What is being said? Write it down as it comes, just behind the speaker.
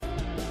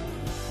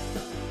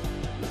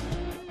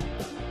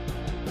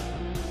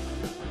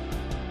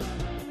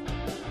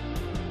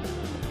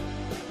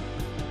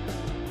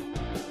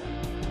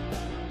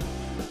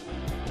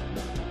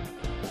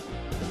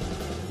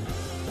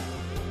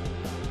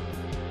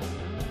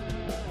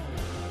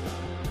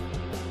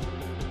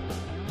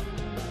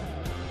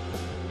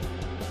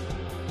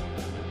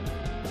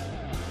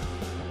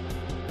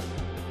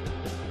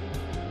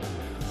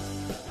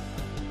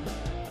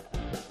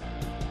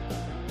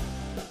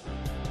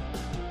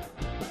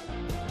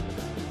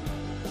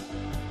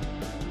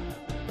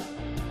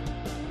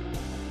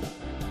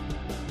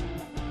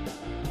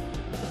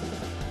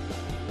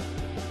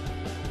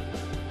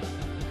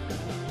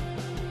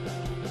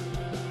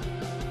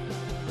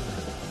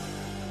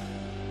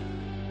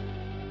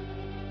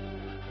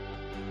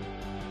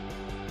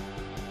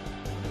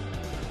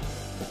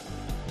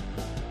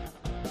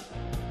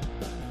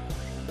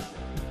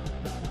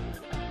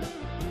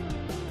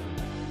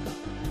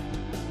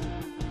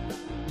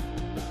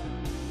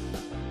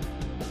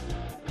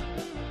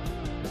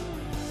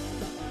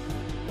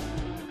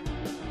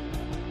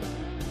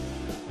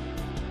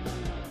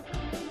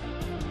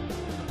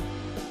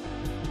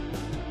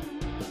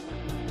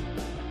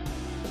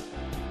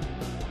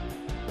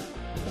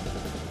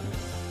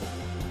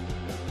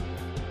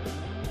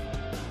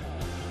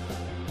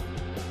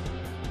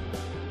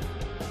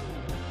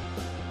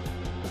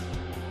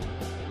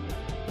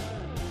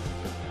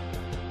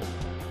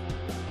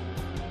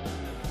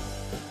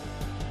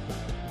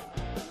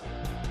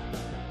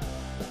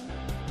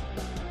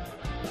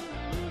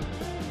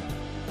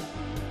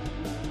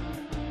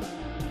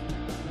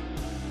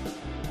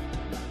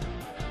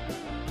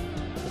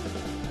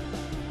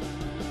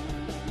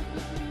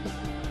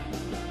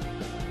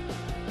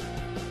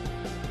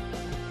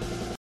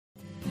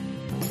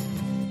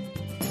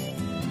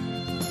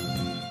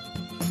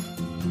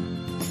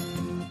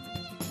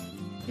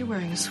You're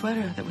wearing a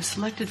sweater that was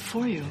selected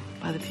for you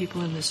by the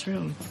people in this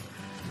room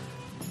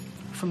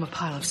from a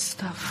pile of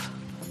stuff.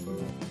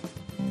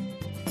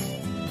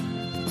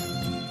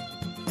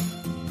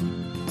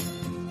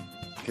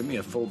 Give me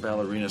a full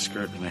ballerina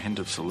skirt and a hint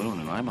of saloon,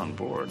 and I'm on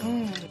board. I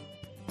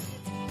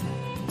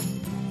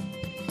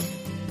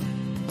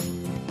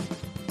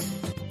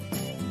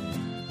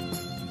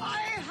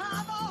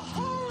have a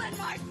hole in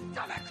my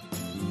stomach!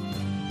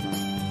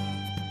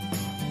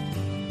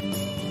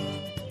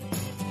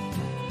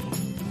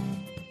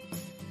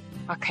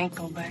 I can't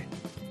go back.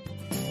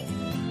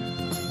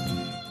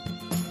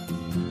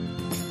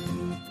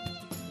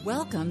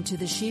 Welcome to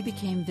the She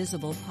Became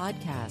Visible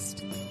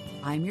podcast.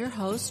 I'm your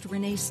host,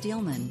 Renee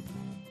Steelman.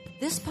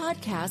 This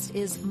podcast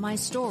is my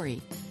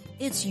story.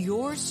 It's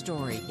your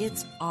story.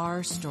 It's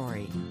our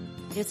story.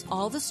 It's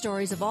all the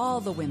stories of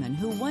all the women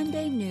who one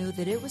day knew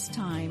that it was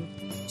time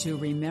to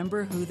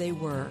remember who they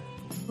were,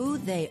 who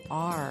they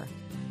are,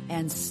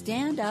 and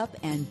stand up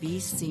and be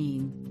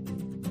seen.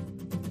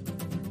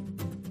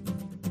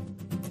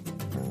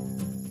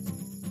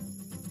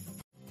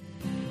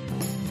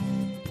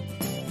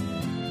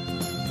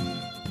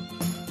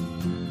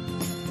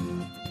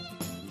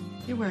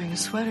 You're wearing a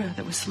sweater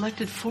that was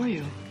selected for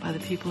you by the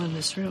people in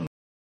this room.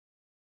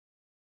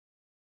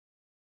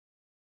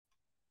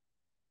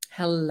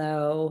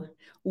 Hello.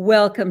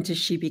 Welcome to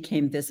She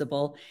Became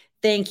Visible.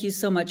 Thank you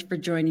so much for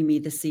joining me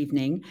this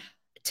evening.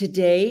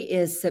 Today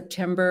is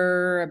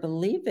September, I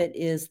believe it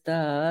is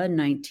the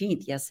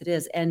 19th. Yes, it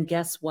is. And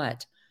guess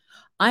what?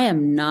 I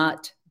am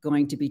not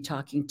going to be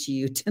talking to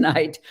you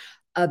tonight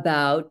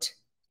about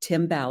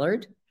Tim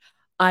Ballard.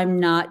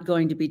 I'm not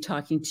going to be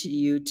talking to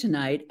you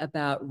tonight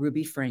about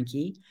Ruby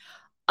Franke.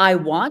 I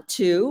want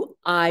to,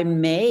 I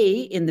may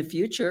in the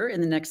future,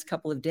 in the next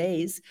couple of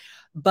days,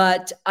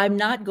 but I'm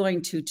not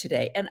going to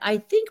today. And I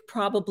think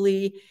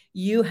probably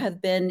you have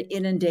been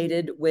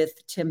inundated with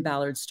Tim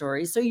Ballard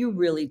stories, so you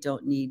really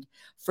don't need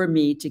for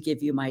me to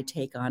give you my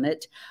take on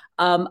it.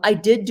 I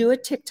did do a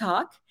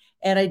TikTok,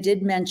 and I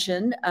did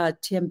mention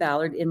Tim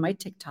Ballard in my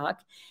TikTok,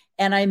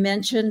 and I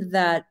mentioned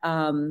that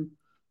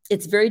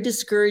it's very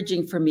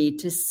discouraging for me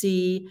to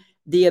see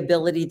the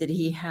ability that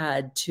he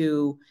had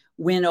to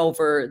win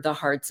over the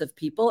hearts of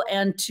people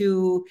and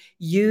to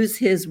use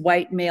his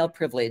white male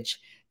privilege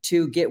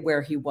to get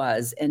where he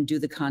was and do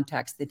the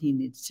contacts that he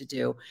needs to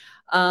do.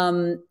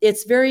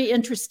 It's very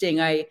interesting.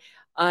 I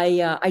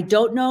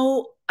don't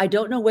know. I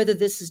don't know whether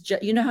this is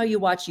just, you know how you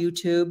watch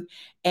YouTube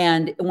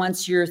and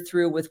once you're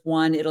through with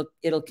one,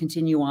 it'll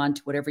continue on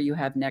to whatever you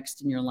have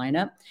next in your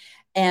lineup.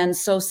 And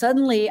so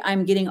suddenly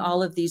I'm getting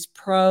all of these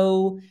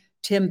pro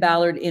Tim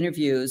Ballard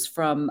interviews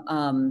from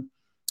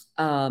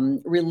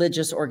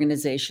religious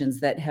organizations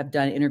that have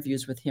done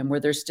interviews with him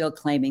where they're still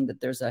claiming that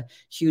there's a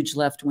huge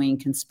left-wing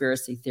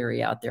conspiracy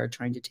theory out there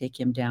trying to take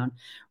him down.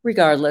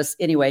 Regardless,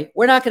 anyway,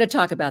 we're not going to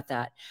talk about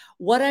that.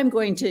 What I'm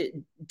going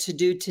to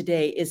do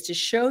today is to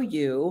show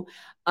you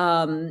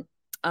another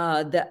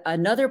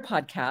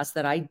podcast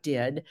that I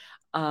did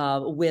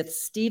with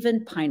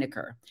Steven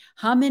Pinecker.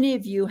 How many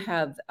of you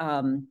have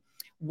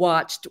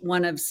watched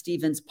one of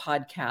Steven's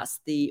podcasts,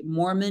 the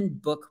Mormon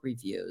Book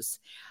Reviews?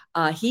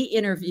 He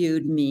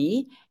interviewed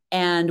me,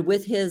 and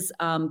with his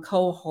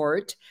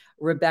cohort,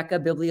 Rebecca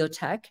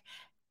Bibliotech,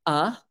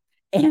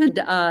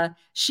 and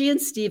she and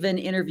Stephen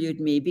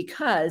interviewed me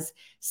because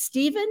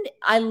Stephen,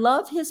 I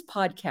love his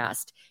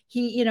podcast.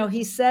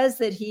 He says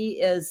that he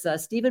is,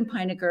 Stephen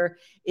Pinecker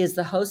is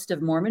the host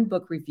of Mormon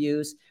Book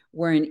Reviews,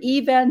 where an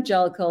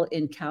evangelical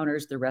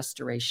encounters the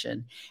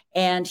restoration.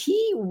 And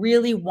he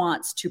really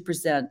wants to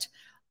present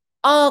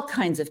all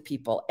kinds of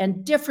people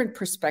and different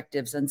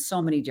perspectives in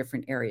so many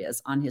different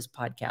areas on his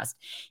podcast.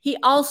 He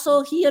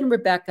and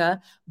Rebecca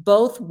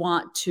both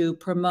want to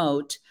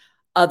promote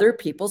other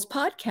people's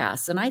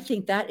podcasts. And I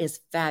think that is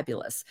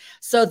fabulous.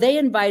 So they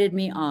invited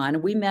me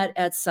on. We met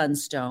at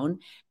Sunstone,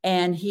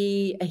 and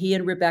he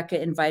and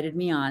Rebecca invited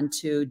me on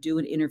to do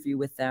an interview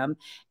with them.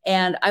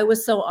 And I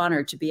was so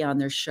honored to be on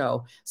their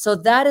show. So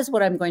that is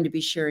what I'm going to be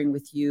sharing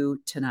with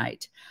you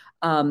tonight.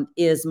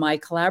 Is my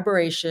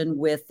collaboration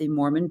with the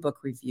Mormon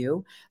Book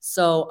Review.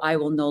 So I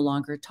will no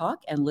longer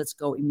talk, and let's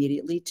go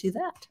immediately to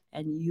that.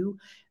 And you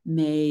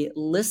may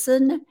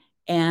listen,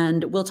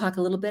 and we'll talk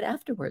a little bit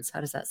afterwards.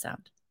 How does that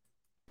sound?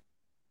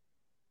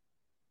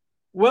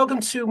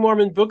 Welcome to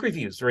Mormon Book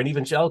Reviews, where an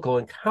evangelical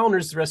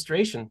encounters the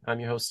restoration. I'm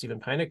your host,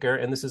 Stephen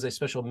Pinecker, and this is a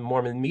special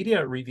Mormon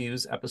Media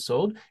Reviews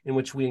episode in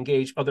which we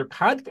engage other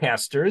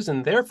podcasters,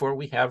 and therefore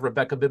we have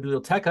Rebecca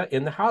Biblioteca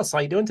in the house. How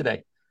are you doing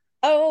today?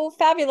 Oh,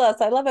 fabulous.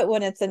 I love it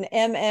when it's an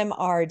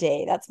MMR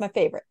day. That's my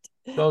favorite.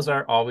 Those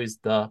are always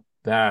the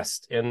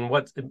best. And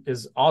what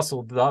is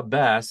also the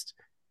best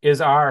is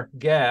our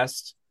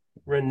guest,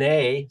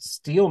 Renee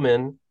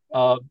Steelman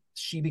of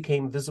She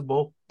Became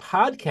Visible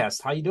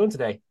podcast. How are you doing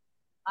today?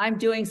 I'm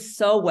doing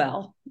so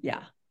well.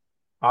 Yeah.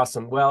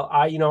 Awesome. Well,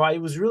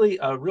 it was really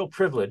a real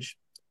privilege.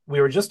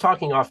 We were just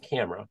talking off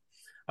camera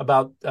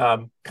about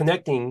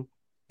connecting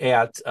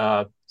at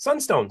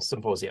Sunstone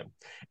Symposium,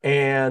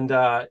 and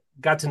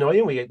got to know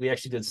you. We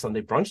actually did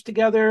Sunday brunch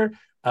together,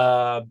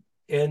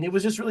 it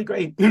was just really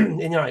great.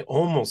 And,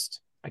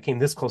 I came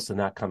this close to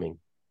not coming,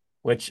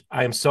 which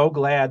I am so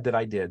glad that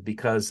I did,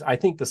 because I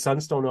think the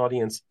Sunstone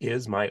audience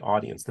is my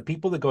audience. The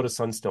people that go to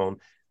Sunstone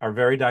are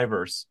very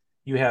diverse.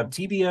 You have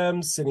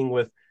TBMs sitting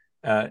with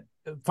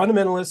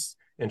fundamentalists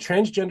and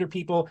transgender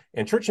people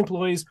and church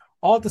employees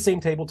all at the same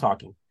table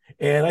talking.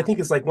 And I think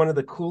it's like one of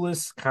the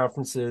coolest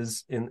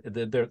conferences in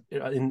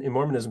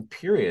Mormonism,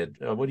 period.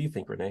 What do you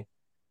think, Renee?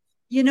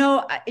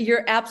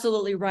 You're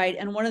absolutely right.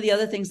 And one of the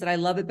other things that I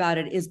love about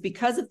it is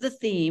because of the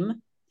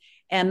theme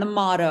and the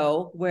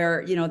motto,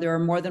 where, there are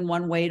more than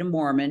one way to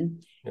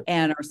Mormon,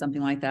 yep, or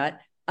something like that.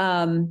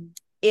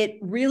 It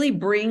really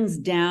brings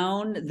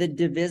down the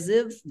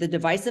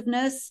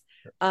divisiveness.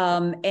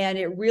 And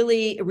it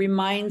really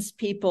reminds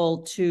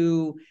people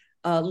to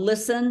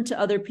listen to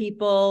other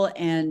people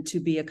and to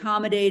be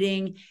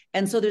accommodating.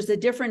 And so there's a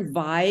different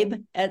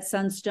vibe at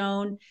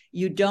Sunstone.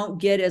 You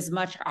don't get as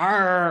much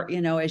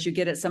as you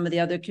get at some of the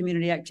other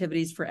community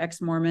activities for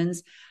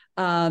ex-Mormons.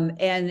 And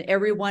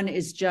everyone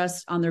is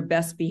just on their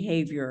best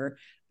behavior,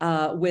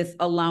 with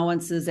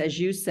allowances, as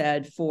you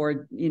said,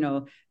 for,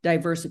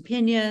 diverse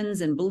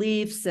opinions and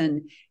beliefs.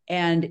 This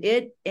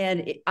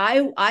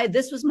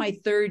was my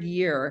third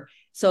year.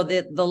 So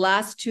the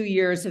last 2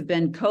 years have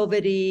been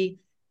COVID-y,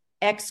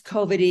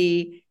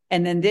 ex-COVID-y,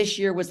 and then this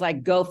year was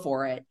like, go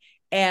for it.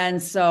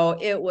 And so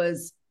it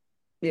was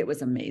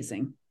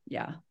amazing.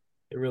 Yeah.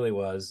 It really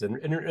was.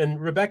 And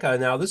Rebecca,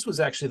 now this was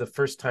actually the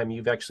first time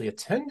you've actually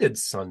attended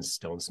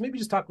Sunstone. So maybe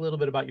just talk a little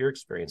bit about your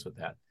experience with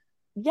that.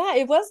 Yeah,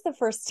 it was the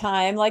first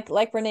time, like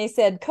Renee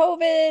said,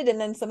 COVID and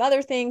then some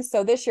other things.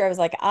 So this year I was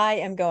like, I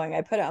am going.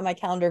 I put it on my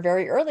calendar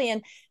very early,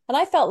 and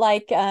I felt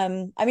like,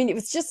 it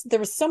was just, there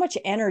was so much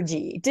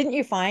energy. Didn't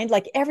you find,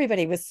 like,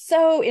 everybody was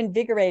so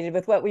invigorated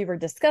with what we were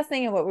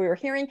discussing and what we were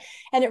hearing?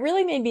 And it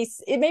really made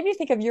me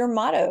think of your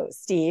motto,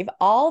 Steve,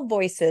 all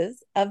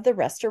voices of the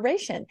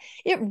restoration.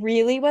 It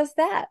really was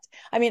that.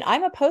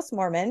 I'm a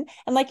post-Mormon,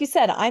 and like you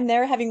said, I'm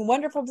there having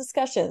wonderful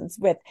discussions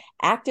with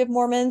active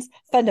Mormons,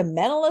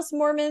 fundamentalist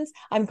Mormons.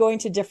 I'm going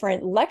to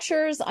different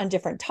lectures on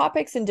different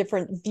topics and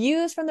different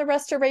views from the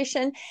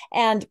restoration,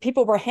 and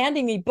people were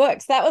handing me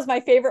books. That was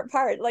my favorite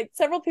part. Like,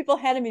 several people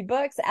handed me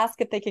books, asked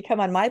if they could come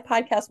on my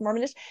podcast,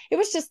 Mormonish. It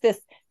was just this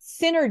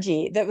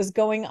synergy that was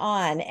going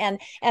on,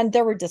 and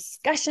there were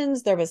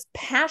discussions, there was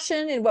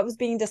passion in what was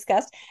being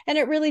discussed, and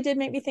it really did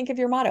make me think of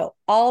your motto,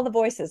 all the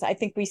voices. I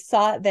think we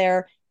saw it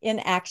there in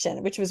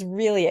action, which was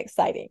really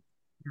exciting.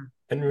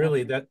 And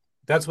really,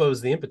 that's what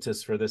was the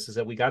impetus for this, is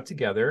that we got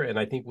together, and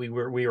I think we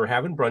were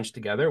having brunch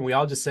together, and we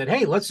all just said,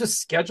 hey, let's just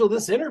schedule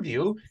this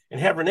interview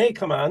and have Renee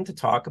come on to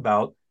talk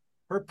about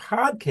her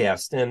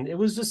podcast. And it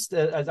was just,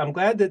 I'm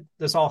glad that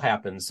this all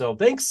happened. So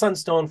thanks,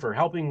 Sunstone, for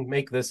helping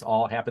make this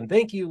all happen.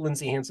 Thank you,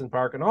 Lindsay Hansen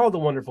Park, and all the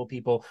wonderful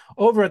people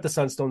over at the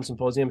Sunstone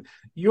Symposium.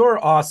 You're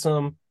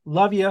awesome.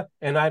 Love you.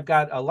 And I've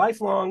got a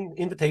lifelong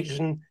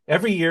invitation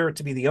every year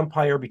to be the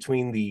umpire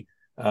between the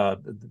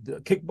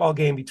kickball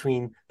game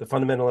between the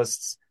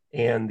fundamentalists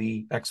and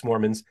the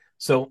ex-Mormons.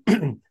 So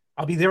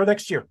I'll be there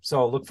next year.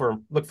 So look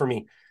for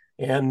me.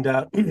 And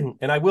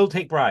I will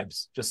take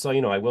bribes, just so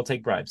you know. I will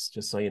take bribes,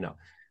 just so you know.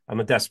 I'm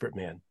a desperate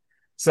man.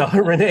 So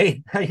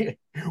Renee,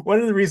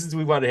 one of the reasons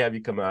we wanted to have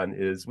you come on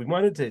is we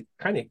wanted to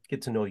kind of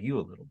get to know you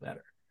a little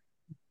better.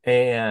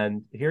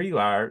 And here you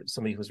are,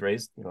 somebody who's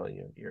raised,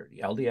 your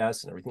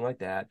LDS and everything like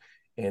that.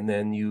 And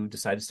then you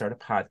decided to start a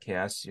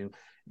podcast.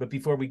 But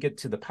before we get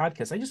to the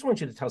podcast, I just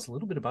want you to tell us a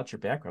little bit about your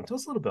background. Tell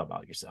us a little bit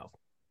about yourself.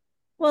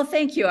 Well,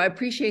 thank you. I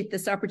appreciate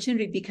this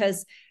opportunity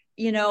because,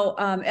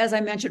 as I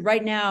mentioned,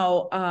 right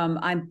now,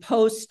 I'm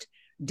post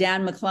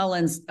Dan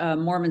McClellan's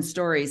Mormon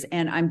Stories,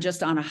 and I'm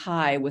just on a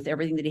high with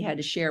everything that he had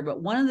to share.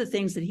 But one of the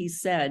things that he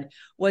said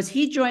was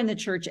he joined the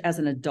church as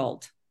an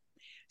adult.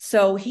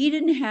 So he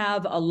didn't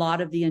have a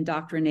lot of the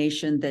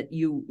indoctrination that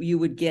you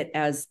would get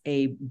as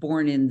a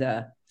born in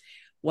the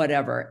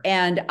whatever.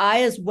 And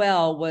I as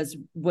well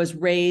was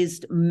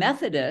raised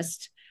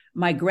Methodist.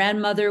 My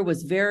grandmother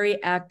was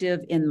very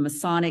active in the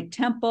Masonic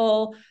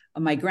temple.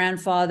 My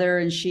grandfather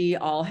and she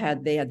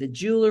they had the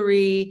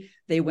jewelry.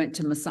 They went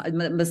to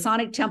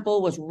Masonic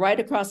temple was right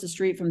across the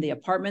street from the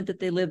apartment that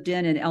they lived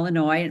in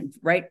Illinois, and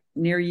right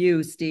near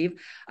you, Steve.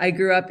 I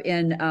grew up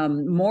in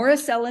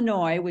Morris,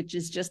 Illinois, which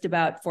is just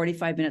about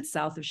 45 minutes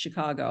south of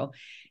Chicago.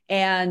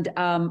 And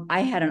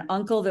I had an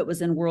uncle that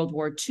was in World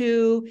War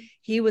II.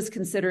 He was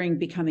considering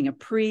becoming a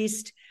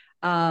priest.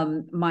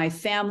 My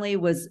family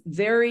was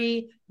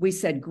we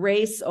said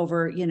grace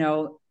over,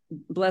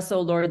 bless,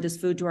 O Lord, this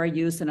food to our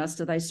use and us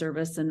to thy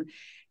service.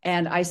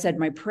 And I said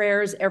my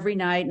prayers every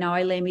night. Now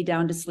I lay me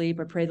down to sleep.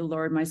 I pray the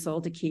Lord my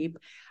soul to keep.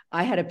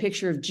 I had a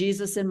picture of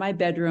Jesus in my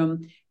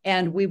bedroom,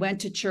 and we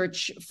went to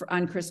church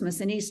on Christmas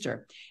and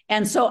Easter.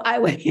 And so I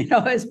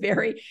was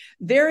very,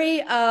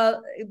 very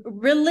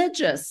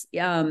religious.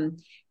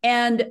 And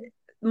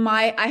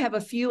I have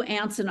a few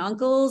aunts and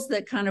uncles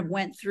that kind of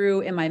went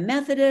through, am I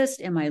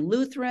Methodist? Am I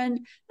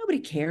Lutheran? Nobody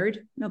cared.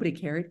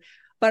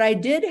 But I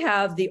did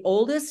have the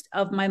oldest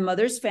of my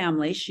mother's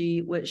family.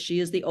 She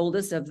is the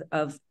oldest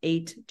of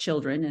 8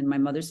 children in my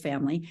mother's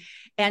family,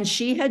 and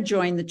she had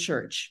joined the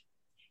church.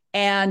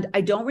 And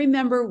I don't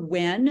remember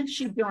when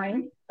she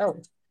joined.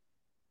 Oh,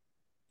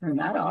 turn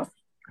that off.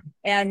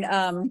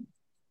 And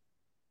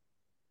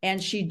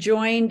she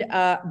joined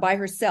by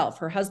herself.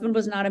 Her husband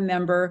was not a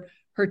member.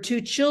 Her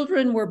 2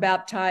 children were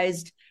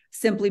baptized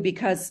simply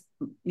because,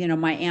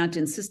 my aunt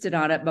insisted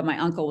on it, but my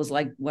uncle was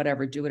like,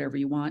 whatever, do whatever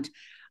you want.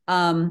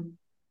 And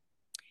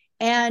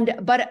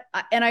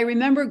I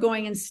remember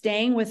going and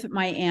staying with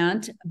my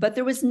aunt, but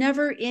there was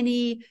never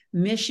any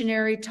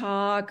missionary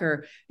talk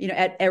or,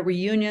 at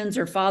reunions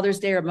or Father's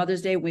Day or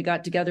Mother's Day, we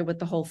got together with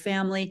the whole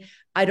family.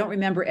 I don't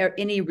remember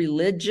any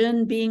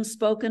religion being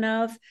spoken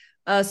of.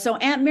 So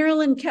Aunt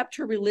Marilyn kept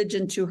her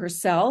religion to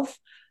herself.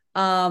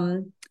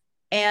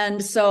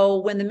 And so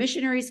when the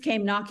missionaries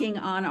came knocking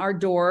on our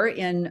door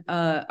in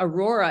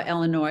Aurora,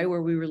 Illinois,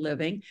 where we were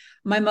living,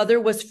 my mother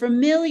was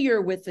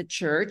familiar with the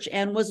church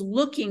and was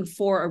looking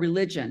for a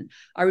religion.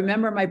 I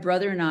remember my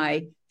brother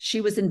and she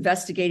was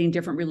investigating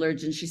different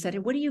religions. She said, hey,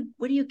 what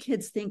do you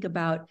kids think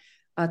about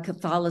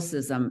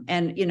Catholicism?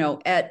 And,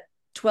 at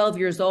 12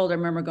 years old, I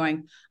remember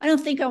going, I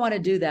don't think I want to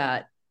do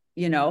that.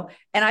 And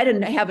I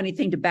didn't have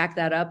anything to back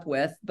that up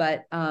with.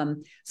 But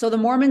so the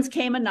Mormons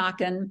came a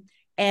knocking.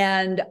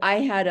 And I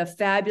had a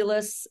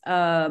fabulous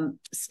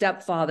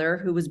stepfather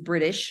who was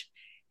British.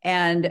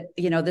 And,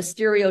 the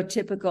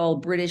stereotypical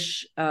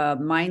British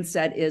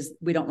mindset is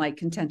we don't like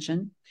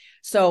contention.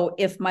 So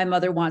if my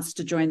mother wants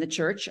to join the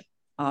church,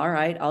 all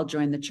right, I'll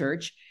join the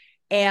church.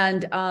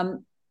 And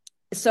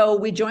so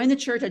we joined the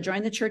church. I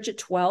joined the church at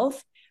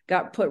 12,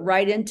 got put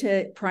right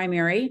into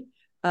primary,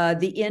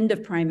 the end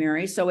of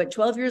primary. So at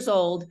 12 years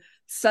old,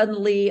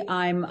 suddenly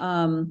I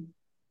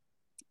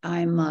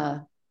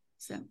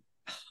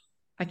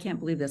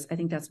can't believe this. I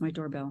think that's my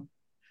doorbell.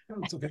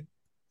 Oh, it's okay.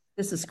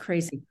 This is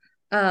crazy.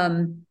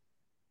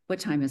 What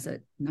time is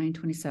it?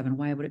 9:27.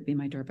 Why would it be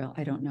my doorbell?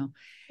 I don't know.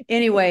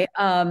 Anyway,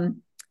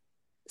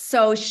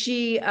 so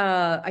she,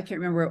 I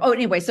can't remember. Oh,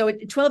 anyway, so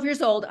at 12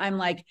 years old, I'm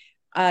like,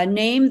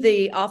 name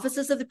the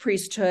offices of the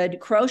priesthood,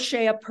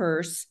 crochet a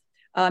purse,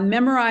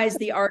 memorize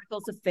the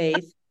articles of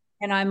faith.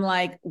 And I'm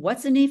like,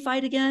 what's a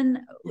Nephite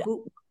again? Yeah.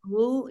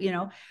 Who,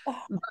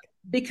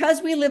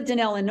 because we lived in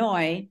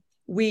Illinois,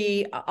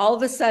 we all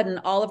of a sudden,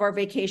 all of our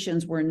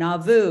vacations were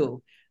Nauvoo,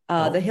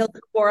 the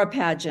Hillsborough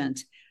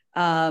pageant,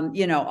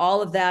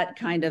 all of that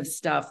kind of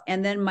stuff.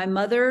 And then my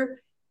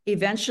mother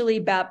eventually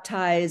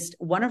baptized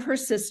one of her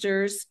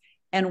sisters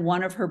and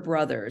one of her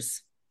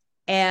brothers.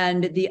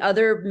 And the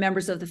other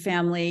members of the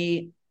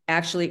family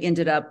actually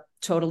ended up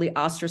totally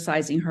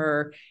ostracizing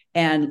her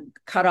and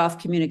cut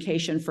off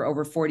communication for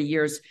over 40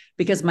 years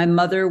because my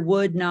mother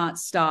would not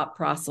stop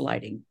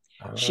proselyting.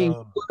 Oh. She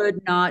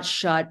would not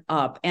shut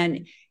up.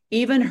 And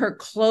even her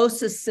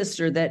closest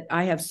sister that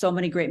I have so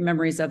many great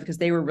memories of because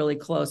they were really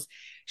close,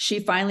 she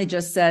finally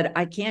just said,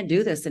 I can't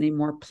do this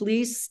anymore.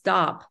 Please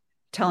stop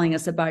telling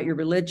us about your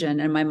religion.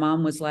 And my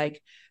mom was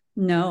like,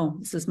 no,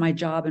 this is my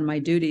job and my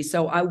duty.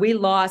 So we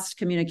lost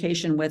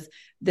communication with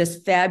these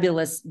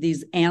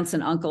aunts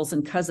and uncles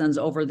and cousins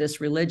over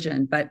this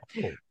religion. But,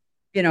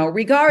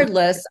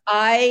 regardless,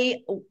 let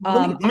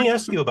me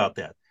ask you about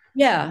that.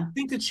 Yeah. I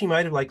think that she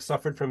might have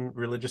suffered from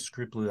religious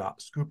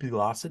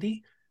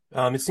scrupulosity.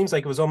 It seems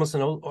like it was almost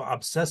an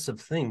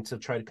obsessive thing to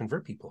try to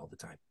convert people all the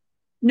time.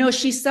 No,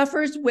 she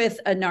suffers with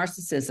a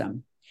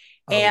narcissism.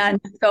 Oh.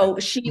 And so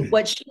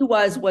what she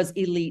was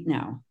elite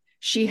now.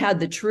 She had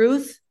the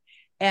truth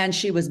and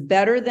she was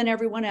better than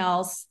everyone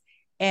else.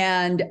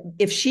 And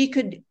if she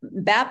could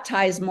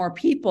baptize more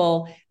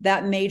people,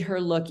 that made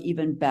her look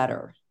even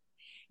better.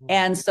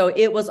 And so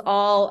it was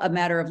all a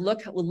matter of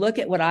look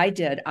at what I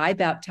did. I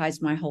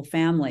baptized my whole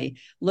family.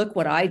 Look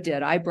what I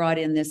did. I brought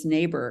in this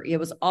neighbor. It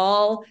was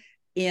all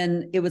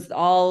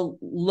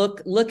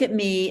look at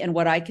me and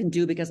what I can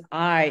do because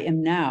I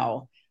am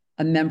now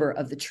a member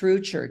of the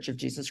true Church of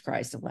Jesus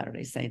Christ of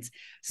Latter-day Saints.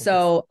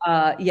 So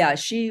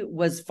she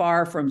was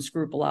far from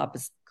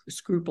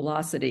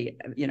scrupulosity,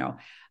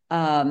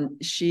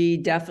 she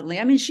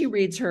definitely, she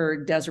reads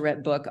her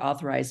Deseret book,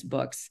 authorized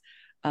books.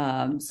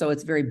 So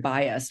it's very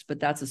biased, but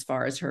that's as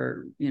far as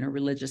her,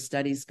 religious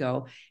studies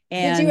go.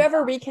 And did you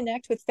ever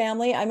reconnect with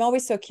family? I'm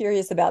always so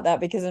curious about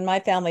that because in my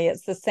family,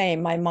 it's the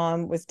same. My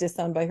mom was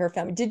disowned by her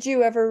family. Did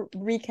you ever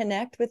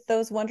reconnect with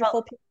those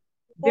wonderful people?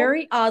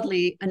 Very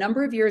oddly, a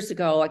number of years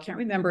ago, I can't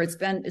remember. It's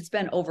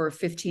been over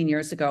 15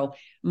 years ago.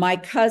 My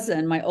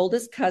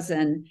oldest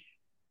cousin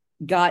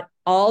got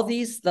all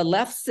the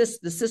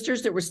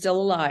sisters that were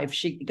still alive.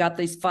 She got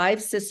these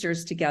 5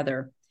 sisters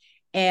together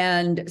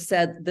and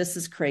said, this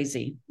is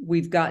crazy.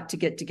 We've got to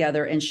get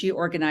together. And she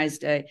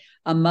organized a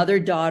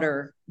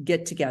mother-daughter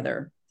get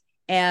together.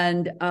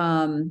 And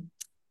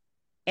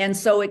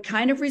so it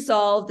kind of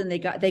resolved and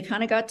they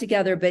kind of got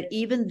together. But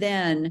even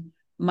then,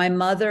 my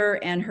mother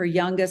and her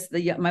youngest,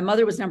 my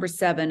mother was number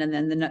 7. And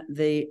then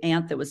the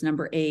aunt that was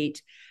number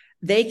 8,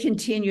 they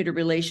continued a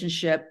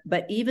relationship.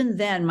 But even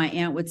then my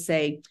aunt would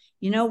say,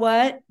 you know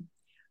what?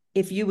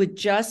 if you would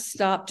just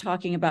stop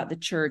talking about the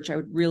church, I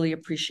would really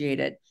appreciate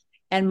it.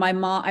 And my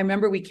mom, I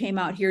remember we came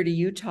out here to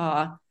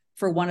Utah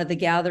for one of the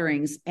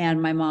gatherings,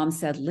 and my mom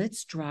said,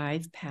 let's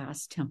drive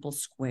past Temple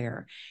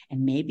Square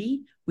and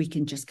maybe we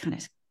can just kind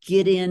of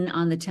get in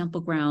on the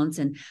temple grounds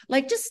and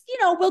like, just,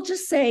 we'll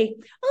just say,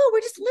 oh,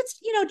 let's,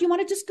 do you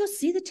want to just go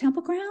see the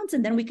temple grounds?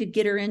 And then we could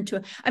get her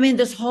into,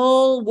 this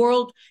whole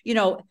world,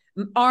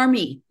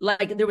 army,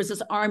 like there was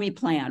this army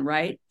plan,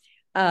 right?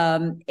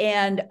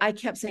 And I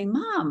kept saying,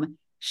 Mom,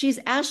 she's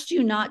asked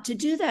you not to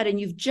do that. And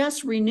you've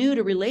just renewed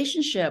a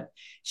relationship.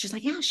 She's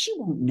like, yeah, she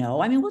won't know.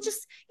 We'll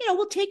just,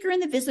 we'll take her in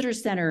the visitor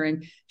center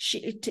and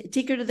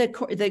take her to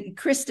the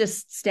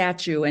Christus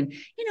statue. And,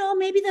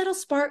 maybe that'll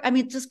spark.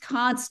 Just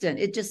constant.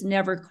 It just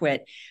never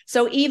quit.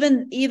 So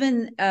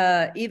even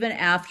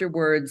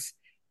afterwards,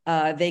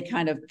 they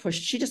kind of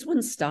pushed, she just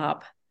wouldn't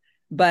stop.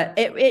 But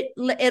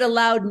it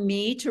allowed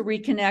me to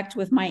reconnect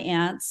with my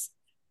aunts.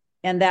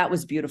 And that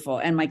was beautiful.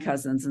 And my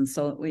cousins. And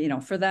so,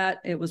 for that,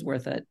 it was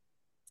worth it.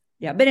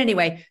 Yeah. But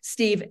anyway,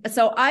 Steve,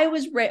 so I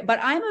was, but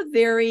I'm a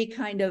very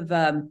kind of,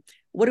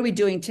 what are we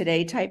doing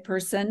today type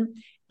person.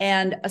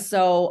 And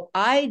so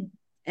I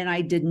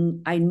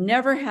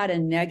never had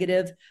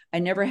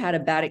a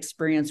bad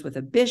experience with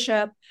a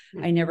bishop.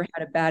 I never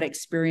had a bad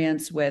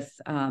experience with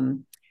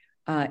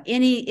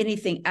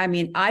anything.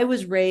 I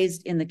was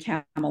raised in the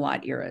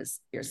Camelot eras.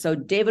 So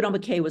David O.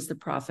 McKay was the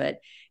prophet,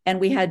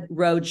 and we had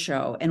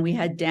roadshow and we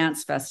had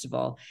dance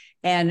festival.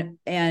 And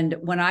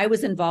when I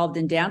was involved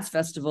in dance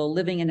festival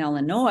living in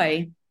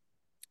Illinois,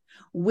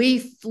 we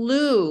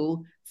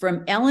flew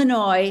from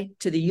Illinois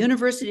to the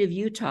University of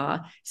Utah,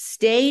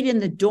 stayed in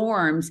the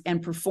dorms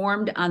and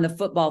performed on the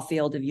football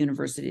field of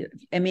University.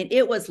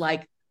 It was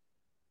like,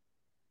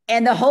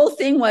 and the whole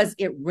thing was,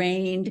 it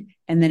rained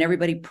and then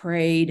everybody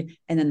prayed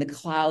and then the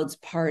clouds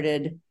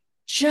parted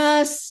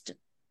just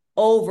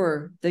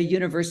over the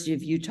University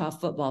of Utah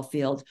football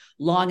field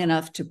long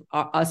enough to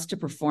us to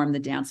perform the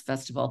dance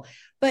festival.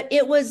 But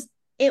it was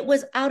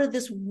out of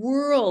this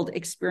world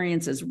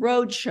experiences,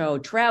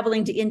 roadshow,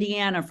 traveling to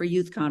Indiana for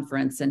youth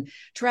conference and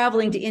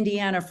traveling to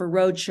Indiana for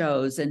road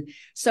shows. And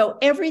so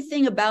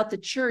everything about the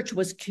church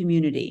was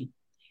community.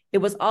 It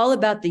was all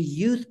about the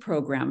youth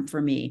program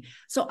for me.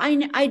 So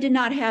I did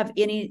not have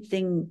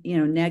anything,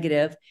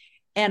 negative.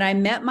 And I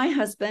met my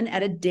husband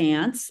at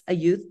a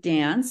youth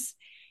dance,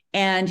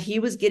 and he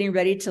was getting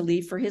ready to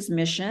leave for his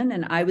mission.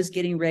 And I was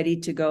getting ready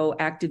to go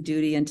active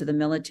duty into the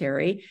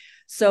military.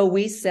 So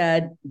we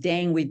said,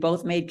 dang, we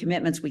both made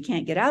commitments we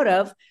can't get out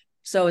of.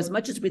 So as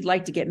much as we'd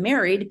like to get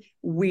married,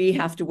 we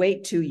have to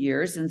wait 2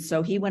 years. And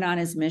so he went on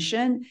his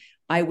mission.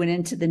 I went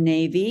into the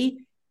Navy.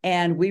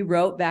 And we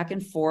wrote back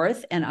and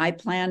forth, and I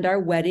planned our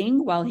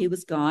wedding while he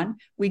was gone.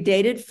 We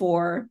dated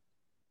for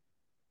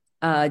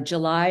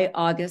July,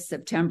 August,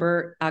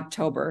 September,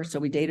 October. So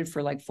we dated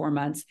for like 4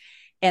 months.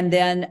 And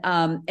then,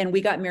 and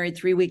we got married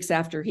 3 weeks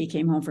after he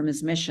came home from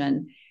his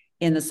mission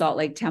in the Salt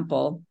Lake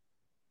Temple.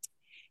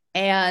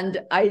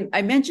 And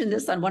I mentioned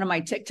this on one of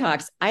my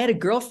TikToks. I had a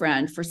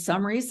girlfriend, for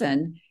some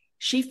reason,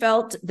 she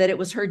felt that it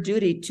was her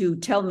duty to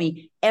tell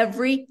me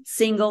every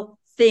single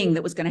thing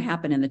that was going to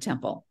happen in the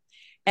temple.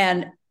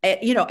 And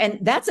and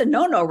that's a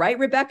no-no, right,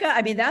 Rebecca?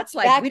 That's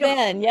like back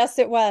then. Yes,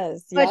 it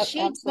was. But yep,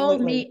 she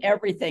told me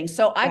everything.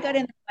 So I got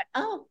in,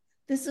 oh,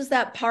 this is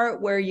that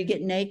part where you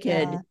get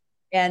naked.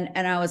 Yeah.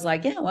 And I was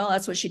like, yeah, well,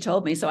 that's what she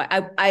told me. So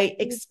I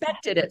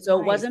expected it. So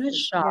it wasn't a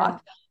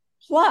shock. Yeah.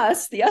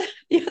 Plus, the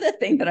other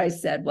thing that I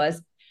said was,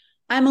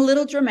 I'm a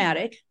little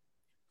dramatic.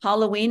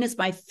 Halloween is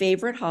my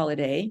favorite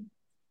holiday.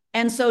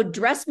 And so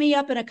dress me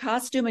up in a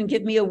costume and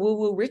give me a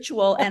woo-woo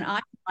ritual. And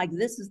I'm like,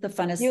 this is the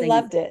funnest thing. You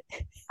loved it.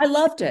 I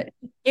loved it.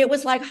 It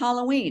was like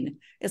Halloween.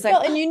 It's like,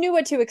 well, and you knew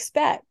what to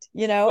expect,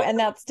 and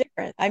that's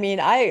different.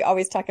 I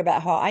always talk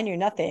about how I knew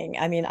nothing.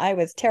 I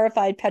was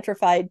terrified,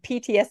 petrified,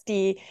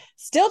 PTSD,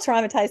 still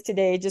traumatized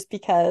today, just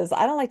because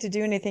I don't like to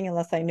do anything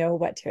unless I know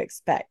what to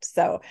expect.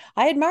 So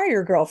I admire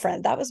your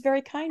girlfriend. That was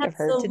very kind of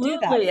her to do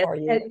that for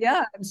you.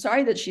 Yeah. I'm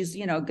sorry that she's,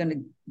 going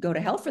to go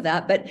to hell for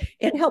that, but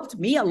it helped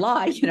me a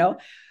lot,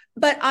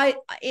 But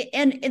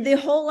and the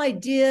whole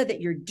idea that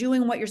you're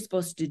doing what you're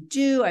supposed to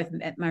do. I've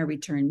met my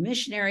returned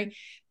missionary.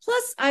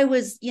 Plus I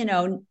was,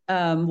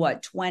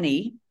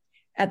 20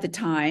 at the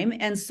time.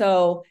 And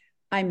so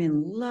I'm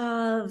in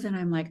love and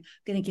I'm like,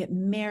 going to get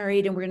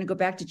married and we're going to go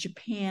back to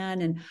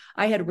Japan. And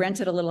I had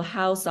rented a little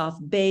house off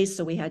base.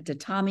 So we had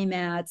tatami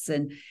mats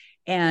and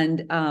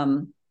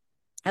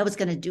I was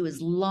going to do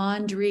his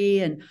laundry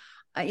and,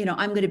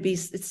 I'm going to be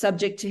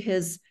subject to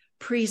his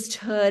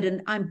priesthood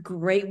and I'm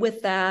great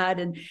with that.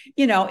 And,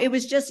 it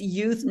was just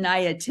youth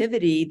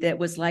naivety that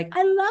was like,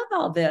 I love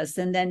all this.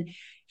 And then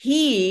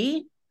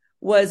he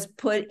was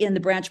put in the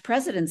branch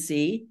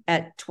presidency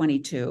at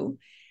 22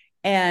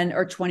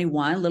 or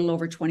 21, a little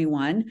over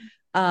 21.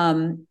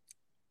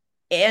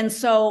 And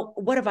so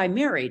what have I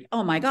married?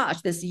 Oh my gosh,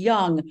 this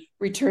young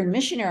returned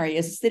missionary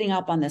is sitting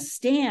up on the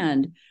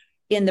stand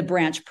in the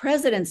branch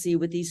presidency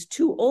with these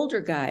two older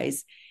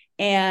guys.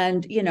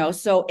 And,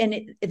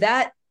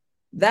 that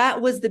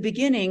that was the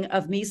beginning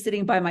of me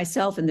sitting by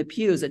myself in the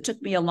pews. It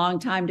took me a long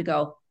time to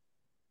go,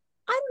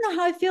 I don't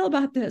know how I feel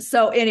about this.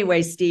 So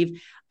anyway,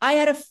 Steve, I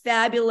had a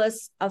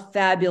fabulous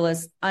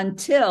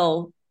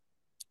until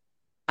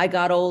I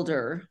got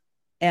older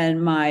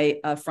and my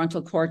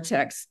frontal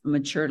cortex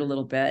matured a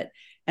little bit.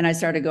 And I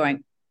started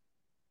going,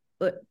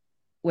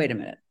 wait a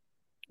minute,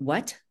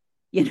 what?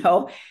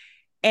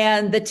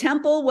 And the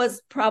temple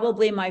was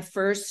probably my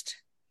first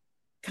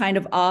kind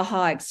of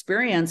aha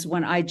experience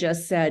when I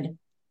just said,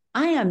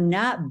 I am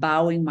not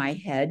bowing my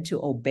head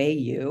to obey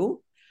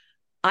you.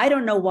 I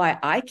don't know why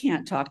I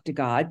can't talk to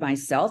God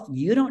myself.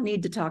 You don't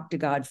need to talk to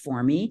God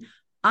for me.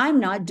 I'm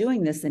not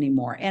doing this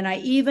anymore.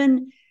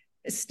 And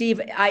Steve,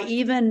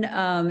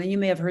 and you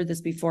may have heard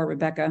this before,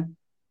 Rebecca,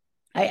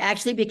 I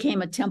actually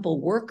became a temple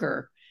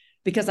worker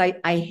because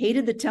I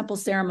hated the temple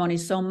ceremony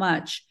so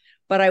much,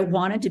 but I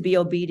wanted to be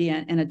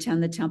obedient and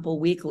attend the temple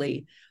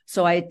weekly.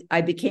 So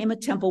I became a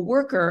temple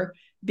worker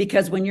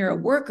because when you're a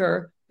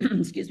worker,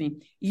 excuse me,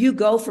 you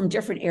go from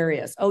different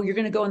areas. Oh, you're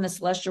going to go in the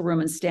celestial room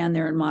and stand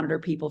there and monitor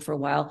people for a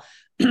while.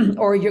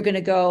 Or you're going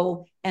to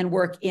go and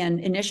work in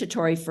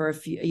initiatory for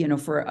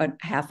a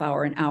half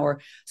hour, an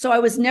hour. So I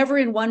was never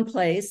in one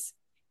place.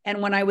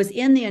 And when I was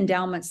in the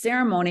endowment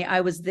ceremony, I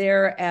was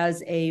there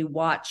as a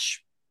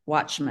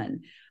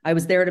watchman. I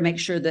was there to make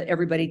sure that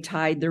everybody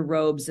tied their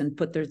robes and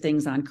put their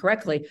things on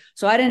correctly.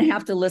 So I didn't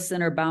have to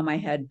listen or bow my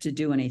head to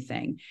do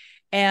anything.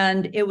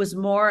 And it was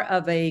more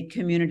of a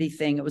community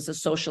thing. It was a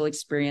social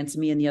experience.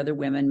 Me and the other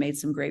women made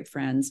some great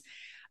friends.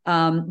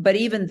 But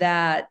even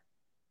that,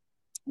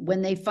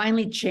 when they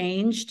finally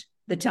changed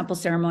the temple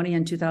ceremony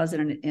in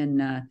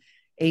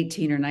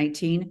 2018 or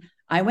 19,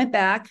 I went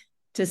back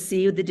to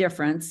see the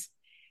difference.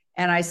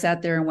 And I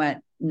sat there and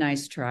went,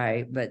 nice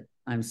try, but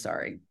I'm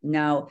sorry.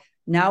 Now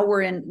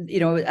we're in,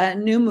 a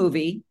new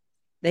movie.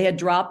 They had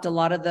dropped a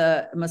lot of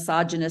the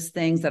misogynist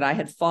things that I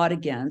had fought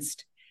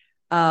against.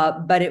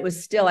 But it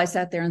was still, I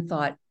sat there and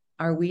thought,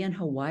 are we in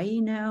Hawaii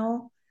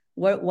now?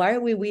 Why are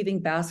we weaving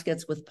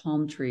baskets with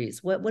palm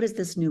trees? What is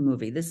this new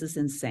movie? This is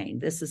insane.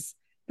 This is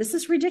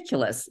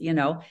ridiculous,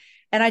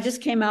 And I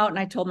just came out and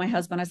I told my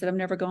husband, I said, I'm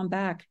never going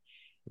back.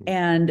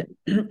 And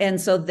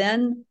so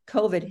then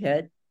COVID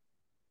hit.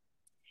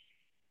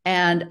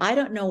 And I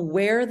don't know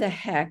where the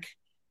heck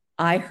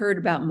I heard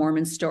about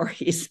Mormon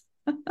stories,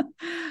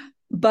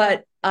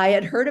 but I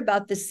had heard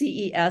about the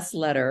CES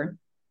letter.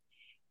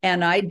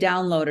 And I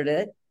downloaded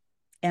it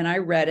and I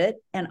read it.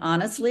 And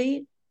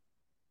honestly,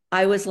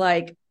 I was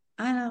like,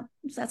 I don't,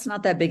 that's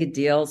not that big a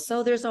deal.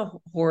 So there's a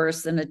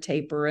horse and a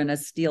taper and a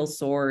steel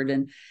sword.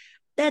 And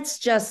that's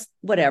just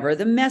whatever.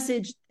 The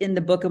message in the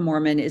Book of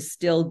Mormon is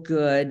still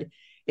good.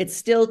 It's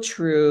still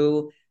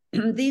true.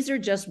 These are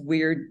just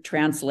weird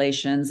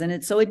translations.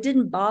 And so it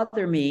didn't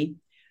bother me.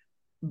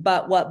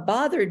 But what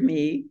bothered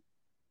me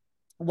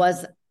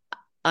was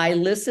I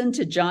listened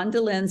to John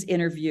Deleyn's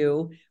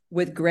interview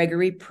with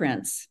Gregory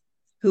Prince,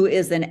 who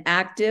is an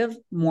active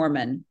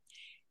Mormon.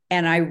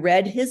 And I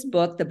read his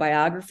book, The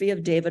Biography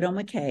of David O.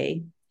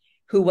 McKay,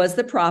 who was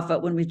the prophet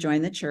when we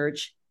joined the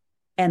church.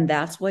 And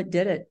that's what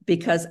did it,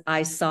 because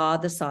I saw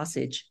the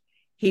sausage.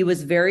 He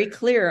was very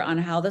clear on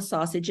how the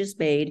sausage is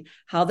made,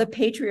 how the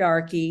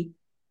patriarchy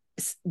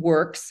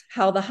works,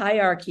 how the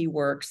hierarchy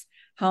works,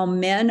 how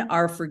men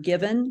are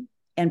forgiven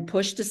and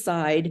pushed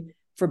aside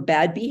for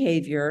bad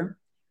behavior,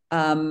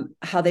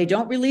 how they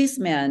don't release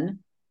men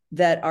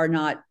that are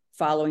not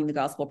following the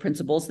gospel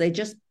principles. They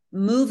just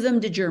move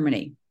them to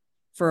Germany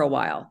for a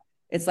while.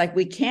 It's like,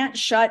 we can't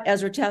shut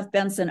Ezra Taft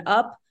Benson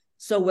up,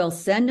 so we'll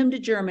send him to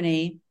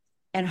Germany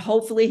and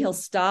hopefully he'll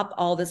stop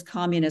all this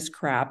communist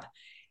crap.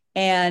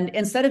 And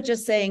instead of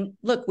just saying,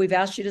 look, we've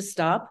asked you to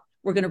stop,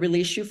 we're going to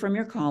release you from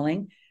your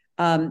calling.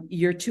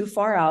 You're too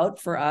far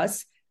out for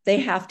us. They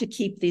have to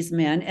keep these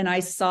men. And I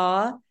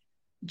saw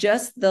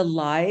just the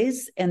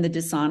lies and the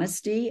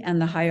dishonesty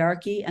and the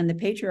hierarchy and the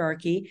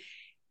patriarchy.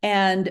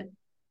 And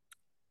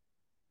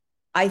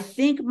I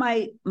think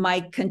my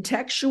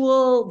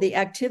contextual, the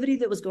activity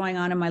that was going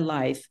on in my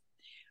life,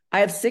 I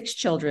have 6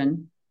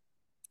 children.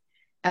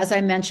 As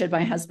I mentioned,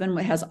 my husband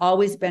has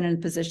always been in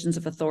positions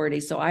of authority.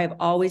 So I have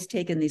always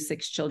taken these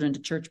 6 children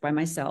to church by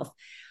myself.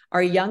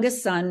 Our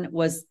youngest son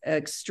was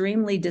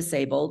extremely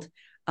disabled.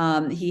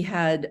 He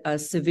had a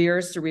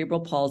severe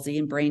cerebral palsy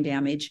and brain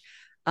damage.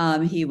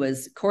 He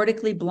was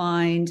cortically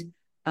blind.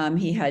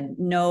 He had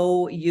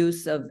no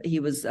use of, he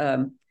was,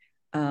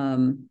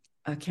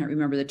 I can't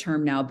remember the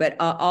term now, but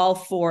all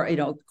 4,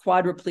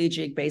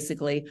 quadriplegic,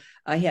 basically.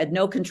 He had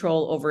no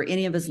control over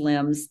any of his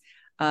limbs.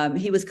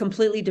 He was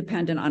completely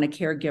dependent on a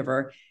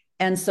caregiver.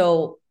 And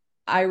so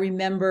I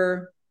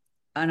remember,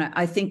 and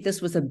I think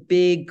this was a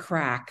big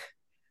crack,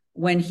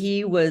 when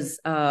he was,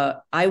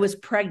 I was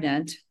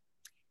pregnant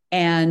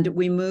and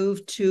we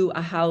moved to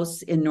a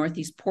house in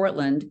Northeast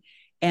Portland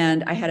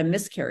and I had a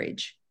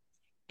miscarriage.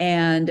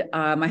 And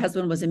my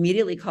husband was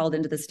immediately called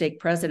into the stake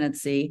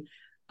presidency.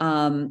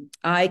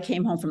 I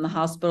came home from the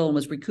hospital and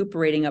was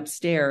recuperating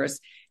upstairs,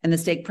 and the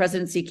stake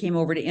presidency came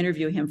over to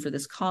interview him for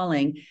this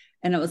calling.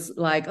 And it was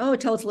like, oh,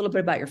 tell us a little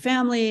bit about your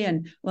family.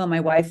 And well,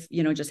 my wife,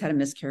 just had a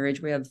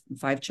miscarriage. We have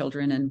 5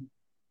 children. And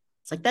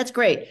it's like, that's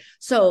great.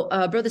 So,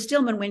 Brother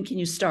Stillman, when can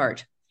you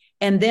start?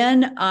 And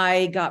then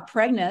I got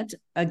pregnant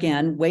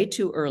again, way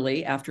too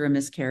early after a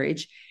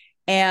miscarriage.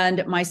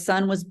 And my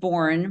son was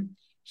born.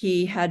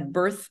 He had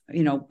birth,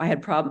 I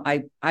had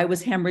I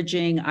was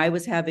hemorrhaging. I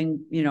was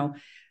having,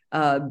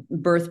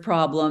 birth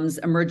problems,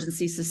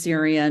 emergency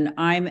cesarean.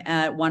 I'm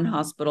at one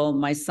hospital.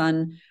 My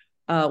son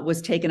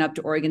was taken up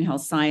to Oregon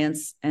Health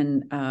Science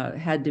and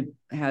had to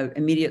have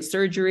immediate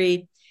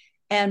surgery.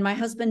 And my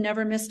husband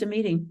never missed a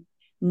meeting.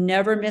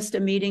 Never missed a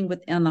meeting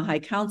on the High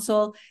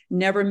Council,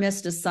 never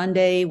missed a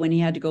Sunday when he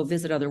had to go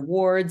visit other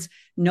wards.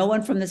 No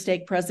one from the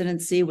stake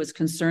presidency was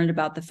concerned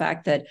about the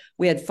fact that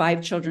we had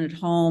 5 children at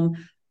home.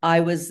 I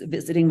was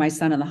visiting my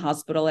son in the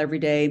hospital every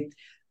day.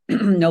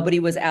 Nobody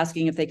was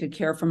asking if they could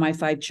care for my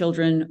 5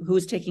 children.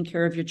 Who's taking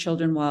care of your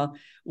children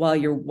while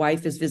your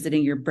wife is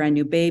visiting your brand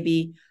new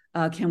baby?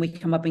 Can we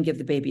come up and give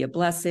the baby a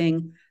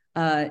blessing?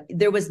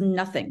 There was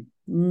nothing.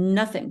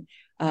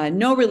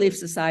 No Relief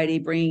Society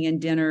bringing in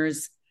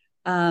dinners.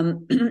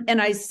 And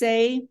I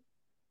say,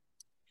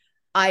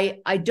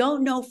 I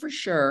don't know for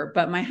sure,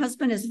 but my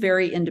husband is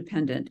very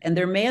independent. And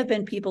there may have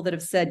been people that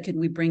have said, can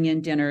we bring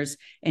in dinners?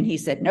 And he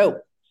said, no,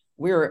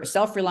 we're a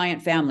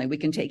self-reliant family. We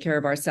can take care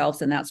of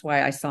ourselves. And that's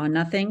why I saw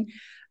nothing.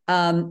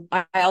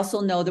 I also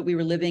know that we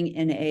were living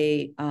in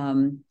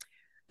an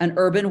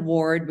urban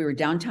ward. We were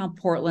downtown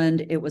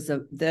Portland. It was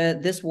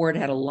this ward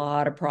had a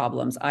lot of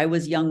problems. I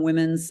was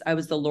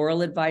the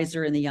Laurel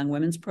advisor in the Young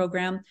Women's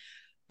program.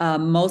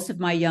 Most of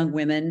my young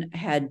women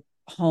had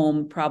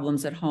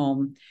problems at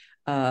home.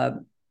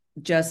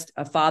 Just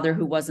a father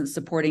who wasn't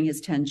supporting his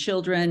 10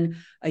 children.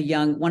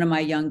 One of my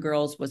young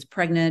girls was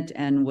pregnant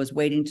and was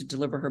waiting to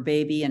deliver her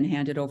baby and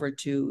hand it over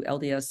to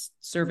LDS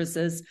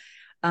services.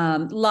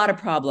 A lot of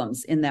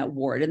problems in that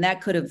ward, and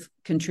that could have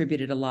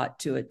contributed a lot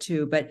to it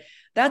too. But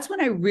that's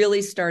when I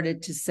really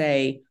started to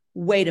say,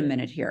 wait a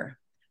minute here.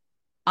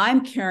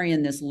 I'm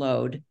carrying this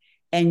load,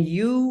 and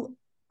you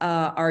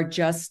are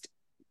just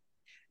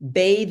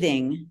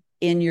bathing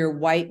in your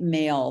white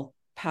male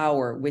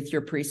power with your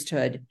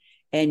priesthood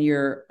and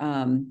your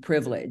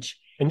privilege.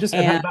 And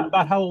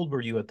about how old were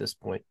you at this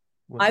point?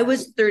 I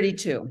was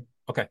 32.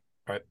 Okay. All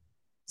right.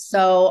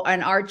 So,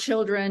 and our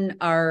children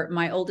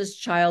my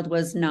oldest child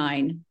was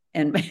 9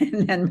 and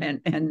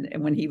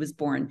when he was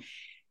born.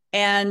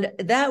 And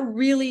that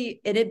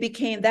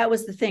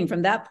was the thing.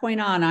 From that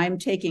point on, I'm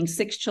taking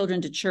 6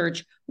 children to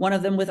church, one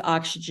of them with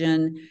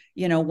oxygen,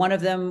 one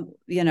of them,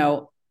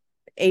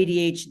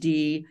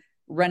 ADHD,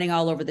 running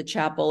all over the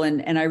chapel.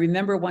 And I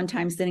remember one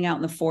time sitting out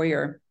in the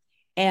foyer,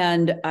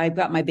 and I've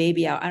got my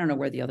baby out. I don't know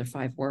where the other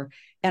 5 were.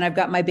 And I've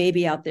got my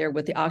baby out there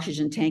with the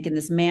oxygen tank. And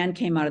this man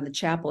came out of the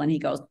chapel and he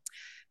goes,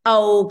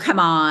 oh, come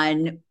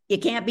on. You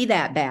can't be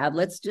that bad.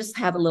 Let's just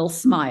have a little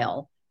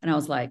smile. And I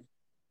was like,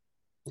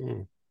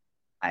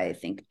 I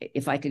think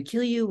if I could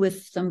kill you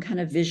with some kind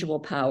of visual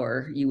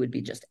power, you would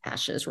be just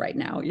ashes right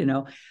now,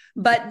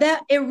 But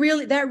that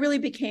really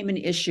became an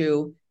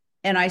issue.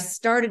 And I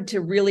started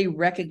to really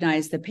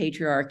recognize the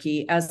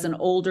patriarchy as an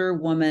older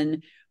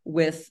woman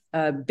with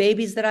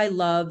babies that I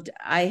loved.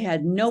 I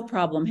had no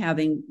problem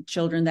having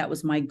children. That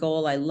was my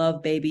goal. I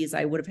love babies.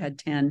 I would have had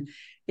 10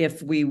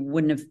 if we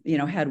wouldn't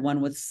have, had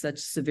one with such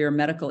severe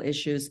medical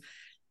issues.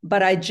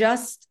 But I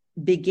just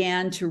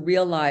began to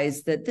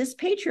realize that this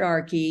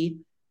patriarchy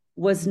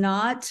was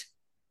not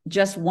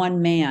just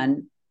one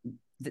man,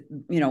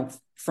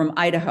 from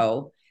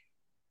Idaho.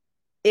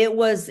 It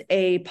was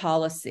a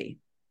policy.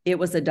 It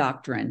was a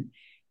doctrine.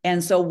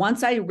 And so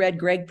once I read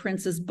Greg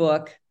Prince's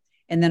book,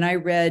 and then I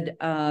read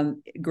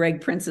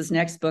Greg Prince's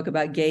next book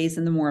about gays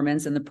and the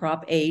Mormons and the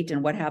Prop 8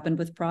 and what happened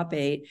with Prop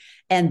 8.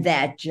 And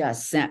that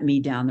just sent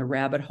me down the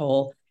rabbit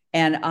hole.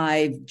 And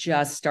I've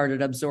just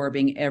started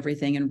absorbing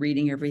everything and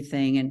reading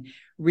everything and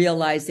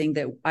realizing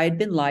that I'd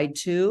been lied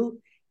to,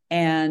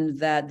 and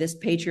that this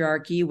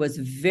patriarchy was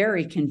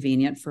very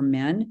convenient for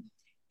men,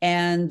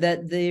 and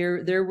that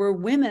there were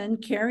women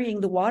carrying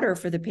the water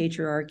for the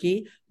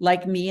patriarchy,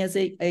 like me as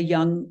a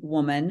young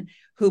woman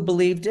who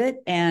believed it,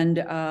 and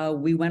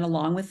we went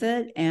along with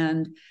it.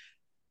 And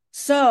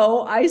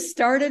so I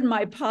started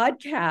my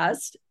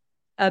podcast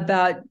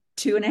about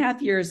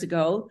 2.5 years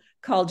ago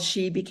called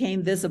She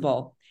Became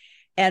Visible.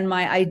 And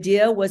my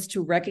idea was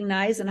to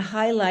recognize and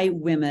highlight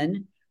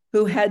women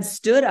who had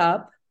stood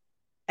up,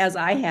 as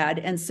I had,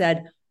 and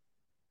said,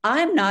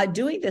 I'm not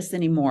doing this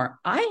anymore.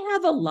 I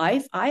have a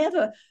life. I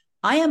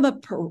am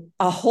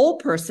a whole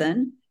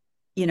person,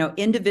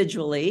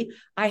 individually.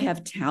 I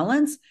have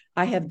talents.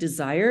 I have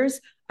desires.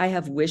 I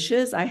have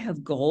wishes. I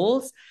have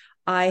goals.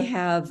 I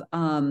have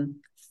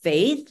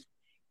faith,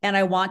 and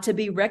I want to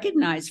be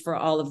recognized for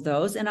all of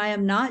those. And I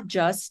am not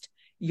just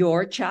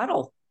your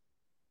chattel.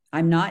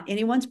 I'm not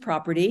anyone's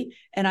property,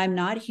 and I'm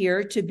not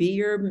here to be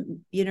your,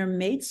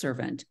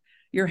 maidservant,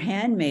 your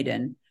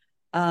handmaiden.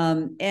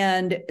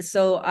 And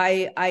so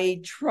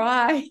I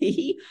try,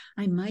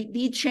 I might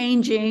be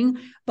changing,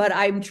 but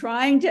I'm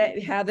trying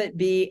to have it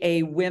be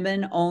a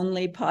women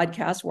only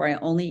podcast where I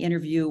only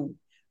interview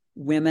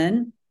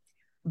women.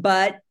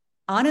 But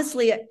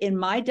honestly, in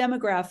my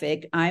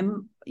demographic,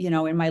 I'm,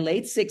 in my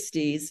late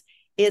 60s,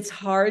 it's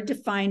hard to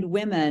find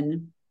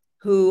women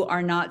who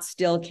are not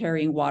still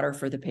carrying water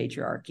for the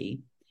patriarchy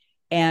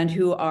and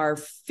who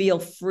feel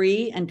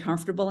free and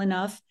comfortable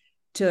enough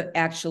to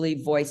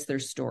actually voice their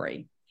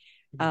story.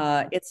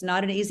 It's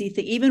not an easy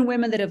thing. Even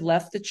women that have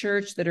left the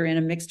church that are in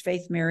a mixed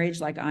faith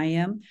marriage like I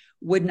am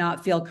would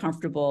not feel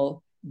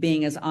comfortable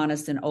being as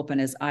honest and open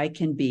as I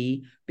can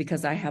be,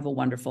 because I have a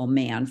wonderful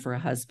man for a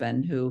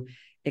husband who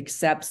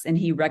accepts, and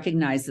he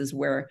recognizes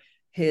where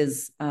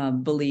his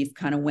belief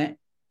kind of went.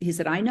 He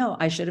said, I know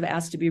I should have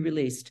asked to be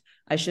released.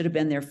 I should have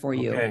been there for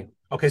you.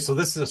 Okay.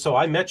 So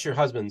I met your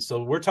husband.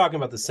 So we're talking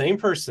about the same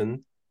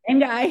person. Same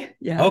guy.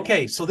 Yeah.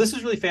 Okay. So this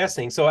is really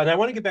fascinating. So, and I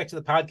want to get back to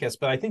the podcast,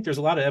 but I think there's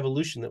a lot of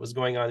evolution that was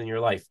going on in your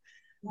life,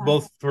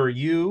 both for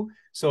you.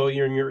 So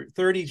you're in your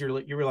 30s,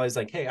 you realize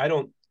like, hey,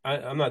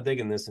 I'm not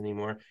digging this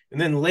anymore. And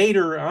then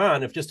later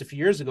on, if just a few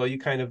years ago,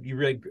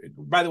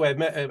 by the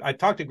way, I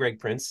talked to Greg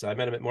Prince. I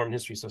met him at Mormon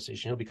History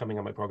Association. He'll be coming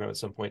on my program at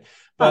some point.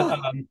 But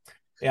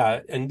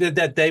yeah, and did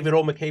that David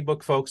O. McKay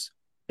book, folks.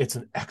 It's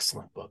an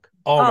excellent book.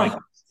 Oh my God.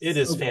 It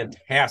is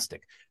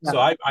fantastic. Yeah. So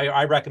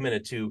I recommend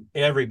it to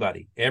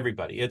everybody.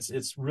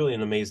 It's really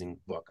an amazing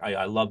book.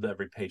 I love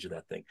every page of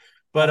that thing.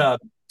 But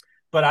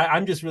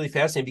I'm just really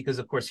fascinated because,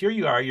 of course, here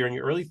you are, you're in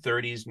your early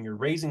 30s and you're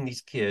raising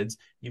these kids.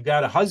 You've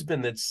got a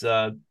husband that's,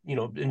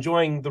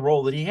 enjoying the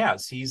role that he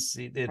has. He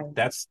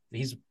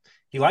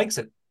likes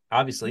it,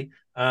 obviously.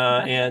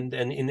 And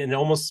it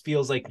almost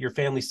feels like your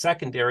family's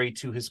secondary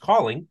to his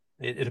calling.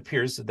 It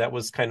appears that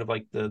was kind of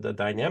like the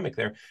dynamic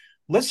there.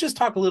 Let's just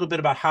talk a little bit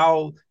about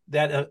how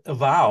that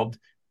evolved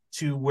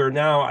to where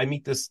now I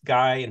meet this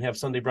guy and have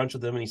Sunday brunch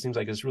with him, and he seems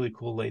like this really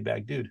cool, laid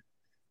back dude.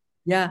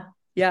 Yeah.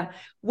 Yeah.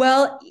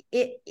 Well,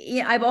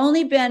 I've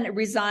only been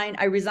resigned.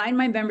 I resigned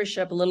my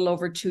membership a little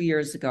over 2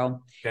 years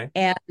ago. Okay.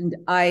 And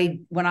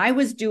when I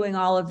was doing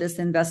all of this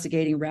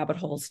investigating rabbit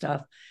hole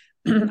stuff,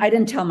 I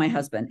didn't tell my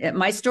husband.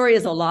 My story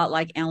is a lot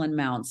like Alan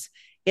Mount's.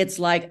 It's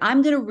like,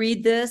 I'm going to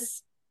read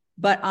this,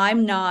 but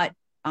I'm not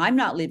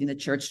leaving the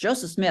church.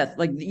 Joseph Smith,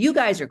 like, you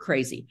guys are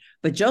crazy,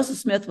 but Joseph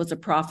Smith was a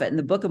prophet and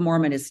the Book of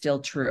Mormon is still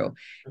true.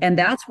 And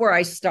that's where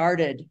I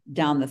started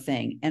down the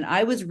thing. And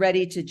I was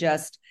ready to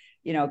just,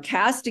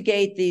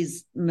 castigate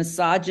these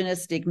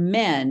misogynistic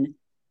men,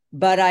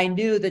 but I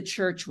knew the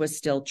church was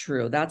still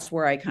true. That's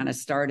where I kind of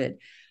started.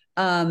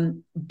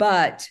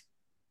 But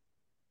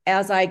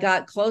as I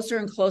got closer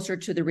and closer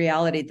to the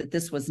reality that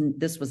this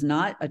was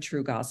not a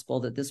true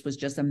gospel, that this was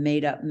just a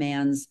made up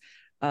man's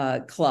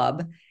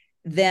club,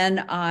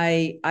 then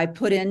I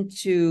put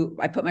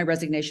my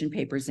resignation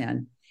papers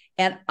in.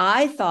 And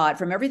I thought,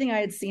 from everything I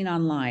had seen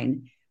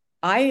online,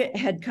 I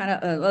had kind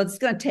of, it's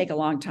going to take a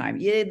long time.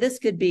 Yeah, this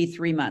could be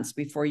 3 months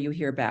before you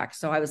hear back.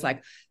 So I was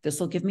like, this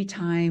will give me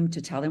time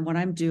to tell him what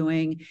I'm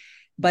doing.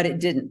 But it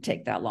didn't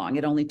take that long.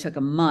 It only took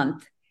a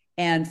month.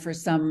 And for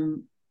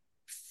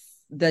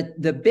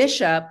the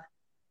bishop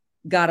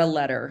got a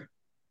letter,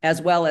 as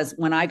well as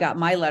when I got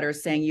my letter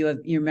saying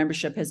your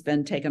membership has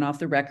been taken off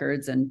the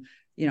records and,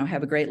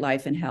 have a great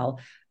life in hell.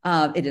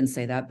 It didn't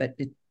say that, but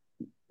it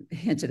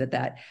hinted at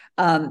that.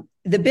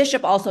 The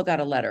bishop also got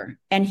a letter,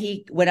 and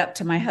he went up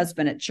to my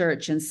husband at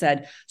church and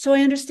said, so I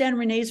understand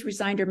Renee's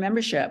resigned her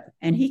membership.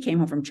 And he came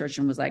home from church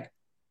and was like,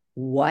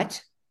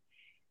 what?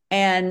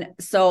 And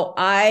so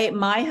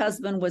my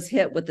husband was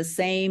hit with the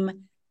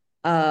same,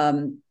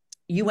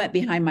 you went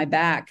behind my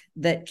back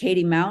that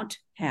Katie Mount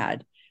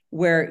had,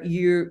 where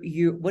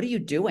what are you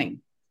doing?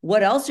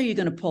 What else are you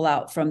going to pull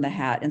out from the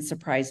hat and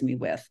surprise me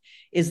with?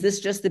 Is this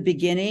just the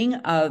beginning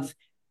of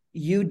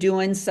you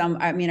doing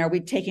are we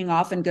taking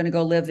off and going to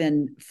go live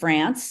in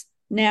France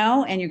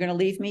now? And you're going to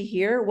leave me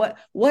here? What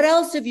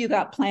else have you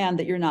got planned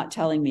that you're not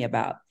telling me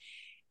about?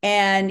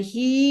 And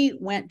he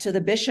went to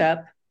the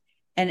bishop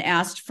and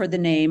asked for the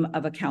name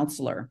of a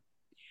counselor.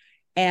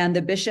 And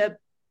the bishop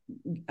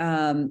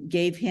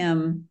gave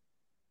him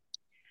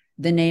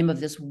the name of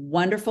this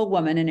wonderful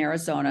woman in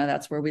Arizona.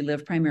 That's where we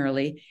live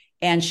primarily.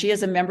 And she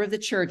is a member of the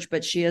church,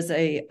 but she is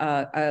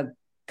a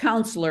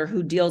counselor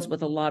who deals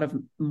with a lot of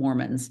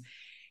Mormons.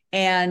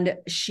 And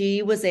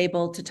she was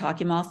able to talk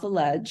him off the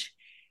ledge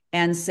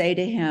and say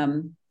to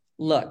him,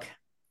 look,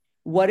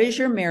 what is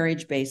your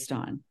marriage based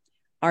on?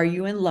 Are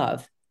you in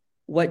love?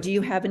 What do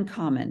you have in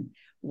common?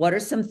 What are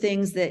some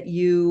things that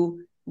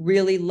you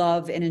really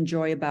love and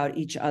enjoy about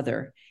each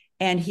other?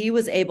 And he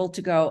was able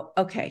to go,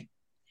 okay,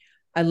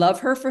 I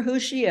love her for who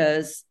she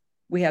is.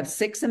 We have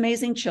 6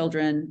 amazing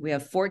children. We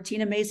have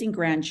 14 amazing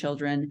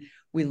grandchildren.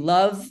 We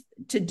love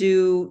to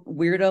do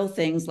weirdo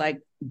things like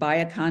buy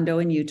a condo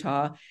in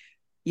Utah,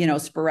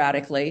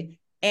 sporadically.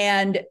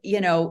 And,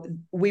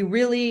 we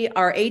really,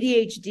 our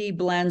ADHD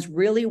blends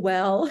really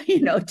well,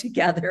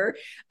 together.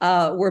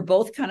 We're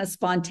both kind of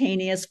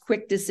spontaneous,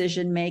 quick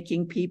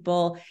decision-making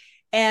people.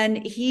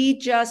 And he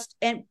just,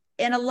 and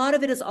and a lot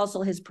of it is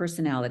also his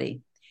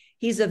personality.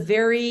 He's a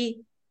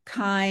very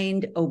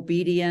kind,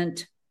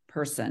 obedient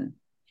person.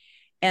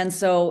 And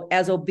so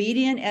as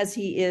obedient as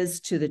he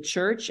is to the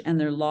church and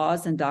their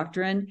laws and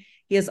doctrine,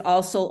 he is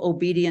also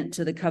obedient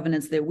to the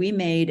covenants that we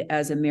made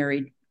as a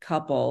married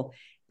couple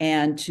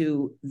and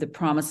to the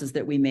promises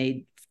that we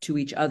made to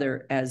each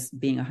other as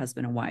being a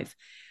husband and wife.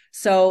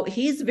 So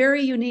he's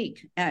very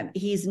unique.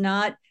 He's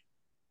not,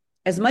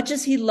 as much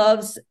as he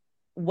loves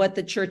what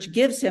the church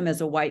gives him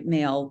as a white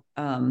male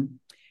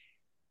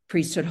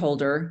priesthood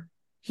holder,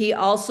 he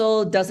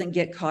also doesn't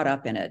get caught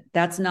up in it.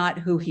 That's not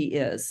who he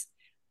is.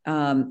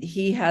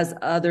 He has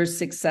other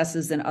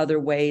successes in other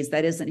ways.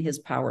 That isn't his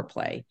power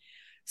play.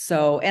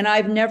 So, and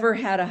I've never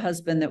had a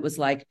husband that was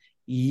like,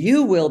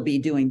 you will be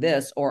doing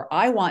this, or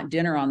I want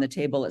dinner on the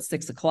table at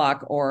 6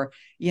 o'clock, or,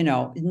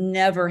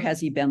 never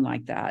has he been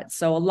like that.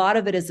 So a lot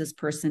of it is his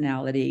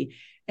personality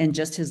and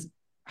just his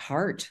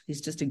heart.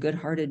 He's just a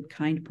good-hearted,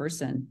 kind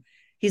person.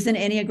 He's an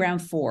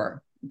Enneagram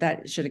 4.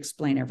 That should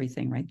explain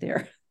everything right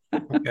there.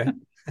 Okay.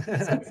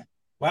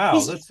 Wow,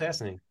 that's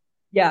fascinating.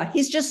 Yeah,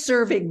 he's just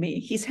serving me.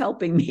 He's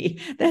helping me.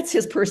 That's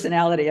his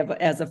personality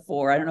as a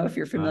 4. I don't know if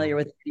you're familiar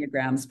with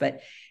Enneagrams,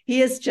 but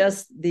he is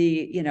just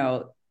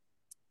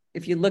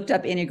if you looked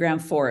up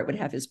Enneagram 4, it would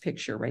have his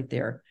picture right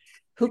there.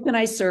 Who can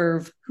I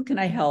serve? Who can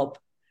I help?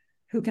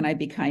 Who can I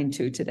be kind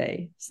to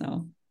today?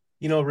 So,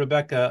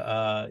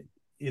 Rebecca,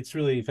 it's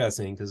really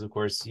fascinating because, of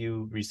course,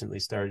 you recently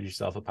started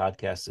yourself a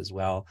podcast as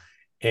well,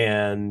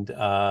 and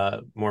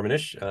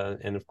Mormonish.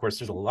 And of course,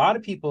 there's a lot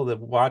of people that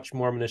watch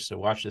Mormonish, that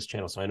watch this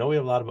channel. So I know we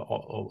have a lot of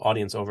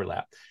audience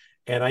overlap.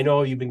 And I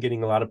know you've been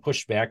getting a lot of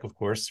pushback, of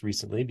course,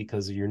 recently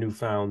because of your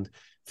newfound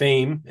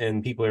fame,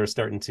 and people are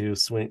starting to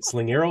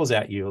sling arrows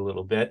at you a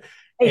little bit.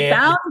 They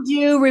found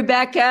you,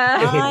 Rebecca.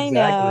 I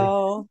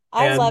know.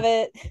 I love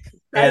it.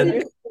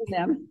 And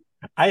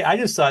I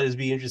just thought it'd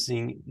be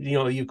interesting.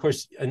 You, of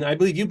course, and I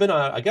believe you've been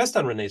a guest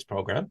on Renee's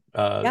program.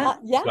 Yeah.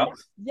 Well.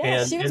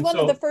 And she was one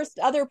of the first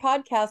other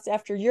podcasts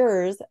after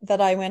yours that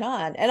I went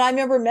on. And I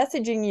remember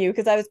messaging you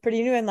because I was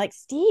pretty new and like,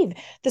 Steve,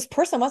 this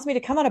person wants me to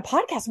come on a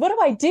podcast. What do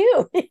I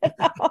do?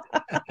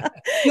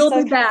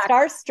 You'll be back.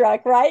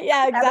 Starstruck, right?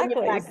 Yeah,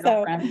 exactly.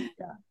 So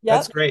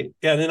that's great.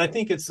 Yeah, and then I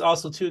think it's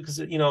also too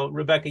because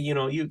Rebecca,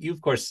 you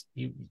of course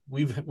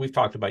we've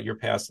talked about your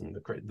past, and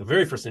the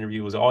very first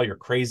interview was all your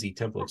crazy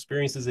temple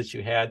experiences that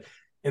you had,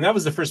 and that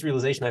was the first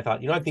realization. I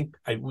thought, I think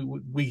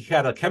we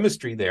had a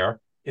chemistry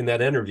there in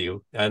that interview,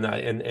 and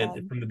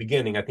from the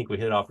beginning, I think we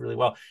hit it off really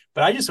well.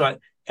 But I just thought,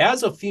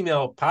 as a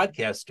female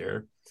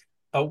podcaster,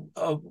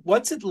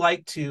 what's it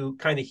like to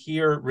kind of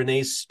hear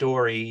Renee's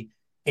story,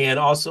 and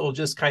also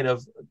just kind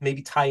of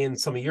maybe tie in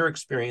some of your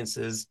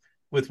experiences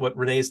with what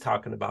Renee's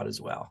talking about as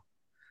well?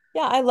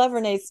 Yeah, I love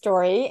Renee's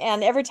story.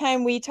 And every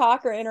time we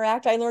talk or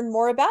interact, I learn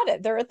more about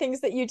it. There are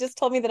things that you just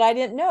told me that I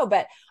didn't know,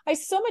 but I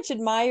so much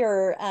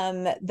admire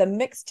the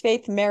mixed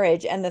faith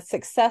marriage and the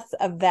success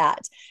of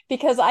that.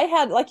 Because I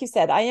had, like you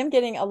said, I am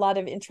getting a lot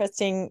of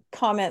interesting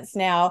comments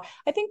now.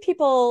 I think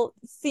people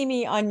see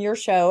me on your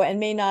show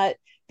and may not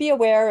be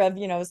aware of,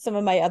 some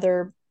of my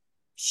other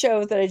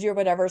shows that I do or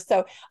whatever.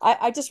 So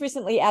I just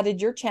recently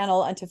added your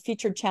channel onto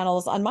featured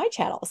channels on my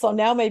channel. So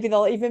now maybe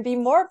there'll even be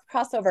more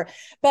crossover.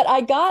 But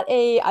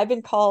I've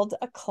been called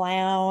a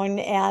clown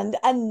and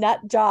a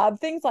nut job,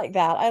 things like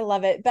that. I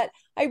love it. But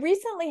I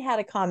recently had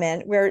a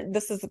comment where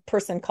this is a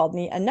person called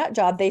me a nut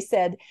job. They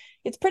said,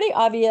 it's pretty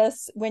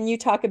obvious when you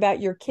talk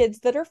about your kids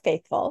that are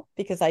faithful,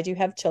 because I do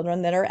have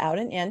children that are out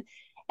and in.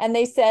 And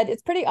they said,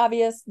 it's pretty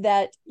obvious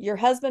that your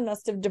husband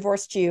must have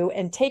divorced you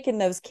and taken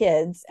those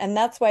kids, and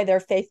that's why they're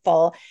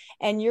faithful.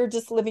 And you're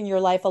just living your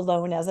life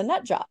alone as a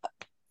nut job.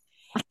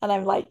 And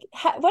I'm like,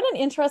 what an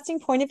interesting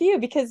point of view,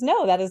 because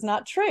no, that is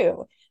not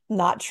true.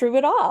 Not true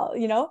at all.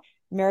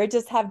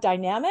 Marriages have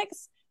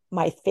dynamics.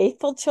 My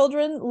faithful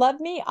children love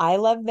me. I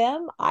love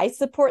them. I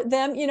support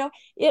them.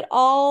 It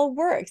all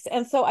works.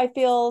 And so I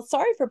feel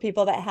sorry for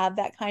people that have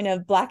that kind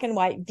of black and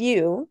white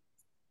view.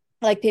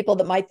 Like people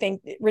that might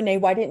think, Renee,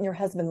 why didn't your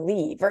husband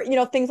leave? Or,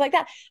 things like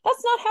that.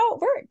 That's not how it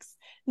works.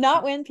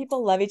 Not when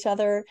people love each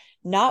other,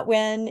 not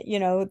when,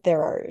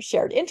 there are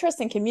shared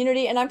interests and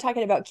community. And I'm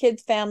talking about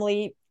kids,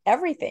 family,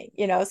 everything,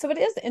 so it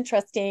is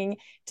interesting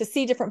to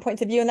see different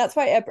points of view. And that's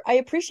why I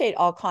appreciate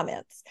all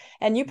comments.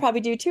 And you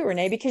probably do too,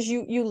 Renee, because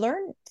you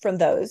learn from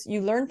those,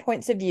 you learn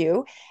points of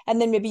view, and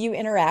then maybe you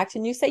interact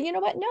and you say, you know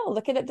what, no,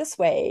 look at it this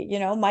way.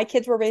 My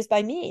kids were raised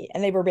by me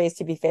and they were raised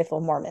to be faithful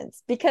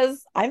Mormons,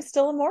 because I'm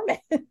still a Mormon,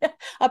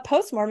 a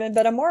post-Mormon,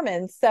 but a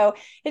Mormon. So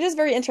it is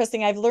very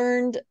interesting. I've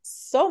learned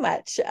so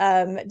much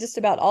just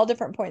about all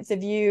different points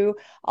of view,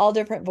 all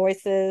different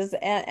voices.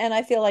 And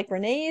I feel like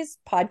Renee's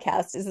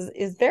podcast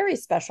is very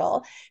special,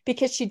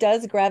 because she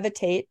does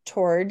gravitate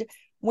toward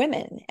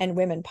women and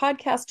women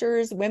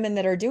podcasters, women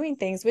that are doing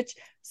things which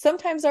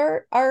sometimes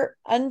are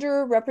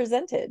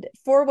underrepresented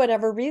for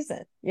whatever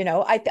reason.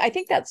 I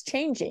think that's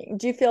changing.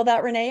 Do you feel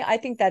that, Renee? I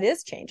think that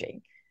is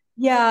changing.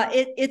 Yeah,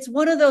 it's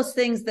one of those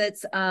things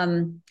that's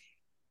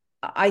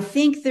I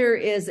think there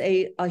is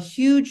a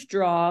huge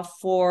draw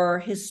for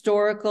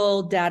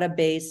historical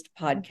data-based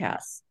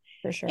podcasts.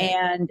 For sure.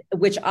 And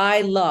which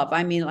I love.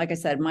 I mean, like I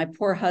said, my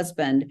poor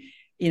husband,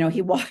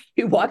 he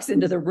walks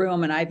into the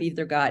room and I've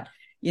either got,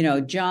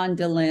 John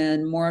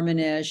Dehlin,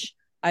 Mormonish,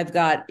 I've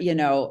got,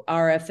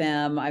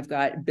 RFM, I've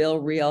got Bill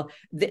Reel.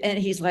 And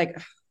he's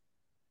like,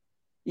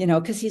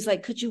 because he's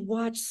like, could you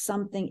watch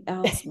something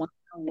else once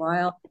in a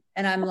while?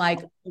 And I'm like,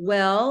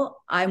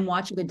 well, I'm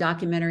watching a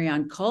documentary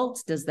on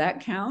cults. Does that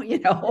count?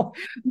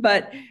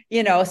 But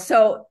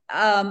so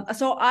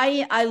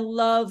I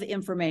love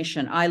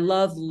information. I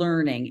love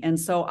learning, and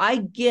so I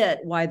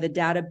get why the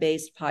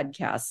data-based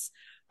podcasts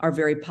are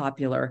very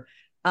popular.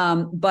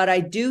 But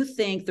I do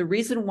think the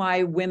reason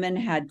why women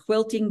had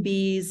quilting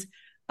bees,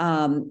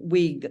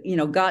 we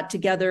got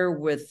together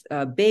with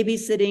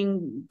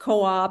babysitting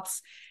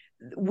co-ops.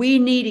 We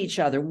need each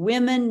other.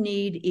 Women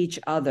need each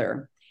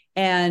other.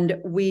 And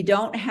we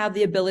don't have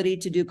the ability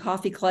to do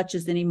coffee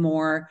clutches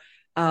anymore.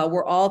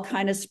 We're all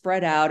kind of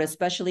spread out,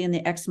 especially in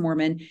the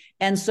ex-Mormon.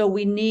 And so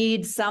we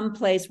need some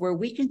place where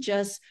we can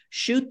just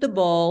shoot the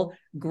bull,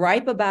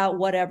 gripe about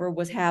whatever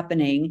was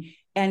happening,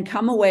 and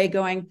come away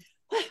going,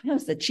 well, that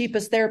was the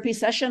cheapest therapy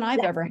session I've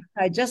ever had.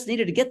 I just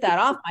needed to get that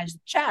off my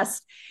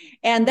chest.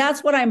 And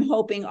that's what I'm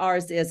hoping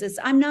ours is.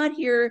 I'm not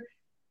here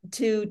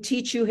to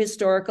teach you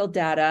historical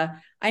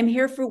data. I'm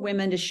here for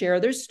women to share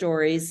their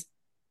stories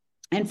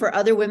and for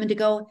other women to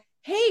go,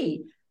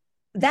 hey,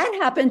 that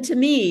happened to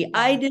me.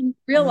 I didn't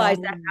realize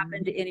that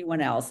happened to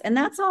anyone else. And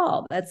that's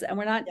all. And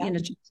we're not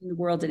changing the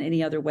world in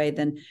any other way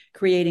than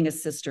creating a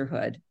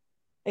sisterhood.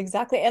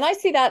 Exactly. And I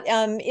see that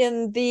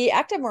in the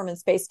active Mormon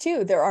space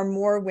too. There are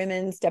more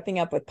women stepping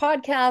up with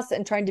podcasts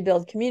and trying to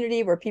build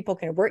community where people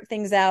can work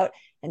things out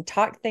and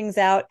talk things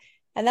out.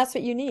 And that's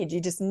what you need.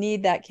 You just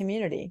need that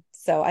community.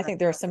 So I think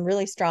there are some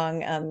really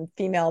strong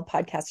female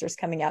podcasters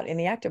coming out in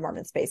the active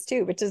Mormon space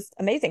too, which is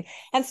amazing.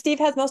 And Steve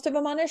has most of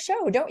them on his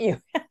show, don't you?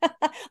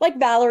 Like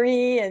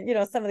Valerie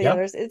and, some of the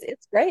others.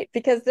 It's great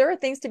because there are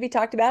things to be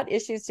talked about,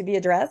 issues to be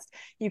addressed.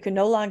 You can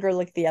no longer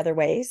look the other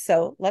way.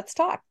 So let's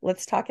talk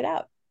it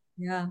out.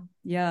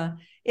 Yeah.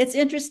 It's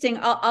interesting.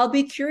 I'll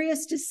be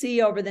curious to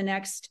see over the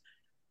next,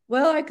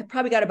 I could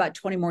probably got about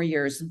 20 more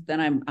years, then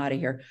I'm out of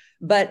here.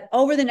 But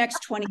over the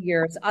next 20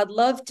 years, I'd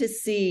love to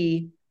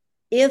see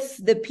if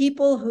the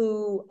people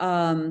who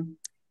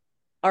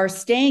are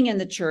staying in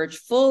the church,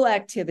 full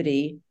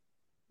activity,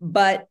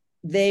 but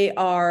they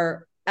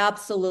are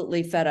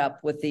absolutely fed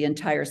up with the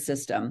entire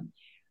system.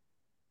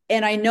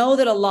 And I know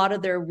that a lot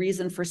of their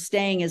reason for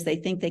staying is they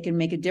think they can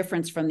make a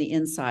difference from the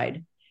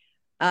inside.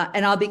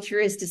 And I'll be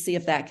curious to see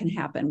if that can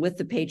happen with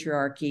the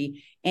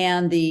patriarchy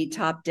and the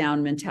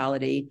top-down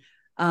mentality.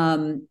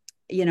 I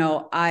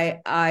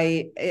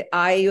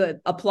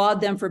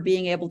applaud them for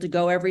being able to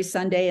go every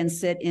Sunday and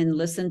sit and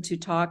listen to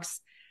talks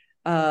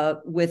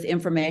with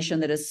information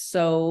that is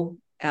so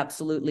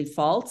absolutely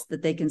false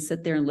that they can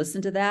sit there and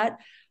listen to that.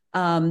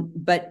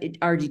 But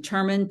are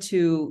determined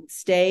to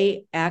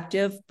stay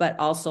active, but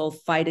also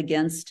fight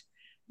against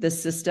the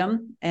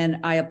system. And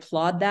I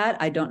applaud that.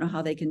 I don't know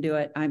how they can do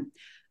it.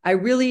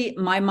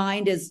 My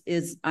mind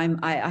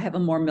I have a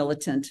more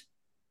militant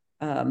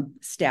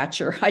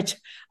stature.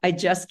 I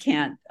just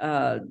can't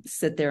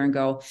sit there and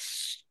go,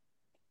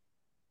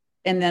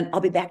 and then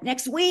I'll be back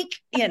next week.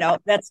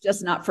 That's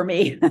just not for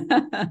me.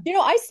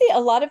 I see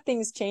a lot of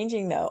things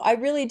changing though. I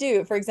really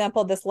do. For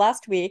example, this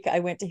last week,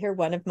 I went to hear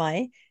one of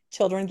my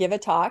children give a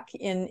talk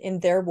in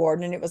their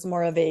ward, and it was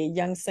more of a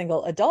young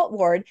single adult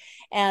ward.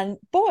 And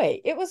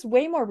boy, it was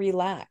way more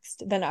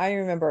relaxed than I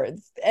remember.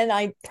 And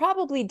I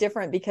probably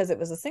different because it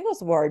was a singles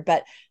ward,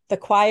 but the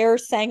choir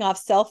sang off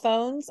cell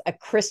phones, a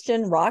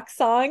Christian rock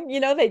song,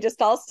 they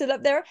just all stood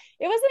up there.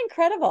 It was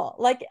incredible.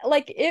 Like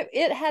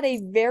it had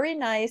a very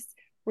nice,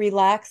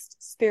 relaxed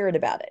spirit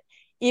about it.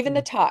 Even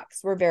the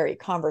talks were very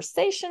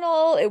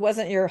conversational. It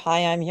wasn't your,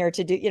 hi, I'm here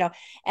to do,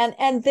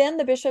 and then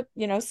the bishop,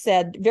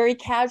 said very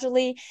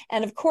casually,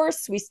 and of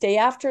course we stay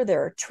after,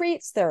 there are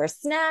treats, there are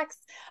snacks.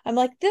 I'm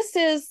like, this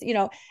is,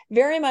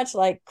 very much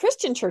like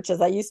Christian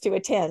churches I used to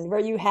attend, where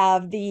you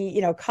have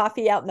the,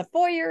 coffee out in the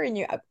foyer, and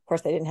of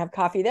course they didn't have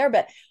coffee there,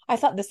 but I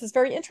thought this is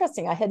very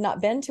interesting. I had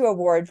not been to a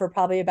ward for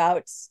probably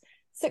about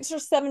 6 or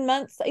 7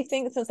 months, I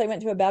think, since I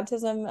went to a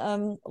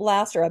baptism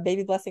last, or a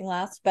baby blessing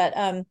last, but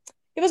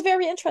it was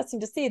very interesting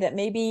to see that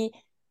maybe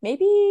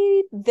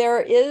there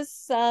is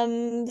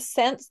some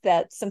sense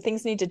that some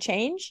things need to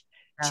change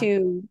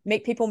to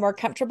make people more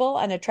comfortable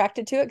and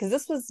attracted to it, because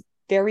this was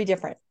very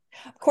different.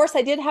 Of course,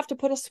 I did have to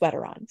put a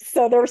sweater on,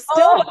 so there was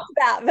still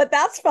that, but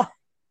that's fine.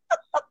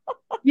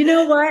 You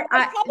know what?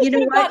 I probably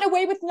could have gotten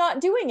away with not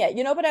doing it,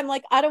 but I'm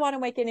like, I don't want to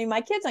make any of my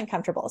kids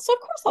uncomfortable, so of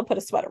course I'll put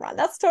a sweater on.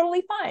 That's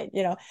totally fine,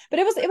 But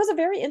it was a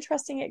very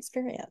interesting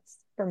experience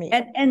for me.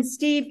 And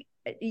Steve,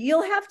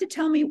 you'll have to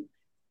tell me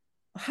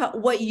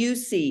what you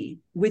see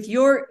with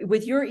your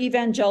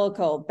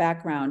evangelical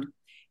background.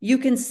 You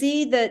can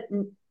see that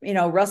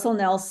Russell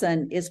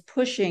Nelson is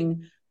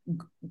pushing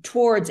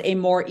towards a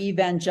more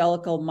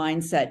evangelical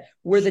mindset.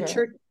 We're the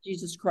Church of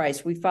Jesus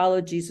Christ. We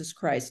follow Jesus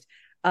Christ.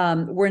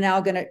 We're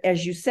now going to,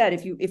 as you said,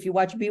 if you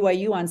watch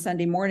BYU on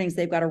Sunday mornings,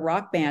 they've got a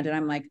rock band, and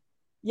I'm like,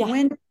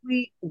 what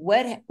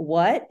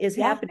is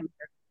happening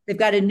here? They've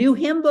got a new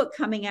hymn book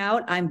coming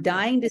out. I'm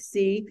dying to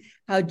see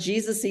how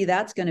Jesus-y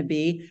that's going to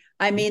be.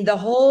 I mean, the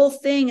whole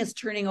thing is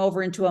turning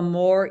over into a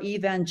more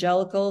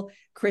evangelical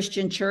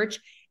Christian church.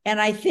 And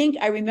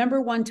I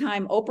remember one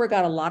time Oprah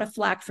got a lot of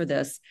flack for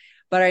this,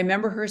 but I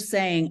remember her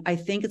saying, I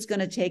think it's going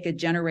to take a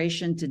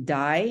generation to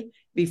die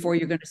before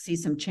you're going to see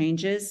some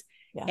changes.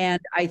 Yeah.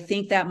 And I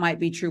think that might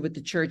be true with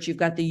the church. You've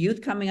got the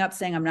youth coming up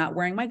saying, I'm not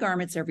wearing my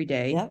garments every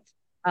day. Yep.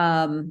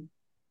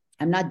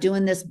 I'm not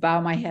doing this, bow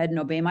my head and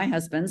obey my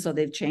husband. So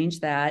they've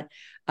changed that.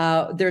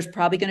 There's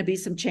probably going to be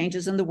some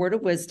changes in the word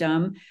of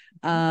wisdom.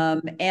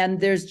 And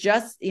there's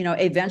just,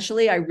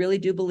 eventually, I really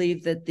do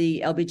believe that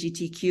the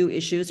LGBTQ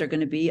issues are going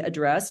to be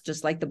addressed,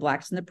 just like the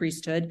blacks in the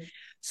priesthood.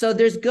 So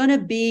there's going to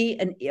be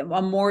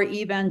a more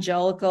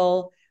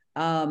evangelical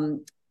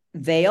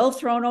veil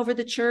thrown over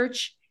the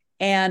church.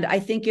 And I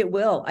think it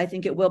will.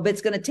 But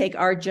it's going to take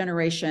our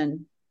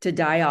generation to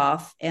die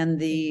off, and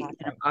the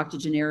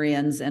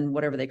octogenarians and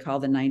whatever they call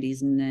the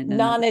 90s and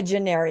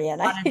nonagenarian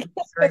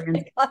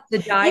to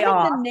die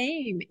off.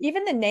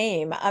 Even the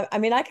name. I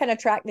mean, I kind of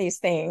track these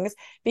things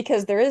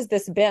because there is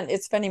this bent.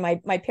 It's funny.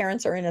 My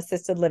parents are in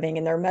assisted living,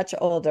 and they're much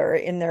older,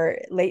 in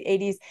their late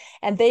 80s,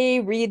 and they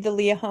read the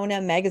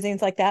Liahona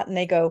magazines like that, and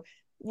they go,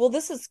 well,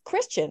 this is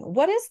Christian.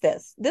 What is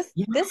this? This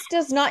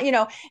does not,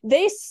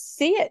 they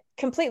see it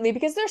completely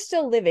because they're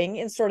still living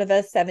in sort of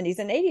a 70s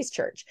and 80s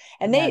church.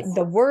 And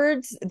the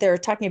words they're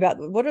talking about,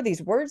 what are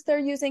these words they're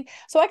using?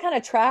 So I kind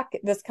of track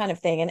this kind of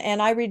thing. And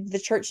I read the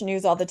church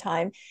news all the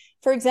time.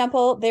 For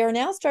example, they are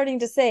now starting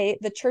to say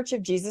the Church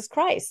of Jesus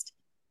Christ.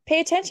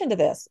 Pay attention to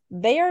this.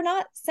 They are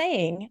not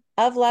saying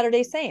of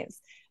Latter-day Saints.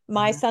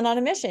 My son on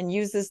a mission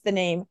uses the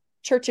name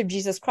Church of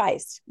Jesus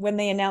Christ when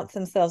they announce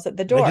themselves at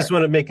the door. I just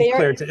want to make it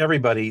clear to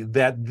everybody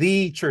that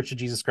the Church of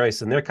Jesus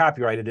Christ, and they're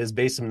copyrighted, is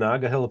based in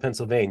Naga Hill,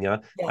 Pennsylvania.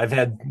 Yes. I've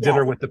had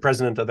dinner with the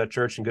president of that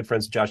church and good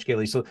friends, Josh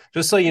Gailey. So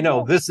just so you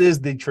know, this is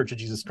the Church of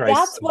Jesus Christ.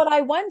 That's what I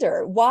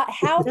wonder.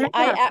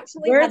 I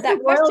actually had that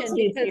question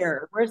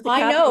because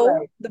I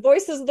know the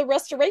Voices of the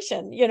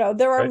Restoration.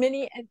 There are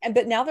many,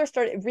 but now they're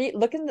starting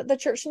looking at the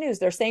church news.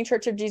 They're saying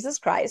Church of Jesus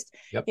Christ.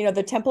 Yep.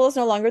 The temple is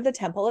no longer the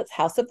temple; it's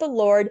House of the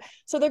Lord.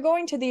 So they're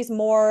going to these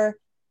more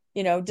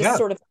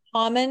sort of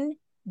common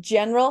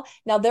general.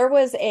 Now, there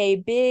was a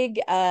big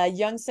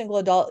young single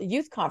adult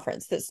youth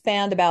conference that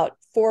spanned about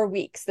 4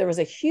 weeks. There was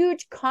a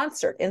huge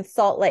concert in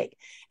Salt Lake,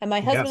 and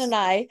my husband and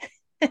I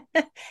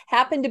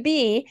happened to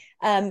be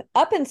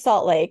up in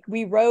Salt Lake.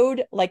 We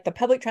rode like the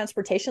public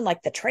transportation,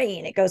 like the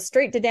train. It goes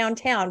straight to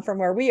downtown from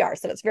where we are.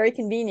 So it's very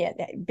convenient.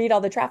 It beat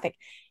all the traffic.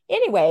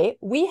 Anyway,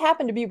 we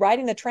happened to be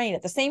riding the train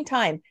at the same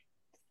time.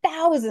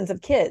 Thousands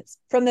of kids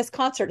from this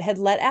concert had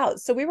let out.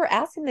 So we were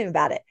asking them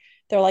about it.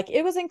 They're like,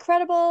 it was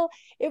incredible.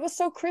 It was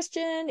so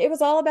Christian. It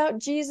was all about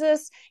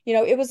Jesus.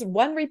 It was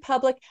One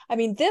Republic. I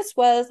mean, this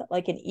was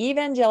like an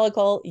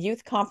evangelical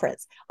youth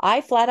conference.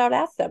 I flat out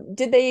asked them,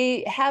 did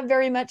they have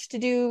very much to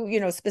do,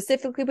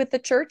 specifically with the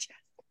church?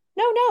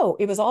 No.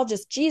 It was all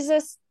just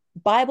Jesus,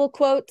 Bible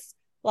quotes,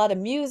 a lot of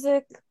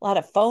music, a lot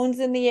of phones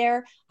in the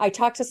air. I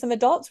talked to some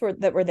adults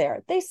that were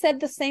there. They said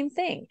the same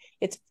thing.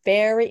 It's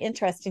very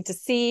interesting to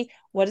see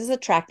what is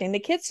attracting the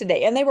kids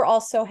today. And they were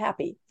all so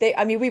happy.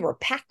 We were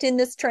packed in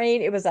this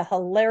train. It was a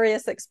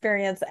hilarious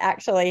experience,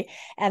 actually.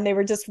 And they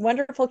were just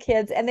wonderful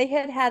kids. And they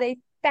had a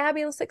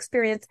fabulous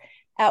experience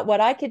at what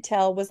I could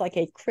tell was like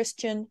a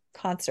Christian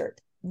concert.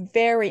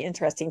 Very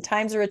interesting.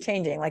 Times are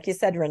changing, like you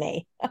said,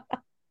 Renee.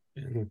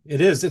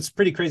 It is. It's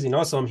pretty crazy. And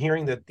also, I'm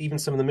hearing that even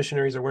some of the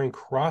missionaries are wearing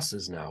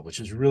crosses now, which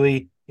is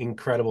really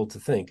incredible to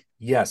think.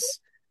 Yes.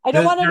 I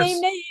don't want to name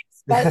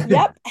names, but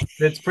yep.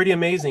 It's pretty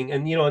amazing.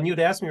 And, and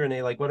you'd ask me,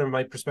 Renee, like, what are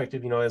my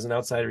perspective, as an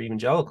outsider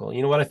evangelical?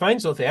 What I find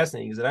so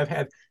fascinating is that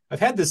I've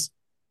had this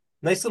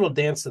nice little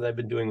dance that I've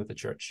been doing with the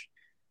church,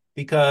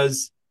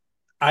 because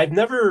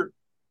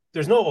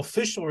there's no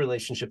official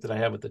relationship that I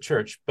have with the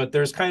church, but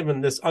there's kind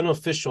of this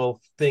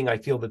unofficial thing I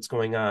feel that's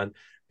going on,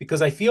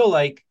 because I feel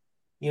like,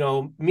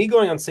 me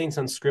going on Saints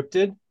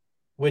Unscripted,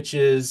 which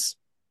is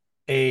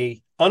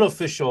a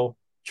unofficial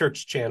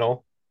church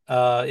channel.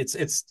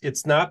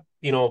 It's not,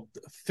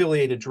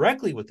 affiliated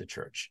directly with the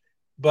church,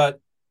 but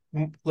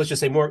let's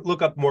just say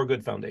look up More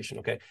Good Foundation.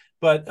 Okay.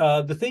 But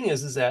the thing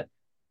is that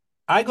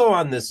I go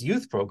on this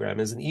youth program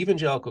as an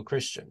evangelical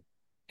Christian.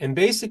 And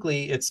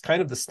basically it's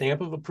kind of the stamp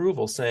of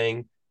approval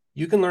saying,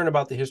 you can learn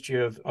about the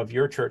history of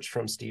your church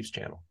from Steve's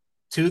channel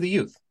to the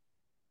youth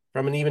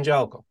from an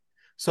evangelical.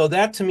 So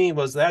that to me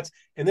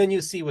and then you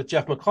see with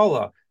Jeff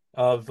McCullough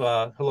of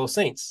Hello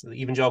Saints, the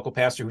evangelical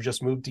pastor who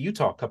just moved to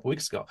Utah a couple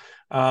weeks ago.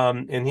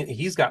 And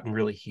he's gotten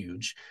really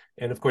huge.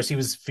 And of course, he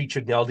was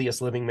featured in LDS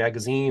Living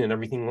magazine and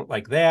everything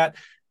like that.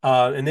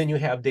 And then you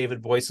have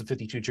David Boyce of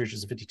 52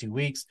 Churches in 52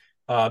 Weeks.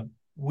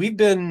 We've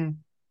been,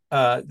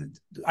 I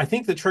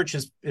think the church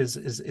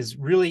is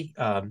really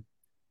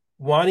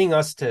wanting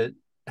us to,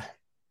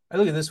 I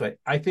look at it this way.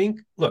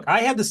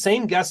 I have the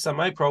same guests on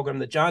my program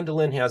that John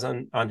DeLynn has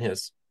on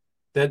his.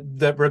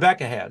 that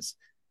Rebecca has.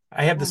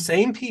 I have the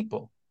same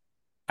people.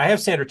 I have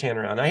Sandra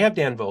Tanner on. I have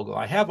Dan Vogel.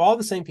 I have all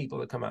the same people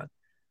that come on.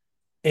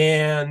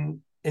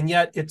 And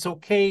yet it's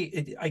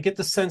okay. I get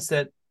the sense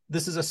that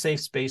this is a safe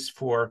space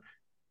for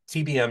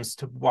TBMs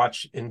to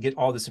watch and get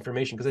all this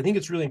information, because I think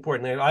it's really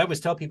important. And I always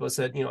tell people, I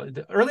said,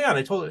 early on,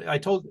 I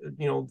told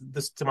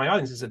this to my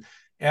audience. I said,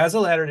 as a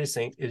Latter-day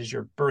Saint, it is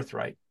your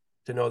birthright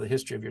to know the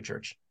history of your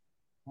church.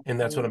 And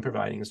that's what I'm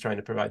providing, is trying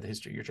to provide the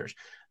history of your church.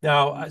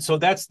 Now, so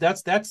that's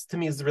to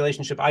me is the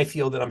relationship I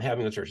feel that I'm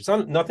having with the church. It's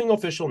nothing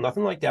official,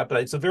 nothing like that,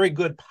 but it's a very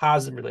good,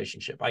 positive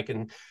relationship. I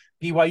can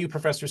BYU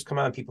professors come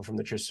on, people from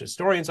the church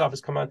historian's office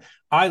come on.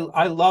 I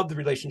love the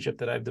relationship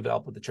that I've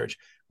developed with the church.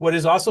 What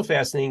is also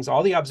fascinating is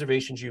all the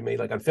observations you made.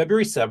 Like on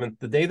February 7th,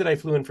 the day that I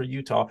flew in for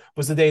Utah,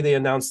 was the day they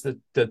announced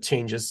the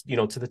changes,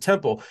 to the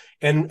temple.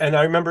 And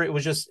I remember it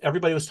was just,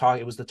 everybody was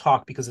talking. It was the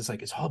talk, because it's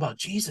like, it's all about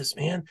Jesus,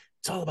 man.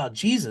 It's all about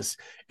Jesus.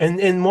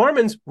 And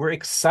Mormons were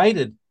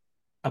excited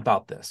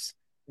about this.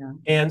 Yeah.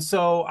 And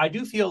so I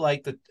do feel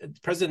like that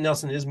President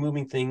Nelson is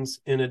moving things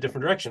in a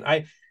different direction.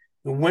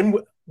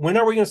 When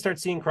are we going to start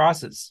seeing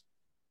crosses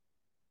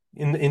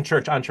in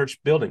church, on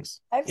church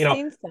buildings? I've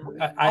seen some.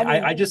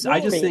 I just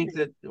think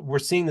that we're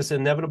seeing this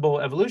inevitable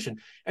evolution.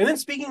 And then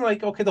speaking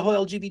like, okay, the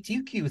whole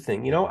LGBTQ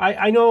thing,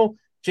 I know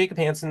Jacob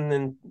Hansen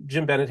and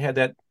Jim Bennett had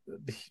that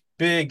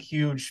big,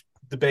 huge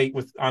debate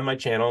on my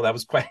channel. That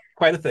was quite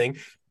a thing.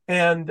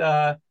 And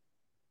I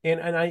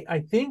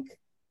think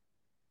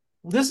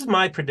this is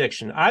my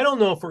prediction. I don't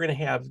know if we're going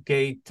to have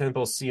gay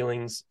temple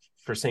ceilings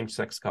for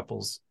same-sex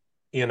couples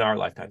in our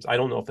lifetimes. I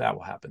don't know if that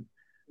will happen.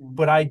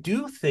 But I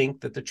do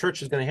think that the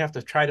church is going to have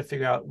to try to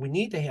figure out, we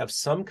need to have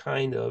some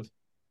kind of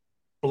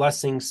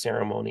blessing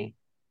ceremony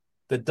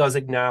that does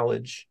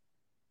acknowledge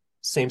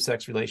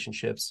same-sex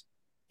relationships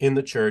in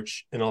the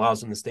church and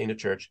allows them to stay in the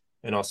church,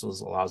 and also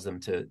allows them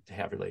to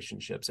have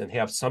relationships, and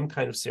have some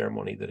kind of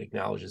ceremony that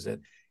acknowledges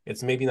it.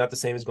 It's maybe not the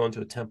same as going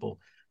to a temple,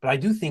 but I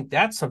do think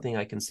that's something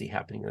I can see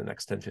happening in the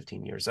next 10,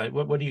 15 years.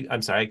 What do you,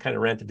 I'm sorry, I kind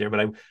of ranted there, but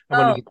I want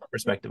to get your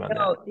perspective on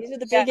that. These are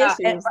the big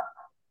issues.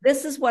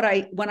 This is what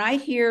when I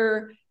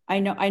hear, I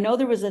know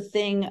there was a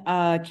thing,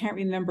 can't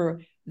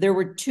remember, there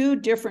were two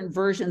different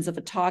versions of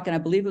a talk, and I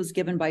believe it was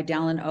given by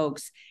Dallin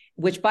Oaks,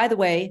 which, by the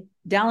way,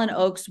 Dallin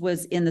Oaks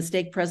was in the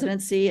stake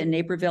presidency in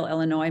Naperville,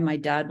 Illinois. My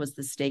dad was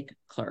the stake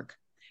clerk.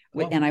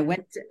 Oh. And I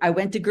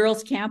went to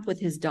girls' camp with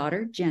his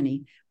daughter,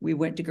 Jenny. We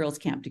went to girls'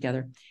 camp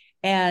together.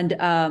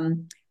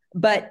 And,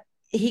 but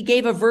he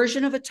gave a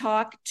version of a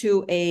talk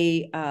to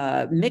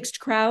a mixed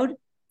crowd.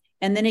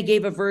 And then he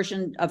gave a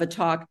version of a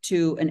talk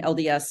to an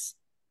LDS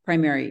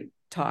primary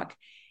talk.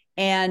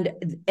 And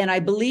I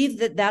believe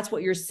that that's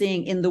what you're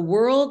seeing in the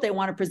world. They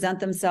want to present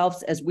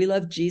themselves as, we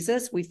love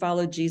Jesus, we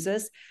follow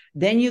Jesus.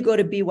 Then you go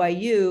to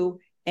BYU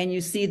and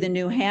you see the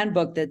new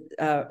handbook that,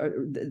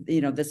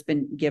 that's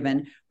been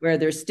given, where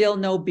there's still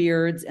no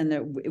beards, and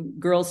the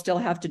girls still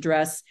have to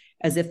dress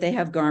as if they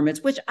have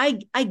garments, which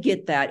I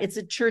get that. It's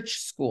a church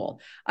school.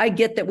 I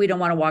get that we don't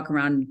want to walk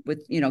around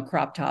with,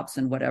 crop tops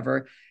and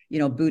whatever,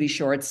 booty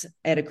shorts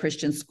at a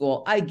Christian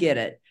school. I get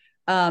it.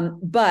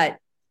 But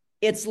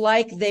it's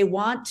like they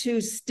want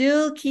to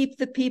still keep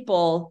the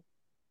people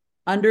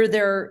under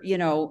their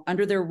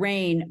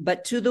reign,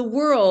 but to the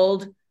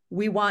world,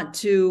 we want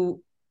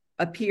to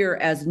appear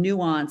as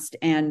nuanced,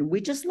 and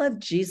we just love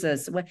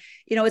Jesus.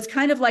 It's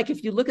kind of like,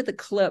 if you look at the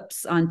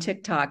clips on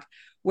TikTok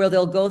where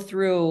they'll go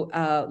through,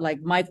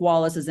 like Mike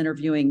Wallace is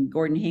interviewing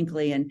Gordon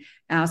Hinckley and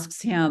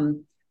asks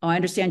him, "Oh, I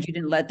understand you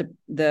didn't let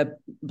the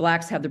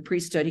blacks have the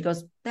priesthood." He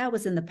goes, "That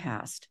was in the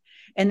past."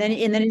 And then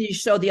you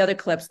show the other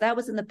clips. That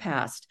was in the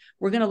past.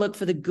 We're going to look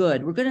for the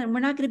good. We're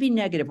not going to be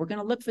negative. We're going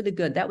to look for the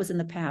good. That was in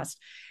the past.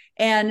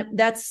 And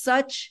that's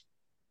such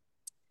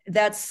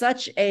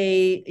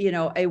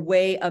a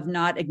way of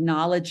not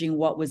acknowledging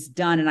what was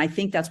done. And I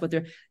think that's what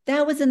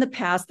that was in the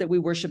past, that we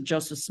worshiped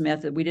Joseph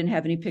Smith, that we didn't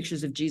have any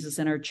pictures of Jesus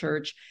in our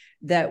church,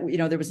 that,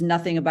 there was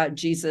nothing about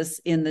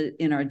Jesus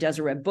in our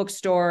Deseret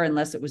bookstore,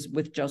 unless it was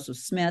with Joseph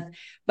Smith.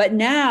 But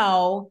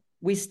now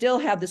we still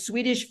have the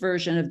Swedish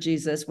version of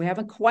Jesus. We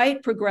haven't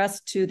quite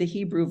progressed to the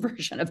Hebrew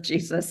version of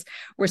Jesus.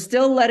 We're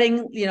still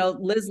letting,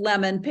 Liz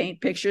Lemon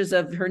paint pictures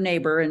of her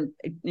neighbor and,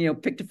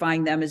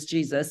 pictifying them as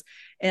Jesus.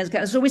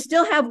 And so we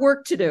still have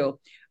work to do.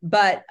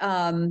 But,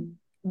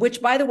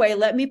 which, by the way,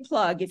 let me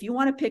plug, if you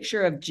want a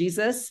picture of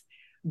Jesus,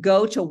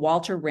 go to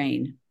Walter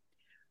Rain.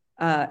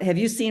 Have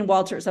you seen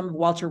some of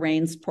Walter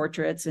Rain's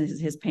portraits and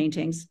his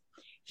paintings?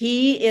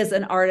 He is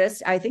an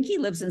artist. I think he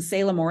lives in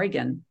Salem,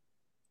 Oregon.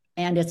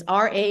 And it's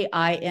Raine.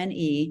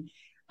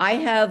 I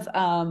have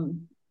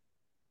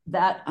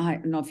that. I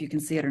don't know if you can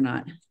see it or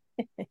not.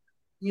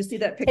 You see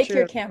that picture? Take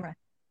your camera.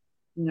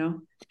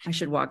 I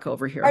should walk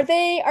over here. Are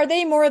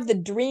they more of the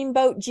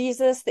dreamboat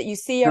Jesus that you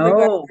see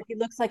everywhere? No. He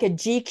looks like a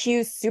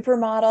GQ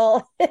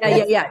supermodel.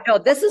 Yeah. No,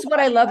 this is what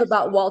I love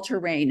about Walter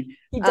Rain.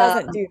 He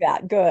doesn't do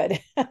that.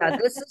 Good.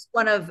 This is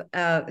one of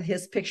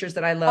his pictures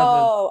that I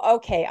love. Oh,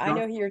 okay. I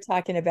know who you're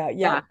talking about.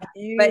 Yeah.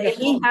 But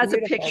he has a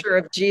picture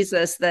of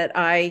Jesus that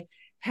I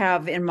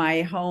have in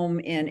my home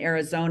in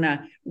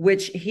Arizona,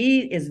 which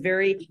he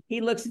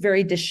looks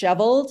very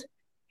disheveled.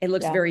 It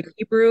looks very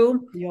Hebrew.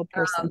 Real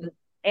person.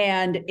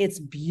 And it's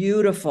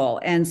beautiful.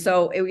 And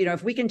so,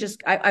 if we can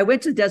just, I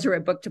went to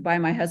Deseret Book to buy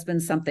my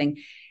husband something.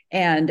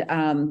 And,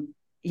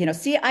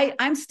 see,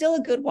 I'm still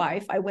a good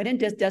wife. I went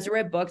into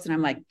Deseret Books and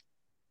I'm like,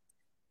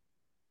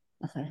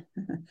 okay,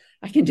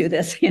 I can do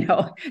this,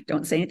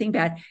 don't say anything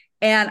bad.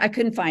 And I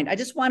couldn't find, I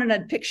just wanted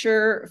a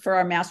picture for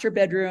our master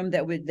bedroom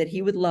that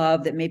he would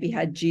love, that maybe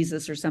had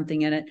Jesus or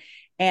something in it.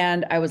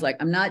 And I was like,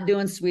 I'm not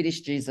doing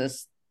Swedish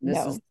Jesus.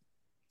 This is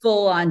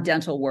full on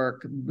dental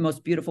work,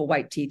 most beautiful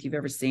white teeth you've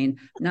ever seen.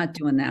 Not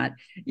doing that,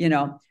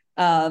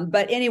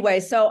 but anyway,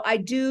 so I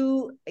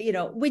do,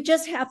 we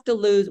just have to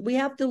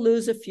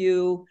lose a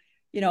few.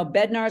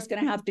 Bednar is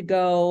going to have to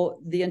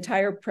go. The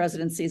entire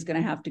presidency is going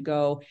to have to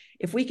go.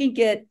 If we can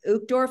get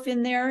Uchtdorf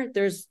in there,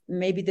 there's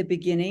maybe the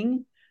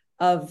beginning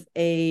of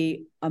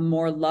a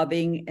more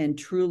loving and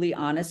truly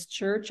honest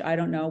church. I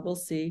don't know. We'll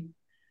see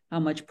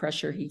how much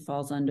pressure he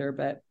falls under,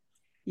 but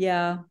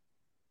yeah,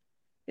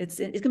 it's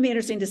going to be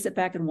interesting to sit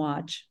back and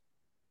watch.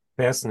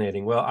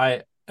 Fascinating.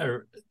 Well,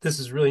 this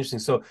is really interesting.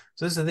 So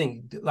this is the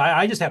thing.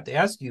 I just have to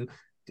ask you: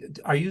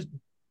 do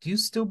you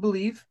still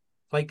believe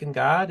like in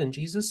God and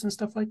Jesus and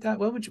stuff like that?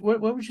 What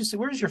would you say?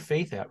 Where's your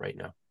faith at right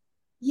now?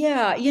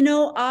 Yeah,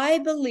 I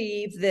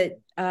believe that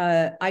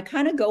I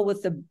kind of go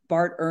with the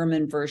Bart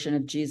Ehrman version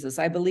of Jesus.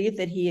 I believe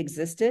that he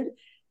existed,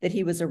 that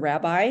he was a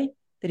rabbi,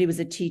 that he was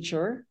a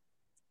teacher,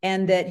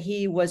 and that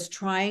he was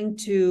trying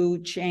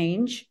to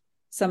change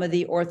some of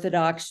the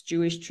Orthodox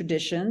Jewish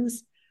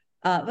traditions.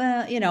 And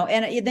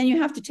then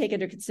you have to take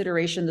into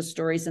consideration the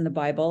stories in the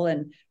Bible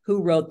and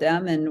who wrote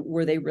them and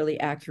were they really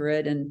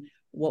accurate and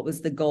what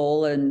was the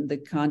goal and the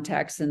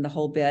context and the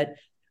whole bit.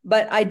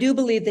 But I do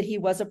believe that he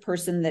was a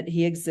person, that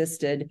he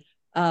existed.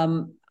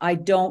 I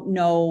don't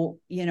know,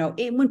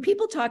 when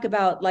people talk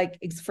about,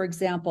 like, for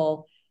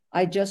example,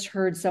 I just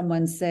heard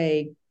someone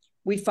say,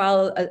 we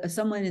follow,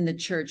 someone in the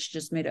church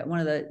just made one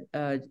of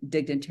the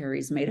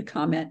dignitaries made a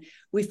comment,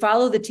 we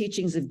follow the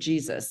teachings of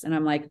Jesus. And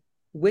I'm like,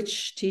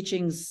 which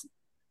teachings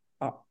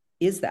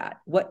is that?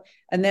 What?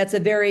 And that's a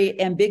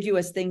very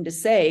ambiguous thing to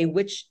say,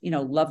 which,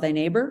 love thy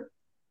neighbor.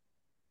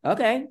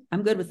 Okay,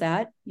 I'm good with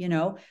that.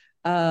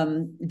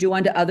 Do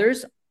unto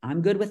others.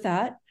 I'm good with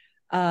that.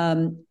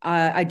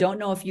 I don't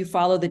know if you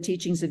follow the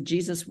teachings of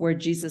Jesus, where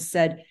Jesus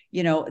said,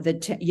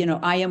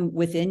 I am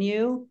within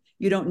you.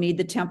 You don't need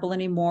the temple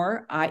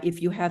anymore.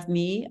 If you have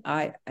me,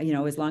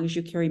 as long as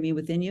you carry me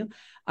within you,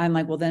 I'm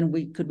like, well,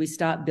 then could we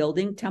stop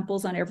building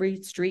temples on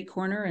every street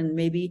corner and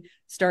maybe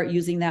start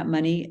using that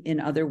money in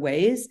other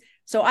ways?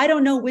 So I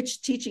don't know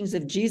which teachings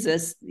of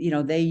Jesus,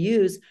 they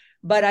use,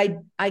 but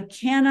I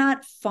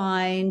cannot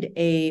find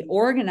a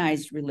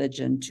organized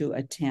religion to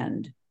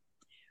attend,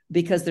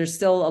 because there's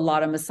still a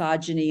lot of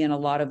misogyny in a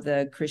lot of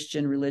the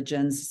Christian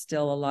religions,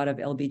 still a lot of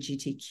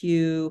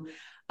LGBTQ.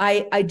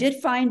 I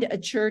did find a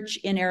church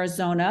in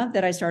Arizona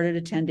that I started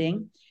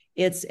attending.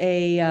 It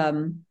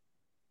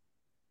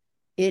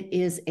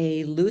is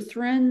a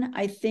Lutheran,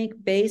 I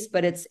think, base,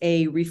 but it's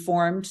a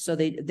Reformed, so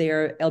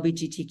they're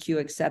LGBTQ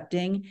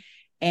accepting,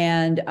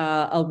 and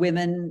a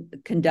women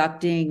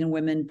conducting and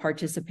women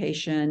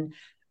participation.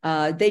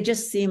 They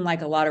just seem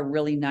like a lot of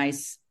really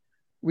nice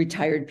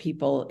retired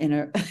people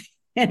in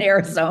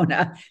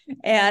Arizona,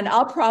 and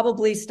I'll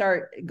probably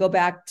go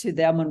back to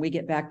them when we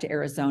get back to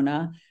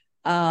Arizona.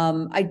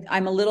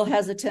 I'm a little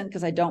hesitant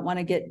because I don't want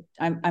to get,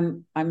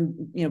 I'm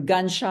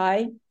gun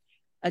shy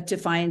to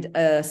find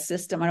a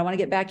system. I don't want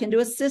to get back into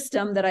a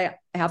system that I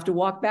have to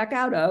walk back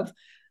out of.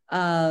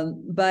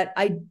 But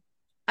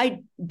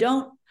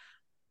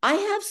I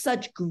have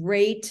such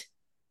great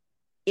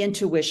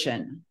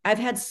intuition. I've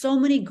had so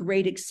many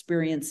great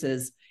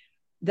experiences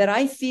that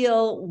I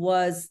feel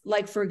was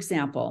like, for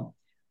example,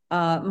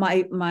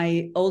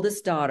 my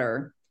oldest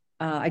daughter,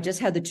 I just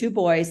had the two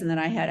boys, and then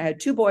I had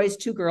two boys,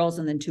 two girls,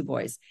 and then two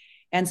boys.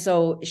 And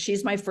so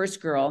she's my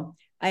first girl.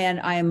 And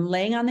I am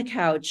laying on the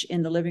couch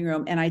in the living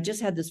room, and I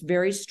just had this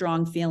very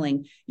strong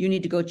feeling, you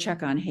need to go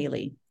check on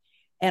Haley.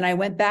 And I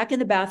went back in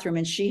the bathroom,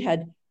 and she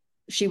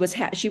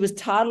was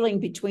toddling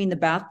between the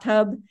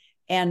bathtub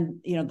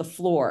and, the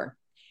floor,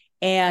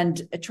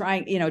 and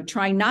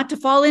trying not to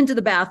fall into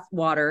the bath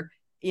water,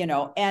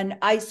 and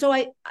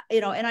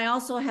I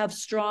also have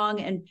strong,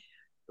 and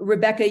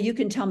Rebecca, you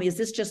can tell me, is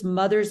this just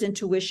mother's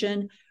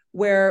intuition,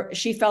 where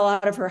she fell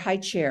out of her high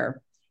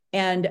chair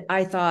and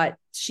I thought,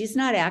 she's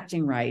not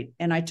acting right.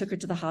 And I took her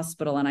to the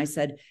hospital and I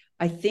said,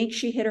 I think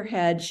she hit her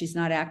head. She's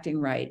not acting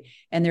right.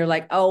 And they're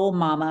like, oh,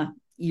 mama,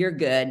 you're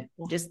good.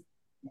 Just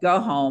go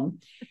home.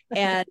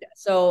 And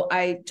so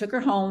I took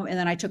her home, and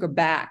then I took her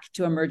back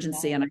to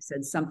emergency, and I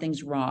said,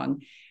 something's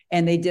wrong.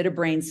 And they did a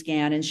brain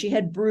scan, and she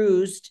had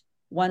bruised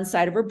one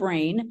side of her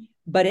brain,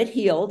 but it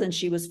healed and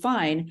she was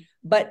fine.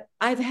 But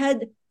I've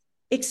had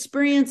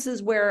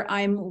experiences where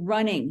I'm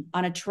running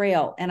on a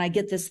trail and I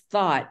get this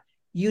thought,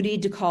 you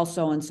need to call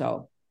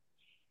so-and-so.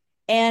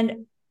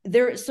 And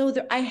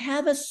I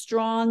have a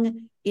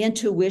strong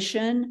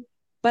intuition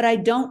but I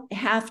don't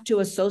have to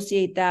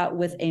associate that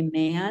with a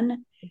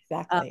man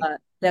Exactly.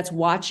 that's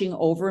watching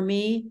over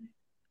me.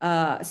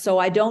 So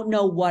I don't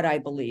know what I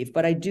believe,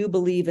 but I do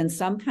believe in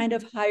some kind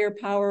of higher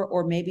power,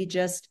 or maybe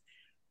just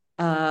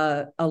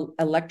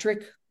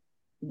electric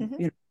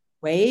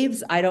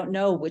waves. I don't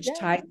know which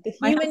type. The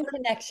human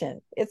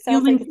connection. It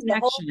sounds Human like it's the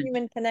whole connection.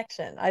 human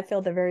connection. I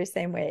feel the very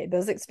same way.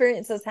 Those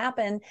experiences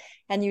happen,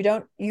 and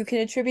you can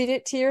attribute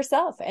it to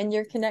yourself and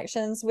your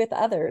connections with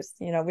others,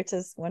 which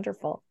is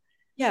wonderful.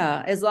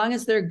 Yeah, as long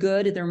as they're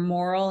good, they're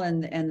moral,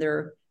 and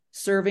they're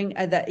serving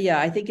that. Yeah,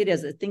 I think it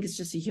is. I think it's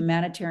just a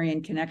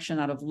humanitarian connection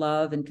out of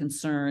love and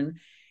concern.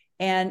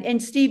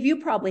 And Steve,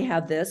 you probably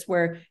have this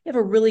where you have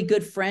a really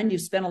good friend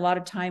you've spent a lot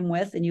of time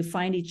with, and you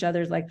find each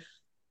other's like,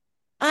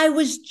 I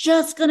was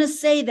just going to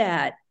say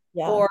that.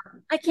 Yeah. Or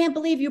I can't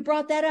believe you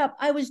brought that up.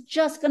 I was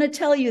just going to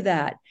tell you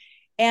that.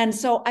 And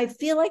so I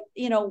feel like,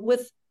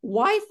 with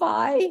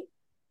Wi-Fi,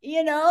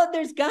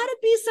 there's got to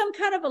be some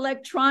kind of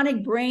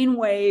electronic brain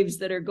waves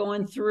that are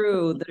going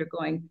through, that are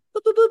going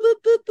boop, boop, boop,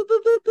 boop, boop,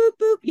 boop, boop,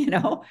 boop,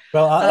 boop,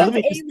 Well,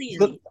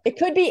 aliens. It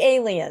could be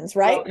aliens,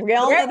 right? We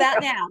all know that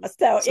now.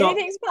 So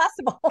anything's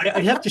possible.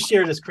 I have to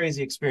share this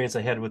crazy experience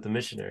I had with the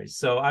missionaries.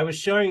 So I was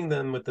showing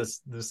them with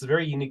this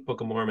very unique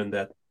Book of Mormon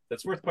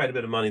that's worth quite a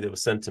bit of money that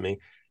was sent to me.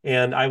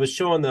 And I was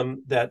showing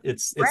them that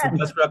it's the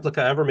best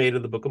replica ever made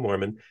of the Book of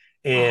Mormon.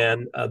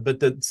 And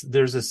but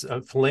there's this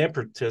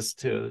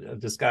philanthropist,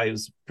 this guy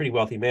who's a pretty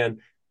wealthy man,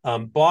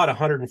 bought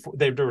 104.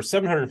 There were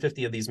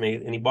 750 of these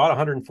made, and he bought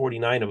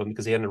 149 of them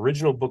because he had an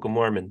original Book of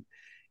Mormon,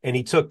 and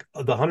he took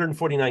the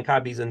 149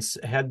 copies and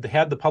had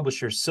the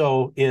publisher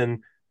sew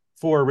in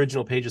 4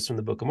 original pages from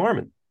the Book of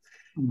Mormon.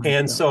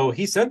 So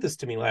he sent this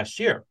to me last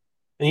year,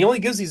 and he only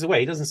gives these away.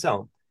 He doesn't sell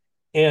them.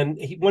 And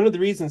one of the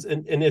reasons,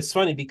 and it's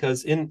funny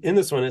because in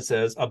this one it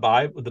says a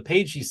Bible. The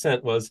page he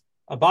sent was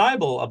a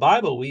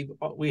Bible.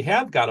 We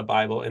have got a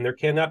Bible, and there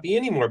cannot be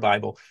any more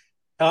Bible.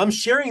 I'm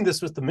sharing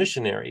this with the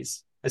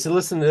missionaries. I said,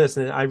 listen to this,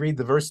 and I read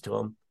the verse to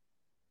them.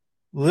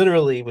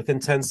 Literally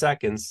within 10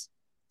 seconds,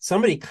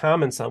 somebody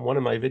comments on one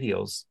of my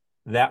videos,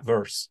 that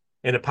verse,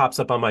 and it pops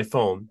up on my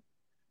phone.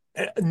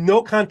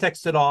 No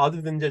context at all,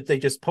 other than that they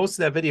just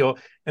posted that video,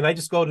 and I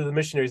just go to the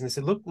missionaries and they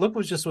say, look what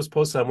was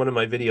posted on one of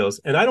my videos.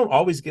 And I don't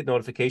always get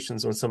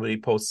notifications when somebody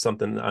posts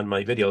something on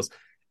my videos,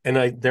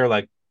 and they're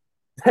like,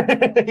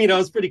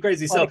 it's pretty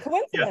crazy. So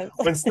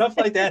when stuff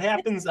like that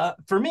happens,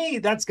 for me,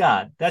 that's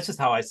God. That's just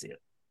how I see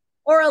it.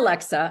 Or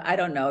Alexa, I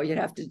don't know. You'd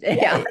have to.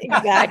 Yeah,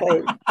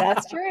 exactly.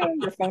 That's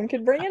true. Your phone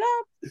could bring it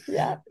up.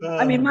 Yeah.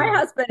 I mean, my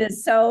husband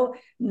is so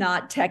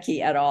not techie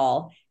at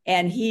all.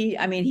 And he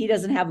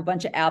doesn't have a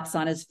bunch of apps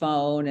on his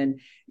phone. And,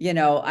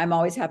 I'm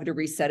always having to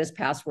reset his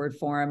password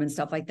for him and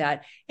stuff like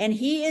that. And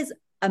he is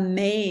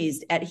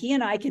amazed he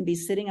and I can be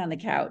sitting on the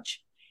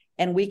couch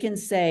and we can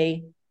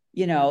say,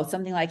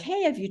 something like,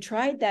 hey, have you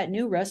tried that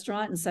new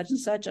restaurant and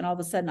such? And all of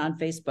a sudden on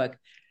Facebook,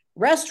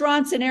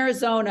 restaurants in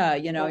Arizona,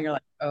 you're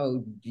like,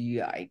 oh,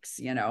 yikes,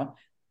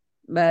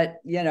 but,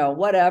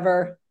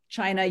 whatever.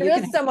 China,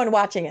 there is someone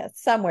watching us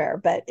somewhere,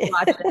 but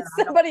it's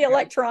somebody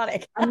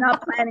electronic. I'm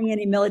not planning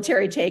any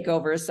military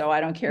takeover, so I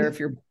don't care if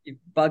you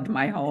bugged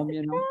my home,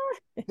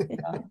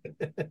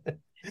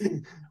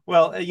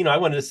 Well, I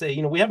wanted to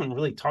say, we haven't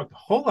really talked a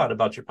whole lot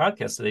about your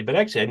podcast today, but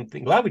actually,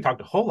 I'm glad we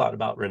talked a whole lot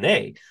about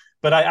Renee.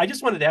 But I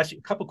just wanted to ask you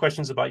a couple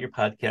questions about your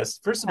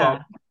podcast. First of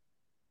all,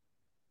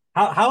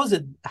 how's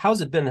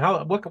it been?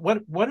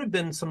 What have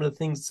been some of the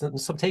things,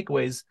 some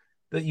takeaways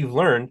that you've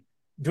learned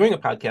doing a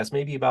podcast,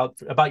 maybe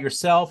about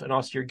yourself and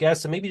also your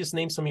guests, and maybe just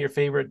name some of your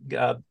favorite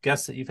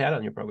guests that you've had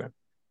on your program?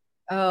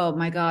 Oh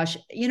my gosh.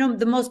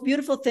 The most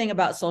beautiful thing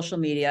about social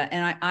media,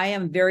 and I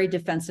am very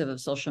defensive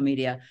of social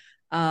media.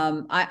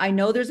 I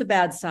know there's a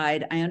bad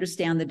side. I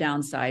understand the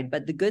downside,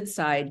 but the good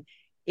side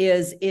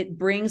is it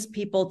brings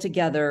people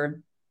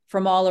together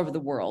from all over the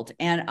world.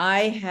 And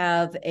I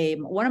have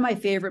one of my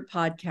favorite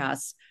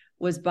podcasts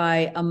was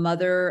by a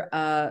mother,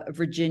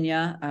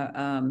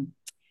 Virginia,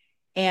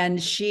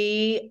 and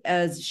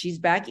she's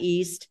back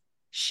east.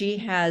 She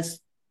has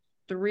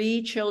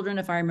 3 children,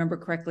 if I remember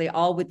correctly,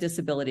 all with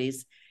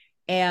disabilities,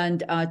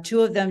 and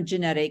 2 of them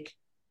genetic.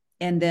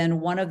 And then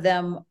one of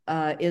them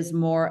is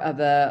more of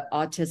a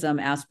autism,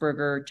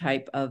 Asperger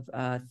type of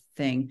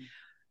thing.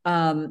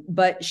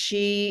 But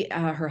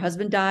her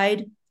husband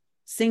died,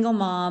 single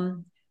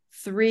mom,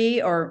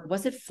 3, or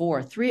was it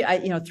 4? 3,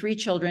 3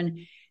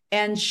 children.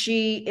 And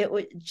it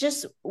was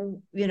just,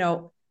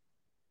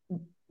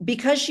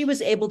 because she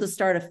was able to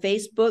start a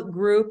Facebook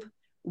group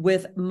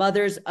with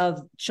mothers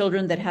of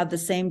children that have the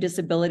same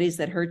disabilities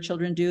that her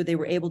children do, they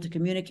were able to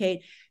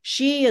communicate.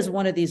 She is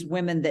one of these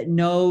women that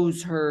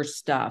knows her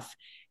stuff.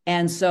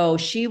 And so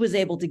she was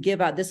able to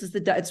give out,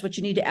 it's what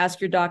you need to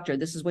ask your doctor.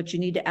 This is what you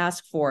need to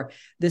ask for.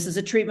 This is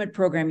a treatment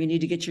program you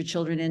need to get your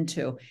children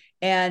into.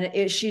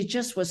 And she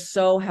just was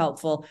so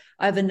helpful.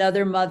 I have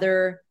another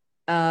mother,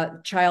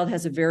 child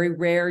has a very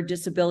rare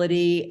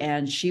disability,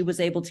 and she was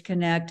able to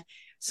connect.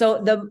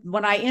 So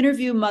when I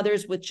interview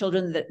mothers with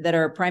children that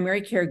are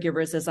primary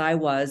caregivers, as I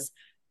was,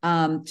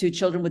 to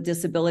children with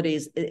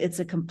disabilities. It's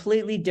a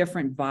completely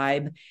different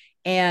vibe.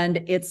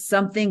 And it's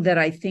something that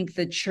I think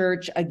the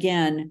church,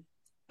 again,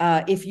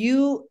 if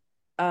you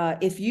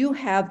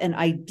have an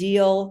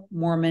ideal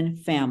Mormon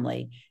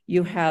family,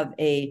 you have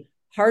a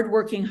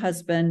hardworking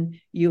husband,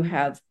 you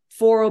have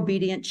 4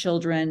 obedient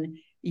children,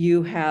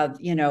 you have,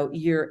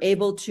 you're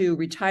able to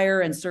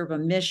retire and serve a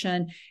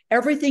mission,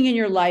 everything in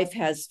your life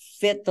has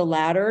fit the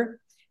ladder,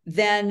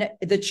 then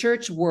the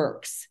church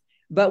works.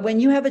 But when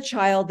you have a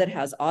child that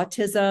has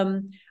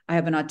autism, I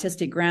have an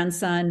autistic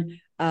grandson,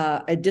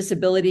 a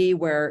disability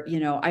where,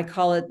 I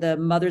call it the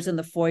mothers in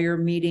the foyer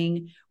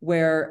meeting,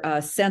 where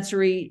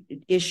sensory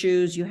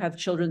issues, you have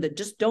children that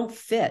just don't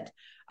fit.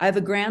 I have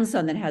a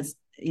grandson that has,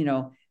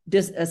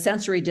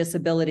 sensory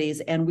disabilities,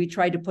 and we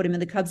tried to put him in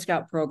the Cub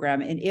Scout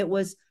program, and it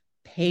was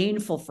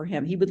painful for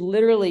him. He would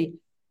literally,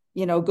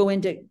 go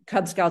into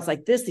Cub Scouts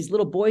like this. These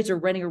little boys are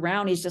running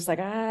around. He's just like,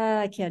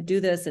 I can't do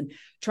this. And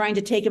trying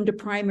to take him to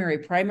primary.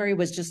 Primary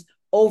was just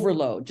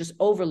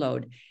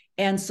overload.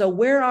 And so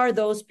where are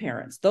those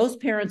parents? Those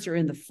parents are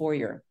in the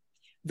foyer.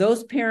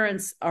 Those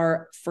parents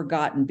are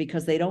forgotten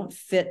because they don't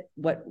fit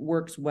what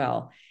works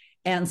well.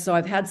 And so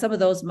I've had some of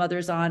those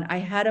mothers on. I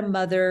had a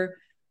mother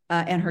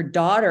and her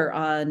daughter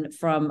on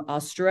from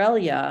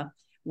Australia,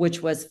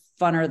 which was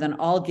funner than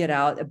all get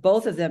out.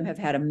 Both of them have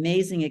had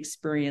amazing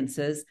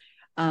experiences.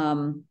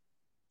 The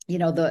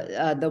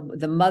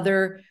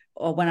mother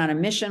went on a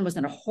mission, was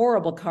in a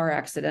horrible car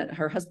accident.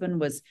 Her husband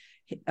was,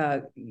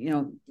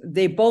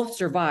 they both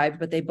survived,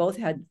 but they both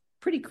had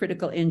pretty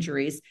critical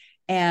injuries.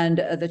 And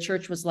the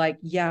church was like,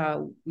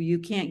 yeah, you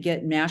can't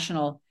get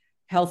national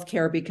health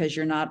care because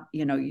you're not,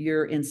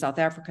 you're in South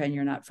Africa and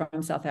you're not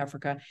from South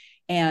Africa.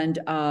 And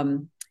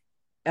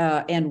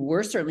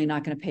we're certainly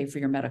not going to pay for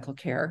your medical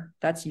care.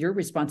 That's your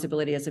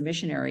responsibility as a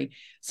missionary.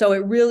 So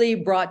it really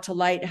brought to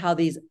light how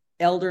these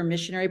elder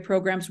missionary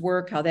programs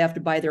work, how they have to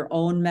buy their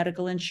own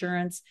medical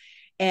insurance.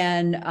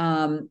 And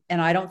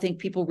I don't think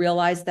people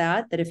realize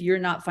that if you're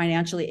not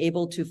financially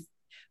able to,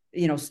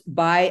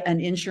 buy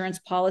an insurance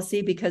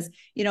policy, because,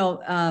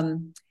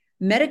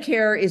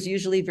 Medicare is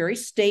usually very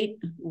state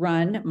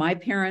run. My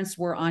parents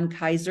were on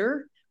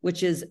Kaiser,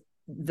 which is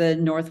the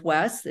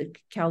Northwest,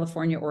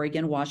 California,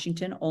 Oregon,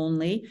 Washington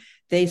only.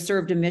 They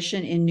served a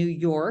mission in New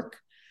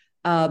York.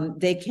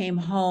 They came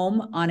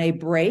home on a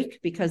break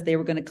because they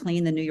were going to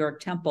clean the New York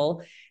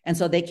temple. And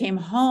so they came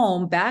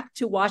home back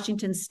to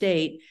Washington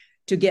State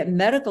to get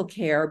medical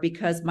care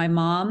because my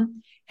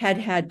mom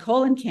had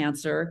colon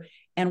cancer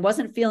and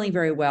wasn't feeling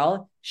very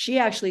well. She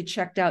actually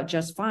checked out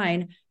just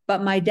fine.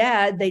 But my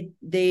dad,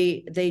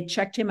 they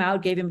checked him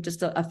out, gave him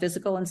just a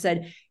physical and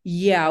said,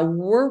 yeah,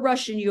 we're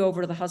rushing you over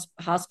to the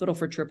hospital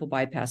for triple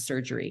bypass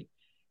surgery.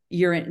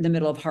 You're in the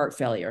middle of heart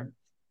failure.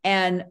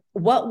 And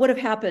what would have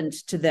happened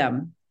to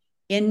them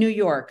in New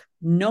York?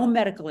 No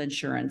medical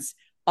insurance.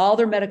 All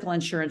their medical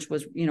insurance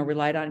was,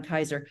 relied on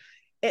Kaiser.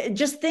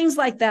 Just things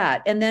like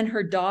that. And then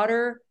her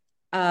daughter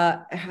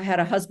had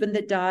a husband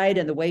that died,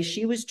 and the way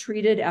she was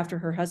treated after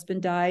her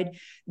husband died.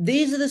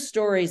 These are the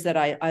stories that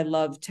I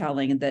love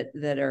telling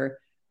that are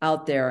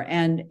out there.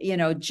 And,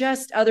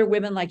 just other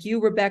women like you,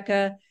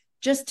 Rebecca,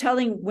 just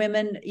telling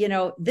women,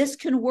 this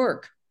can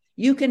work.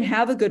 You can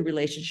have a good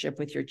relationship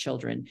with your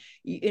children.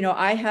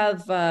 I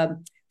have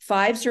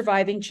 5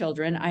 surviving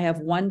children. I have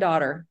 1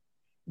 daughter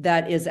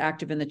that is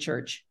active in the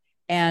church,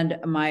 and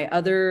my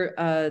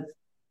other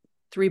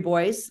 3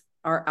 boys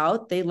are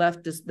out. They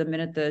left just the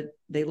minute that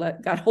they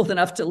got old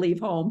enough to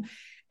leave home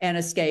and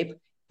escape.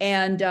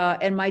 And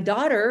my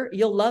daughter,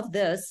 you'll love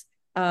this.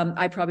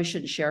 I probably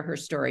shouldn't share her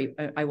story.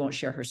 I won't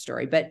share her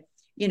story, but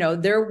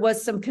there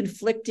was some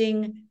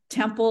conflicting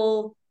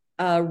temple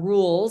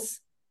rules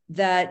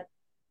that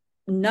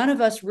none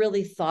of us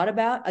really thought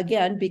about.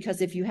 Again,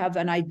 because if you have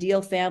an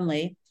ideal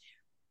family,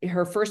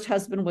 her first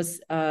husband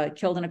was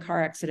killed in a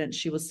car accident.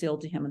 She was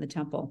sealed to him in the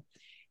temple.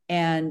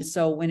 And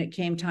so when it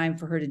came time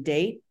for her to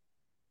date,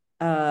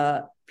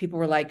 people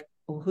were like,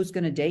 well, who's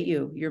going to date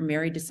you? You're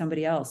married to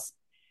somebody else.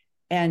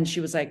 And she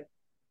was like,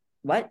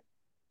 what?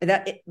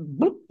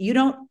 You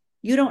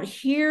don't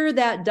hear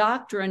that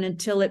doctrine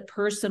until it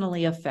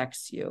personally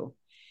affects you.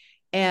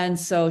 And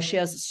so she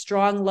has a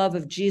strong love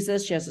of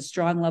Jesus. She has a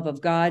strong love of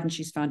God, and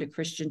she's found a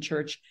Christian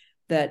church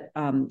that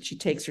she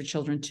takes her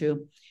children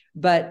to.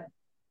 But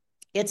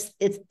it's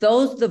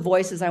the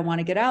voices I want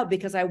to get out,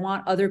 because I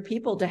want other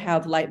people to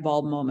have light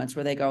bulb moments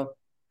where they go,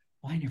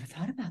 oh, I never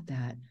thought about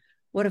that.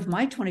 What if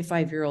my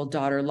 25-year-old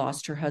daughter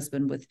lost her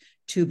husband with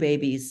 2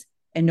 babies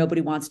and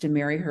nobody wants to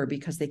marry her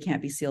because they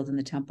can't be sealed in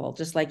the temple?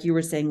 Just like you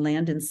were saying,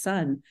 Landon's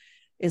son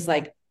is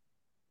like,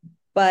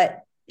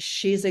 but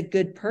she's a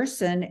good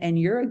person and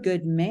you're a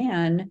good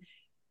man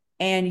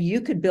and you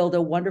could build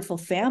a wonderful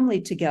family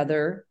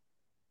together.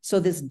 So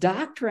this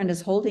doctrine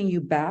is holding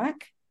you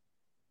back.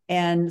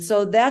 And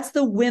so that's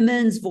the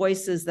women's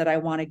voices that I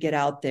want to get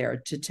out there,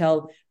 to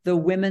tell the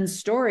women's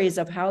stories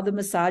of how the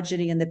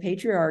misogyny and the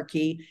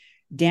patriarchy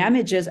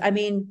damages. I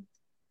mean,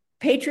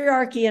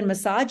 patriarchy and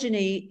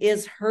misogyny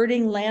is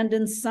hurting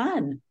Landon's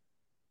son.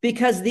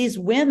 because these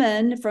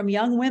women, from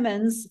young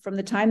women's, from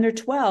the time they're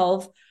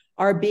 12,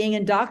 are being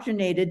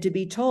indoctrinated to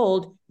be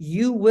told,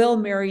 you will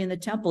marry in the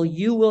temple,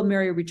 you will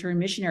marry a returned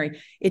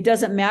missionary. It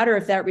doesn't matter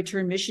if that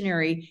returned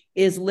missionary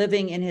is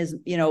living in his,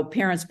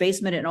 parents'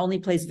 basement and only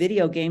plays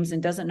video games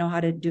and doesn't know how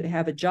to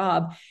have a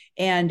job,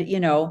 and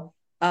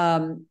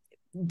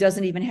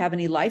doesn't even have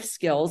any life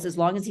skills. As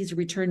long as he's a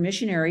returned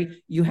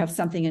missionary, you have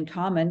something in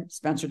common,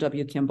 Spencer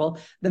W. Kimball,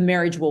 the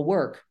marriage will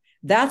work.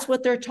 That's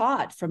what they're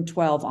taught from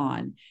 12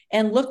 on.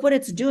 And look what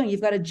it's doing. You've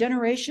got a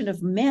generation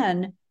of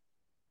men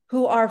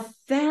who are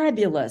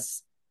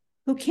fabulous,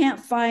 who can't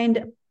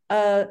find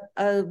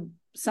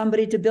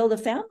somebody to build a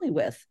family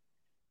with.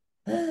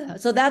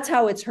 So that's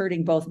how it's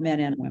hurting both men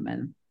and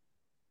women.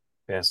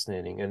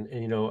 Fascinating. And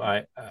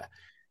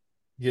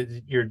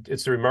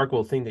it's a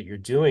remarkable thing that you're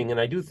doing. And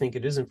I do think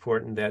it is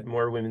important that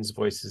more women's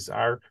voices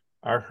are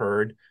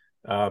heard.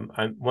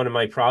 One of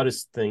my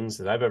proudest things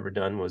that I've ever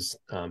done was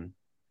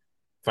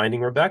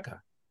finding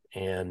Rebecca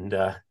and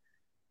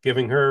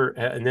giving her,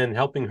 and then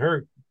helping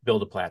her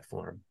build a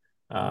platform.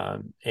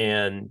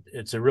 And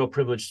it's a real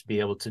privilege to be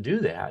able to do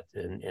that.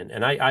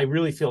 And I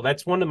really feel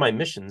that's one of my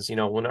missions.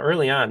 When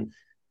early on,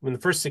 when the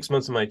first 6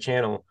 months of my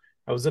channel,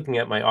 I was looking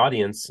at my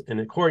audience, and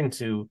according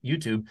to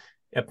YouTube,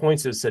 at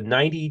points it said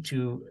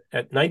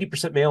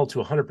 90% male to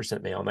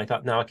 100% male. And I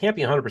thought, no, it can't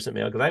be 100%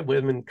 male, because I have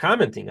women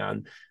commenting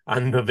on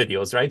the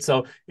videos, right?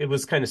 So it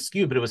was kind of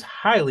skewed, but it was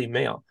highly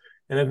male.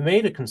 And I've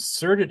made a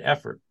concerted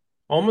effort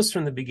almost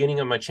from the beginning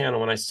of my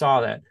channel when I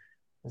saw that.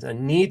 I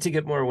need to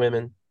get more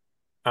women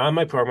on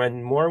my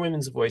program, more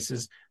women's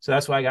voices. So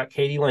that's why I got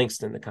Katie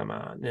Langston to come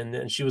on.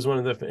 And she was one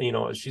of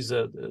the, she's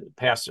a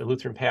pastor, a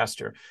Lutheran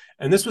pastor.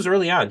 And this was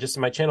early on, just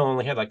my channel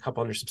only had like a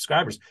couple hundred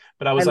subscribers,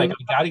 but I was I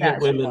got to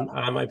get women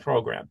on my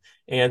program.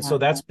 And so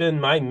that's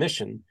been my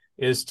mission,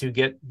 is to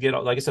get,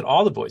 like I said,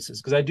 all the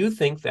voices. Because I do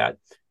think that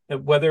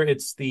whether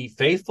it's the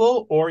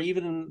faithful or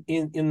even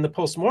in the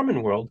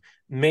post-Mormon world,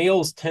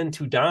 males tend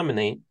to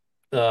dominate.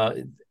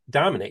 And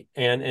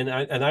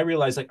I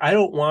realized, like, I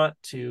don't want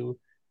to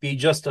be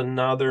just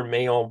another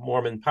male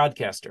Mormon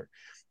podcaster.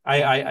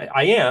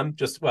 I am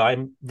just, well,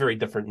 I'm very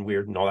different and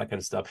weird and all that kind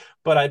of stuff.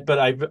 But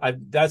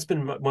that's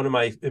been one of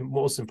my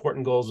most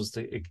important goals, was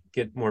to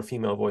get more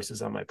female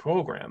voices on my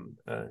program.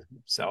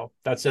 So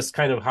that's just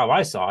kind of how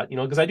I saw it,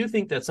 because I do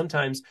think that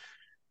sometimes,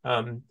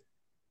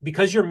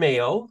 because you're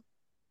male,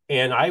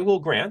 and I will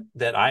grant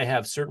that I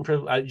have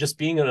certain just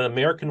being an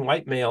American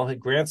white male, it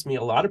grants me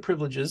a lot of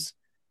privileges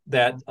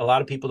that a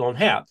lot of people don't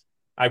have.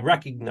 I